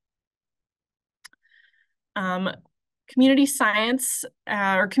country. Community science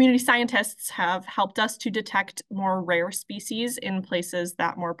or community scientists have helped us to detect more rare species in places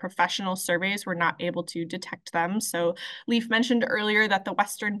that more professional surveys were not able to detect them. So Leif mentioned earlier that the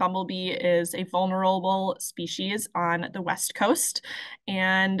western bumblebee is a vulnerable species on the West Coast.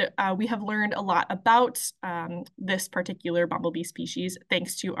 And we have learned a lot about this particular bumblebee species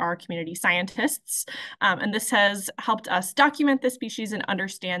thanks to our community scientists. And this has helped us document the species and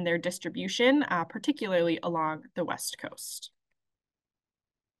understand their distribution, particularly along the West Coast.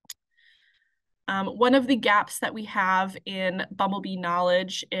 One of the gaps that we have in bumblebee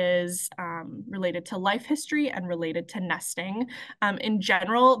knowledge is related to life history and related to nesting. In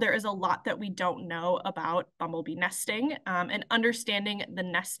general, there is a lot that we don't know about bumblebee nesting, and understanding the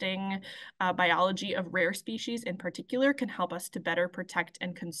nesting biology of rare species in particular can help us to better protect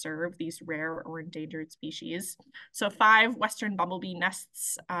and conserve these rare or endangered species. So 5 western bumblebee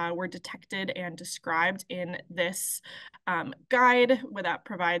nests were detected and described in this guide that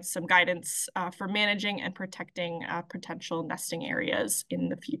provides some guidance for managing and protecting potential nesting areas in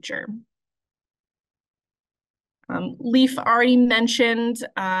the future. Leif already mentioned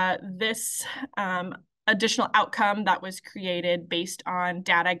this additional outcome that was created based on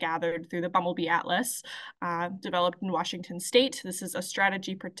data gathered through the Bumblebee Atlas, developed in Washington State. This is a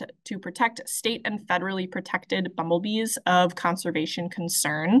strategy to protect state and federally protected bumblebees of conservation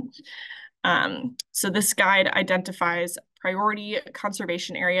concern. So this guide identifies priority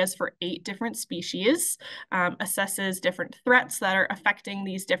conservation areas for 8 different species, assesses different threats that are affecting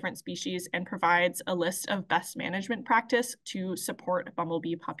these different species, and provides a list of best management practice to support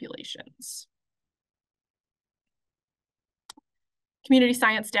bumblebee populations. Community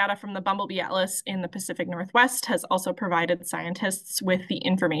science data from the Bumblebee Atlas in the Pacific Northwest has also provided scientists with the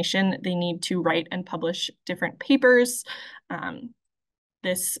information they need to write and publish different papers.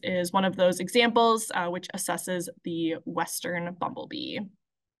 This is one of those examples which assesses the western bumblebee.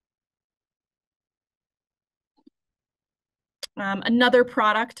 Another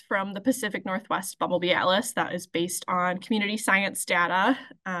product from the Pacific Northwest Bumblebee Atlas that is based on community science data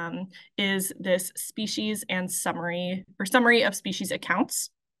is this species and summary of species accounts.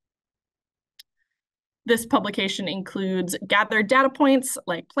 This publication includes gathered data points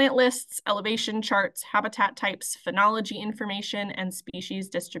like plant lists, elevation charts, habitat types, phenology information, and species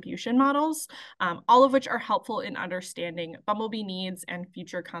distribution models, all of which are helpful in understanding bumblebee needs and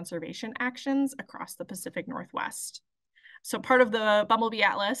future conservation actions across the Pacific Northwest. So part of the Bumblebee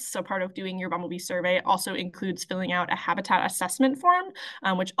Atlas, so part of doing your bumblebee survey, also includes filling out a habitat assessment form,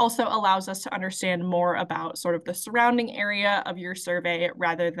 which also allows us to understand more about sort of the surrounding area of your survey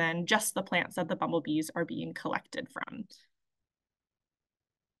rather than just the plants that the bumblebees are being collected from.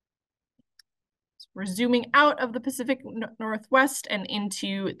 We're zooming out of the Pacific Northwest and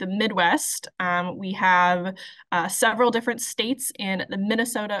into the Midwest. We have several different states in the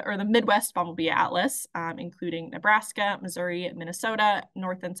Minnesota or the Midwest Bumblebee Atlas, including Nebraska, Missouri, Minnesota,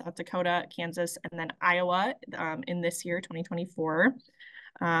 North and South Dakota, Kansas, and then Iowa in this year, 2024.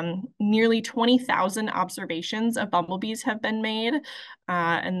 Nearly 20,000 observations of bumblebees have been made,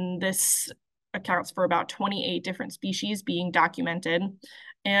 and this accounts for about 28 different species being documented.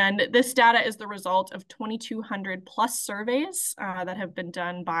 And this data is the result of 2,200 plus surveys that have been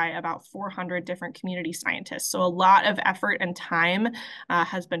done by about 400 different community scientists. So a lot of effort and time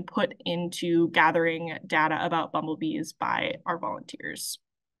has been put into gathering data about bumblebees by our volunteers.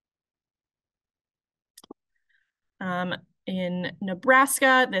 In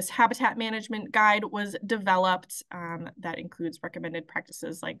Nebraska, this habitat management guide was developed that includes recommended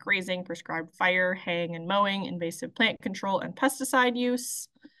practices like grazing, prescribed fire, haying and mowing, invasive plant control, and pesticide use.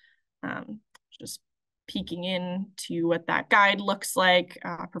 Just peeking into what that guide looks like,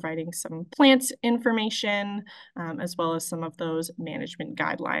 providing some plant information, as well as some of those management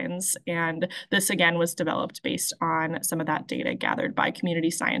guidelines. And this, again, was developed based on some of that data gathered by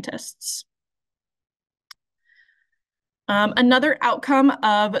community scientists. Another outcome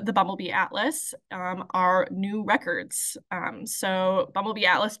of the Bumblebee Atlas are new records. So Bumblebee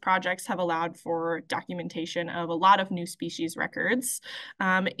Atlas projects have allowed for documentation of a lot of new species records.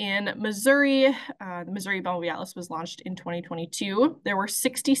 In Missouri, the Missouri Bumblebee Atlas was launched in 2022. There were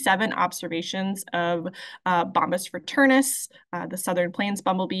 67 observations of Bombus fraternus, the Southern Plains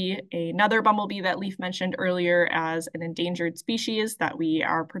bumblebee, another bumblebee that Leif mentioned earlier as an endangered species that we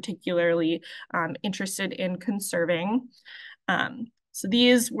are particularly interested in conserving. So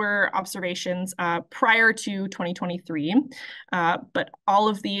these were observations prior to 2023, but all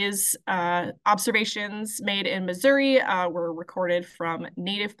of these observations made in Missouri were recorded from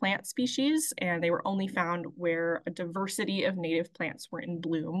native plant species, and they were only found where a diversity of native plants were in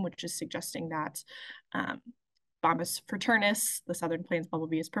bloom, which is suggesting that Bombus fraternus, the Southern Plains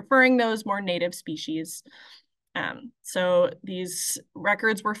bumblebee, is preferring those more native species. So these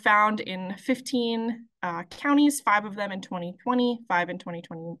records were found in 15 counties, 5 of them in 2020, 5 in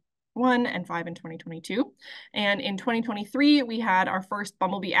 2021, and 5 in 2022. And in 2023, we had our first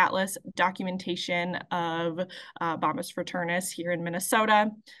Bumblebee Atlas documentation of Bombus fraternus here in Minnesota,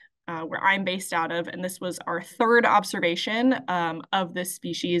 where I'm based out of, and this was our 3rd observation of this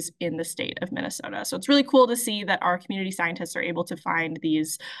species in the state of Minnesota. So it's really cool to see that our community scientists are able to find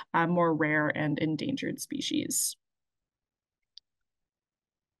these more rare and endangered species.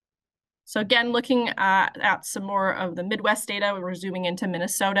 So again, looking at some more of the Midwest data, we're zooming into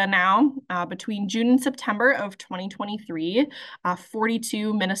Minnesota now. Between June and September of 2023,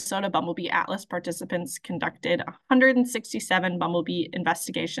 42 Minnesota Bumblebee Atlas participants conducted 167 bumblebee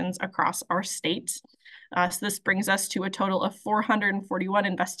investigations across our state. So this brings us to a total of 441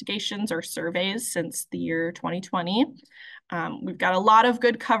 investigations or surveys since the year 2020. We've got a lot of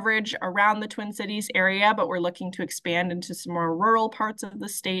good coverage around the Twin Cities area, but we're looking to expand into some more rural parts of the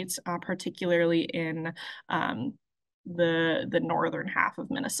state, particularly in the northern half of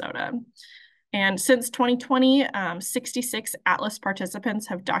Minnesota. And since 2020, 66 Atlas participants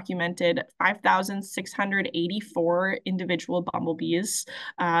have documented 5,684 individual bumblebees.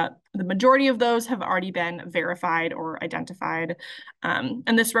 The majority of those have already been verified or identified.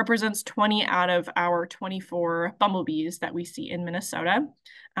 And this represents 20 out of our 24 bumblebees that we see in Minnesota.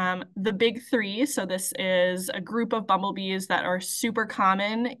 The big 3, so this is a group of bumblebees that are super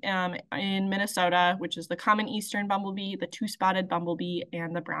common in Minnesota, which is the common eastern bumblebee, the 2-spotted bumblebee,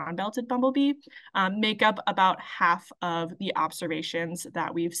 and the brown-belted bumblebee, make up about half of the observations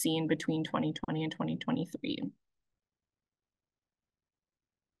that we've seen between 2020 and 2023.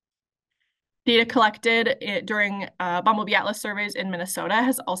 Data collected during Bumblebee Atlas surveys in Minnesota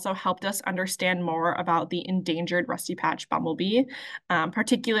has also helped us understand more about the endangered rusty patch bumblebee,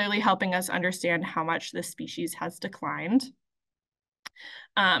 particularly helping us understand how much this species has declined.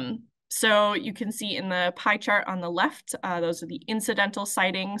 So you can see in the pie chart on the left, those are the incidental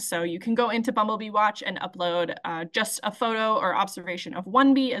sightings. So you can go into Bumblebee Watch and upload just a photo or observation of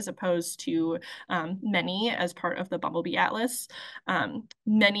one bee as opposed to many as part of the Bumblebee Atlas.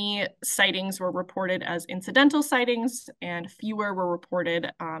 Many sightings were reported as incidental sightings and fewer were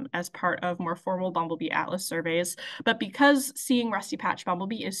reported as part of more formal Bumblebee Atlas surveys. But because seeing rusty patch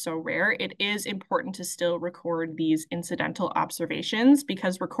bumblebee is so rare, it is important to still record these incidental observations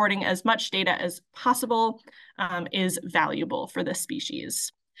because recording as much data as possible is valuable for this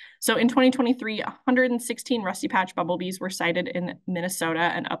species. So in 2023, 116 rusty patch bumblebees were sighted in Minnesota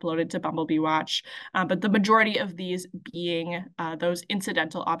and uploaded to Bumblebee Watch, but the majority of these being those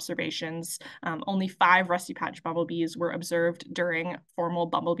incidental observations. Only 5 rusty patch bumblebees were observed during formal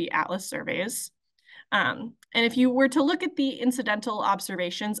Bumblebee Atlas surveys. And if you were to look at the incidental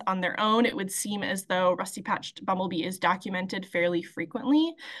observations on their own, it would seem as though rusty-patched bumblebee is documented fairly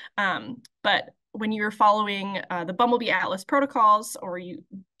frequently. But when you're following the Bumblebee Atlas protocols, or you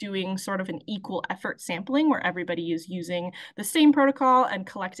doing sort of an equal effort sampling where everybody is using the same protocol and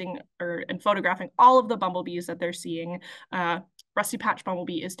collecting and photographing all of the bumblebees that they're seeing, rusty patch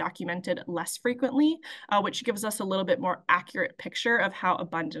bumblebee is documented less frequently, which gives us a little bit more accurate picture of how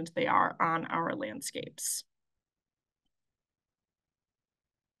abundant they are on our landscapes.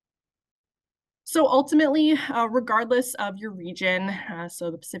 So ultimately, regardless of your region, so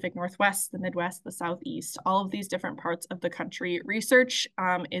the Pacific Northwest, the Midwest, the Southeast, all of these different parts of the country, research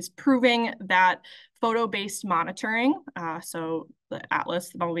is proving that photo-based monitoring, so the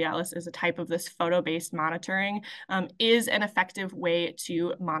Bumblebee Atlas is a type of this photo-based monitoring, is an effective way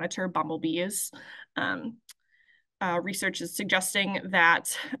to monitor bumblebees. Research is suggesting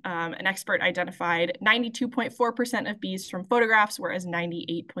that an expert identified 92.4% of bees from photographs, whereas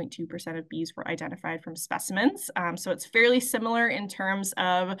 98.2% of bees were identified from specimens. So it's fairly similar in terms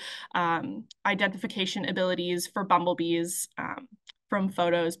of identification abilities for bumblebees from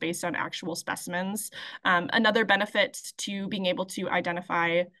photos based on actual specimens. Another benefit to being able to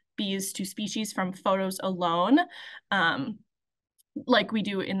identify bees to species from photos alone, like we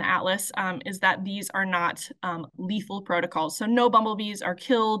do in the Atlas, is that these are not lethal protocols. So no bumblebees are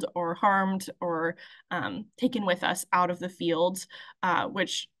killed or harmed or taken with us out of the field,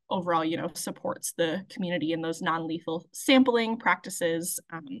 which overall, supports the community, and those non-lethal sampling practices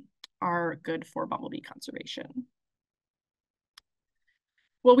are good for bumblebee conservation.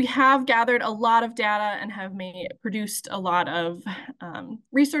 Well, we have gathered a lot of data and have produced a lot of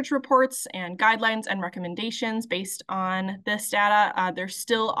research reports and guidelines and recommendations based on this data. There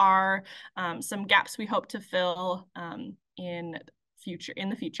still are some gaps we hope to fill in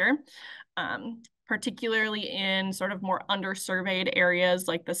the future, particularly in sort of more undersurveyed areas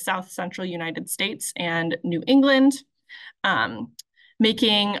like the South Central United States and New England.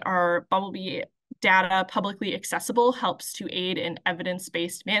 Making our bumblebee data publicly accessible helps to aid in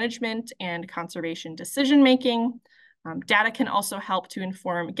evidence-based management and conservation decision-making. Data can also help to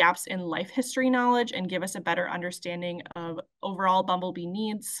inform gaps in life history knowledge and give us a better understanding of overall bumblebee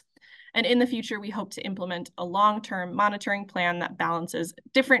needs. And in the future, we hope to implement a long-term monitoring plan that balances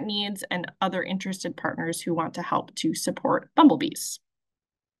different needs and other interested partners who want to help to support bumblebees.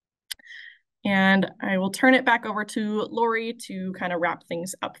 And I will turn it back over to Laurie to kind of wrap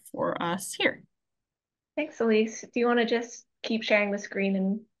things up for us here. Thanks, Elise. Do you want to just keep sharing the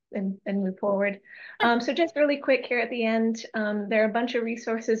screen and move forward? So just really quick here at the end, there are a bunch of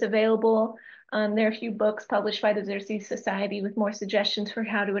resources available. There are a few books published by the Xerces Society with more suggestions for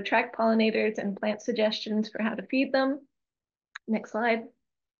how to attract pollinators and plant suggestions for how to feed them. Next slide.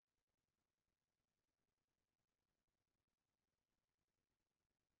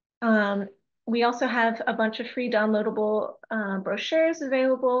 We also have a bunch of free downloadable brochures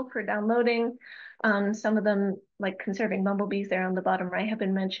available for downloading. Some of them, like Conserving Bumblebees there on the bottom right, have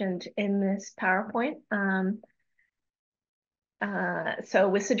been mentioned in this PowerPoint. So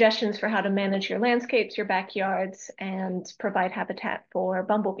with suggestions for how to manage your landscapes, your backyards, and provide habitat for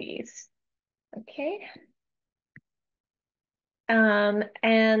bumblebees. Okay. There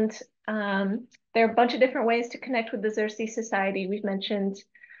are a bunch of different ways to connect with the Xerces Society. We've mentioned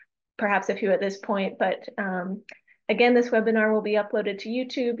perhaps a few at this point, but again, this webinar will be uploaded to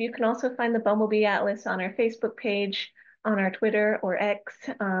YouTube. You can also find the Bumblebee Atlas on our Facebook page, on our Twitter or X,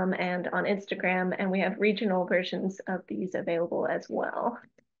 and on Instagram, and we have regional versions of these available as well.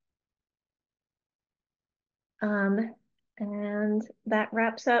 And that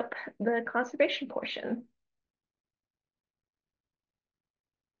wraps up the conservation portion.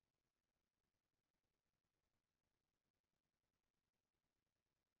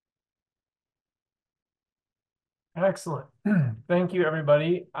 Excellent. Thank you,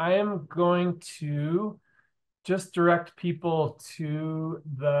 everybody. I am going to just direct people to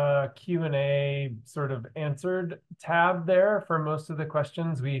the Q&A sort of answered tab there for most of the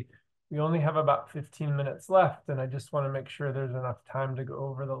questions. We only have about 15 minutes left, and I just want to make sure there's enough time to go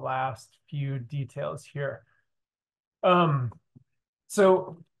over the last few details here.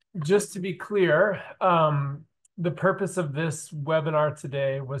 So just to be clear, the purpose of this webinar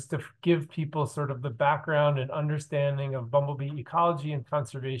today was to give people sort of the background and understanding of bumblebee ecology and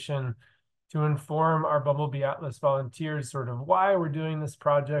conservation, to inform our Bumblebee Atlas volunteers sort of why we're doing this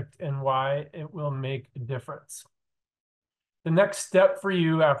project and why it will make a difference. The next step for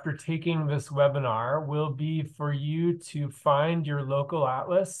you after taking this webinar will be for you to find your local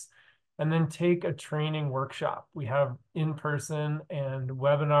atlas and then take a training workshop. We have in-person and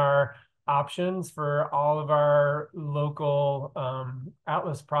webinar options for all of our local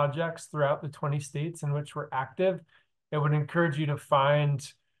atlas projects throughout the 20 states in which we're active. I would encourage you to find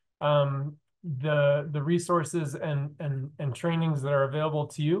the resources and trainings that are available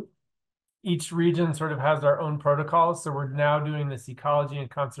to you. Each region sort of has our own protocols. So we're now doing this ecology and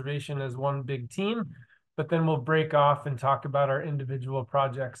conservation as one big team, but then we'll break off and talk about our individual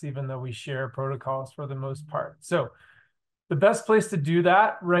projects, even though we share protocols for the most part. So the best place to do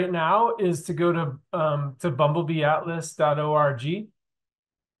that right now is to go to bumblebeeatlas.org.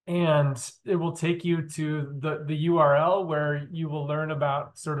 And it will take you to the URL where you will learn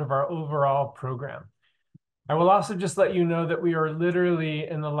about sort of our overall program. I will also just let you know that we are literally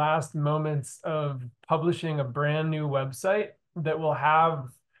in the last moments of publishing a brand new website that will have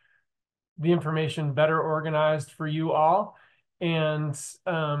the information better organized for you all. And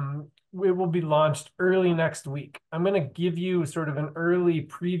it will be launched early next week. I'm going to give you sort of an early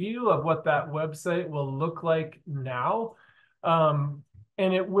preview of what that website will look like now.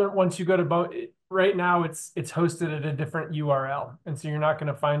 And it will, once you go to, right now it's hosted at a different URL. And so you're not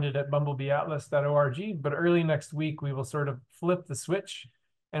going to find it at bumblebeeatlas.org, but early next week, we will sort of flip the switch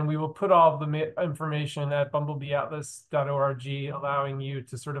and we will put all of the information at bumblebeeatlas.org, allowing you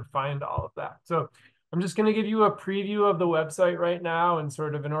to sort of find all of that. So I'm just going to give you a preview of the website right now and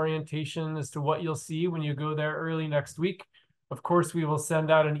sort of an orientation as to what you'll see when you go there early next week. Of course, we will send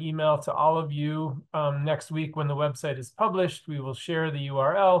out an email to all of you next week when the website is published. We will share the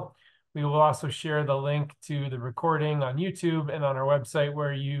URL. We will also share the link to the recording on YouTube and on our website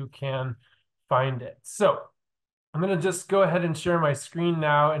where you can find it. So I'm going to just go ahead and share my screen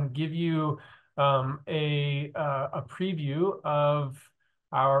now and give you a preview of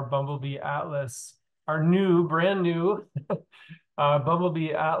our Bumblebee Atlas, our new, brand new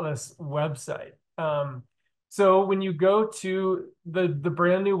Bumblebee Atlas website. So when you go to the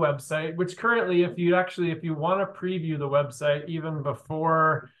brand new website, which currently, if you want to preview the website even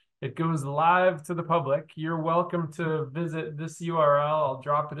before it goes live to the public, you're welcome to visit this URL. I'll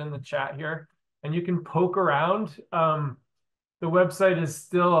drop it in the chat here, and you can poke around. The website is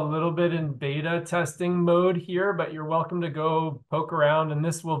still a little bit in beta testing mode here, but you're welcome to go poke around, and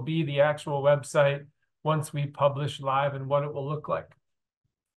this will be the actual website once we publish live and what it will look like.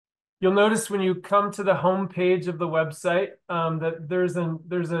 You'll notice when you come to the home page of the website that there's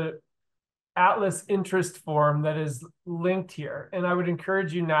a Atlas interest form that is linked here. And I would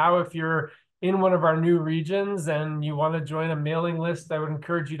encourage you now, if you're in one of our new regions and you want to join a mailing list, I would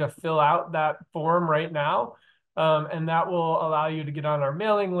encourage you to fill out that form right now. And that will allow you to get on our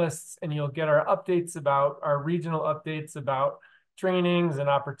mailing lists, and you'll get our updates about our regional updates about trainings and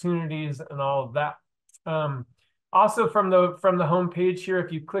opportunities and all of that. Also from the home page here,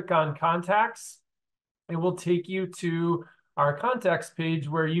 if you click on contacts, it will take you to our contacts page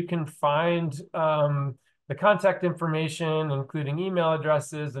where you can find the contact information, including email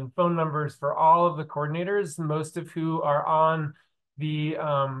addresses and phone numbers for all of the coordinators, most of who are on the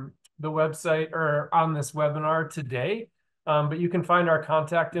website or on this webinar today. But you can find our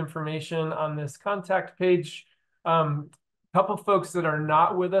contact information on this contact page. Couple folks that are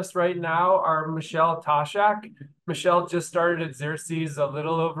not with us right now are Michelle Toshak. Michelle just started at Xerces a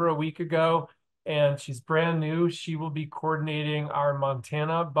little over a week ago, and she's brand new. She will be coordinating our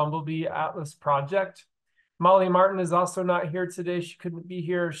Montana Bumblebee Atlas project. Molly Martin is also not here today. She couldn't be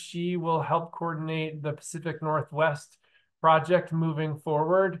here. She will help coordinate the Pacific Northwest project moving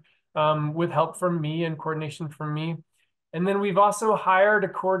forward with help from me and coordination from me. And then we've also hired a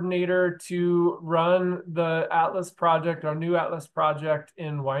coordinator to run the Atlas project, our new Atlas project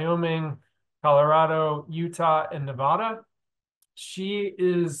in Wyoming, Colorado, Utah, and Nevada. She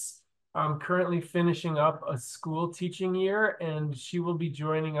is currently finishing up a school teaching year, and she will be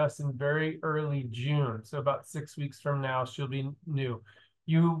joining us in very early June. So about 6 weeks from now, she'll be new.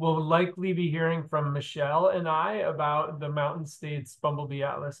 You will likely be hearing from Michelle and I about the Mountain States Bumble Bee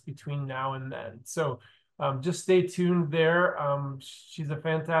Atlas between now and then. So just stay tuned there. She's a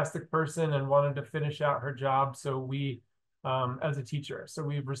fantastic person and wanted to finish out her job. So we, as a teacher, so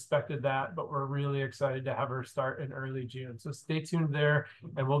we've respected that, but we're really excited to have her start in early June. So stay tuned there,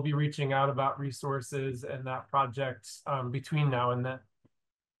 and we'll be reaching out about resources and that project between now and then.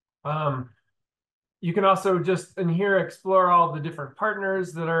 You can also just in here explore all the different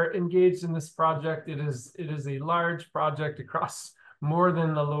partners that are engaged in this project. It is a large project across more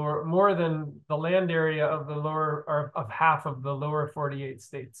than the land area of the lower, or of half of the lower 48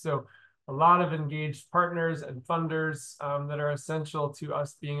 states. So a lot of engaged partners and funders that are essential to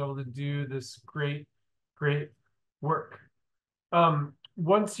us being able to do this great work.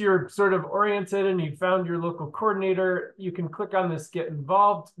 Once you're sort of oriented and you found your local coordinator, you can click on this Get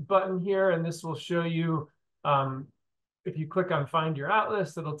Involved button here, and this will show you, if you click on Find Your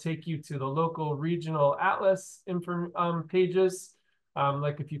Atlas, it'll take you to the local regional atlas pages.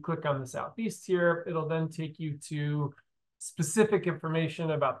 Like if you click on the Southeast here, it'll then take you to specific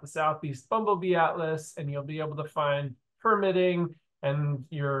information about the Southeast Bumble Bee Atlas, and you'll be able to find permitting and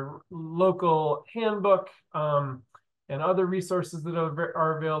your local handbook, and other resources that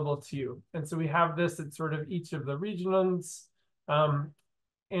are available to you. And so we have this at sort of each of the regions. And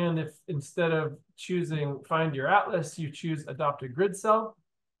if instead of choosing Find Your Atlas, you choose Adopt a Grid Cell,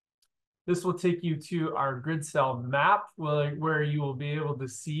 this will take you to our grid cell map, where you will be able to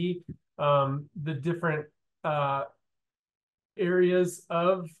see the different areas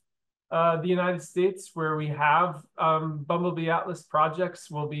of the United States where we have Bumble Bee Atlas projects.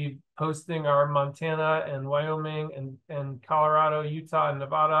 We'll be posting our Montana and Wyoming and Colorado, Utah, and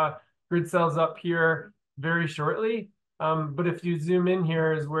Nevada grid cells up here very shortly. But if you zoom in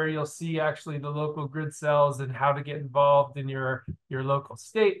here is where you'll see actually the local grid cells and how to get involved in your local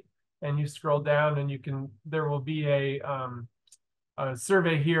state. And you scroll down and there will be a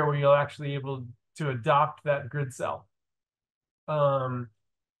survey here where you'll actually able to adopt that grid cell.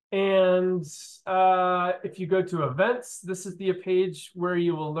 And if you go to events, this is the page where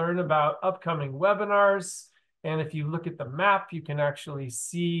you will learn about upcoming webinars. And if you look at the map, you can actually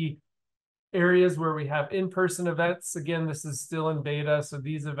see areas where we have in-person events. Again, this is still in beta, so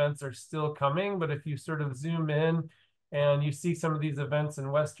these events are still coming. But if you sort of zoom in and you see some of these events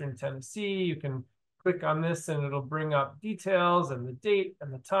in Western Tennessee, you can click on this and it'll bring up details and the date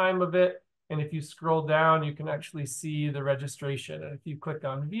and the time of it. And if you scroll down, you can actually see the registration. And if you click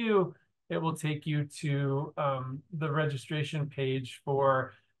on view, it will take you to the registration page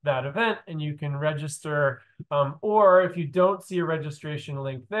for that event, and you can register. Or if you don't see a registration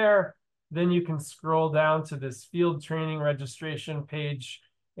link there, then you can scroll down to this field training registration page,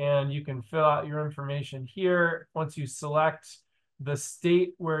 and you can fill out your information here. Once you select the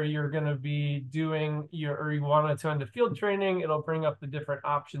state where you're going to be doing or you want to attend a field training, it'll bring up the different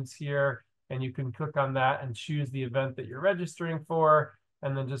options here. And you can click on that and choose the event that you're registering for,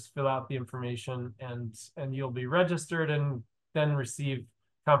 and then just fill out the information, and you'll be registered and then receive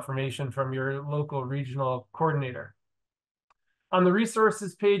confirmation from your local regional coordinator. On the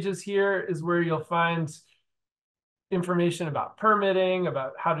resources pages here is where you'll find information about permitting,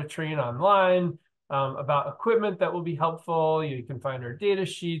 about how to train online, about equipment that will be helpful. You can find our data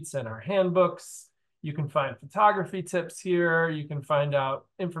sheets and our handbooks. You can find photography tips here. You can find out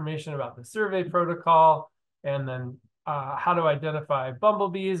information about the survey protocol, and then how to identify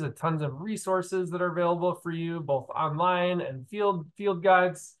bumblebees, tons of resources that are available for you, both online and field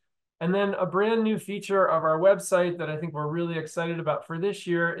guides. And then a brand new feature of our website that I think we're really excited about for this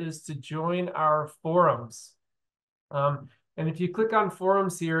year is to join our forums. And if you click on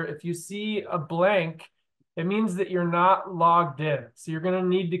forums here, if you see a blank, it means that you're not logged in. So you're going to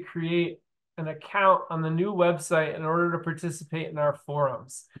need to create an account on the new website in order to participate in our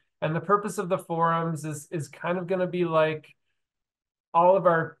forums. And the purpose of the forums is kind of going to be like all of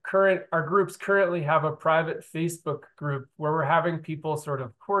our groups currently have a private Facebook group where we're having people sort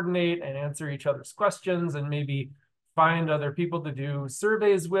of coordinate and answer each other's questions and maybe find other people to do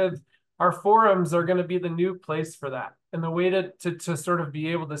surveys with. Our forums are going to be the new place for that. And the way to sort of be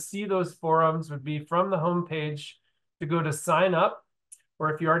able to see those forums would be from the homepage to go to sign up.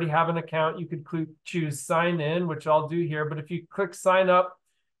 Or if you already have an account, you could choose sign in, which I'll do here. But if you click sign up,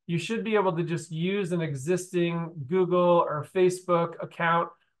 you should be able to just use an existing Google or Facebook account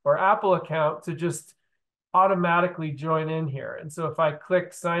or Apple account to just automatically join in here. And so if I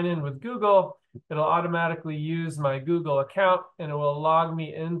click sign in with Google, it'll automatically use my Google account and it will log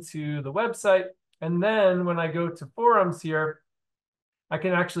me into the website. And then when I go to forums here, I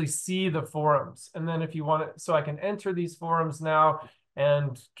can actually see the forums. And then if you want it, so I can enter these forums now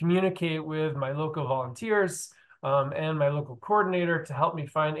and communicate with my local volunteers and my local coordinator to help me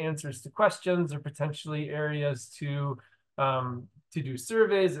find answers to questions or potentially areas to do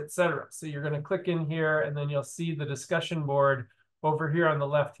surveys, etc. So you're going to click in here, and then you'll see the discussion board over here on the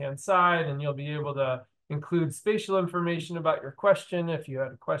left-hand side, and you'll be able to include spatial information about your question. If you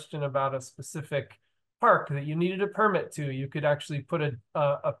had a question about a specific park that you needed a permit to, you could actually put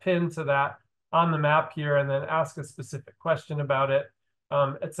a pin to that on the map here and then ask a specific question about it,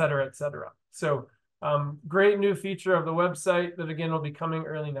 et cetera, et cetera. So great new feature of the website that, again, will be coming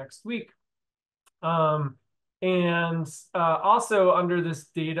early next week. And also under this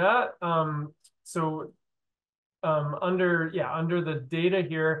data, under the data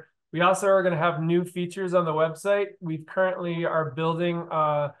here, we also are going to have new features on the website. We currently are building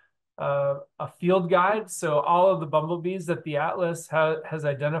a field guide. So all of the bumblebees that the Atlas has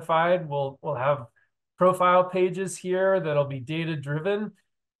identified will have profile pages here that'll be data driven.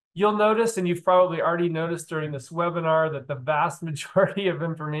 You'll notice, and you've probably already noticed during this webinar, that the vast majority of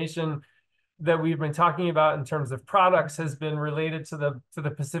information that we've been talking about in terms of products has been related to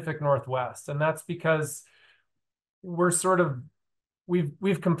the Pacific Northwest. And that's because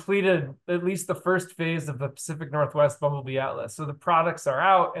we've completed at least the first phase of the Pacific Northwest Bumble Bee Atlas. So the products are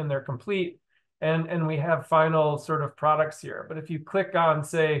out and they're complete, and we have final sort of products here. But if you click on,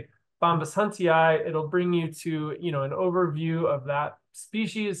 say, Bombus huntii, it'll bring you to, an overview of that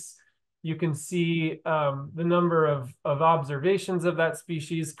species. You can see the number of observations of that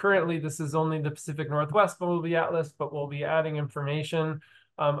species. Currently, this is only the Pacific Northwest Bumble Bee Atlas, but we'll be adding information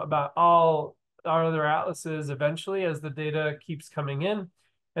about all our other atlases eventually as the data keeps coming in.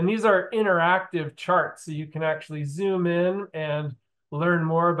 And these are interactive charts, so you can actually zoom in and learn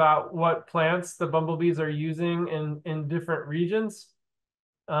more about what plants the bumblebees are using in different regions.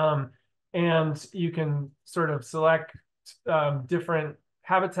 And you can sort of select different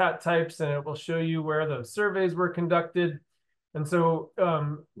habitat types, and it will show you where those surveys were conducted. And so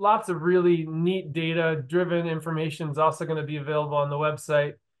lots of really neat data-driven information is also going to be available on the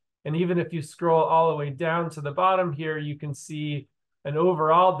website. And even if you scroll all the way down to the bottom here, you can see an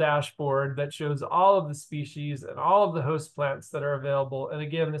overall dashboard that shows all of the species and all of the host plants that are available. And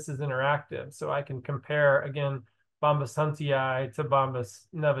again, this is interactive. So I can compare, again, Bombus huntii to Bombus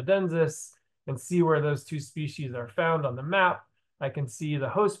nevadensis and see where those two species are found on the map. I can see the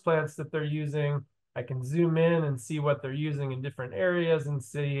host plants that they're using. I can zoom in and see what they're using in different areas and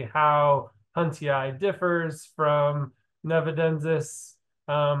see how huntii differs from nevadensis.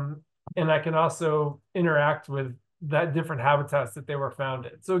 And I can also interact with that different habitats that they were found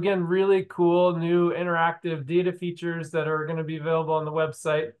in. So again, really cool new interactive data features that are going to be available on the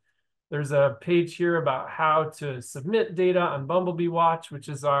website. There's a page here about how to submit data on Bumblebee Watch, which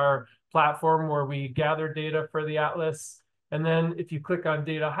is our platform where we gather data for the Atlas. And then if you click on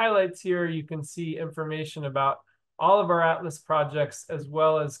data highlights here, you can see information about all of our Atlas projects, as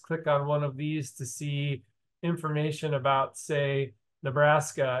well as click on one of these to see information about, say,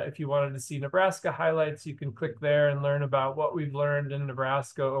 Nebraska. If you wanted to see Nebraska highlights, you can click there and learn about what we've learned in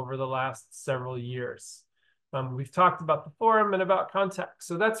Nebraska over the last several years. We've talked about the forum and about contact.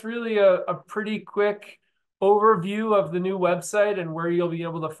 So that's really a pretty quick overview of the new website and where you'll be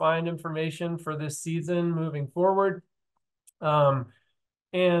able to find information for this season moving forward. And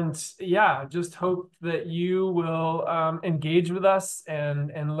yeah, just hope that you will engage with us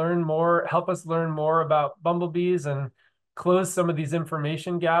and learn more, help us learn more about bumblebees and close some of these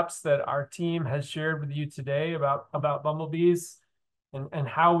information gaps that our team has shared with you today about bumblebees and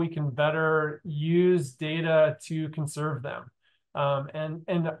how we can better use data to conserve them.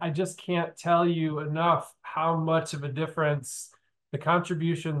 And I just can't tell you enough how much of a difference the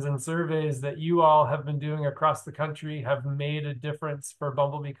contributions and surveys that you all have been doing across the country have made a difference for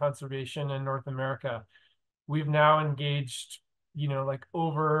bumblebee conservation in North America. We've now engaged, like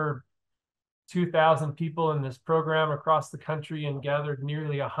over 2,000 people in this program across the country and gathered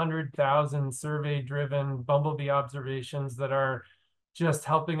nearly 100,000 survey-driven bumblebee observations that are just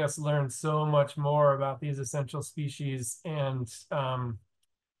helping us learn so much more about these essential species. And,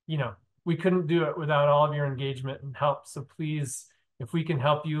 we couldn't do it without all of your engagement and help. So please, if we can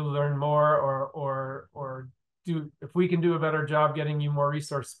help you learn more or if we can do a better job getting you more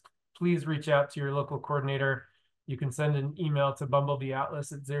resource, please reach out to your local coordinator. You can send an email to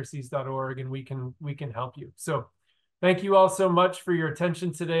bumblebeeatlas@xerces.org and we can help you. So thank you all so much for your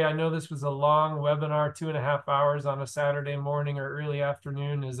attention today. I know this was a long webinar, 2.5 hours on a Saturday morning or early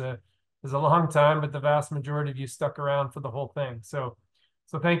afternoon is a long time, but the vast majority of you stuck around for the whole thing. So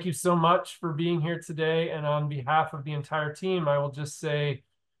thank you so much for being here today. And on behalf of the entire team, I will just say,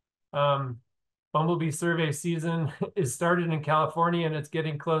 bumblebee survey season is started in California, and it's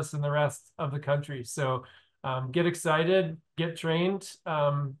getting close in the rest of the country. So get excited, get trained,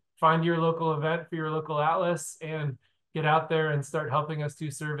 find your local event for your local atlas, and get out there and start helping us do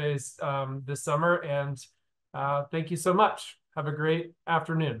surveys this summer. And thank you so much. Have a great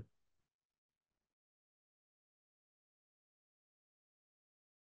afternoon.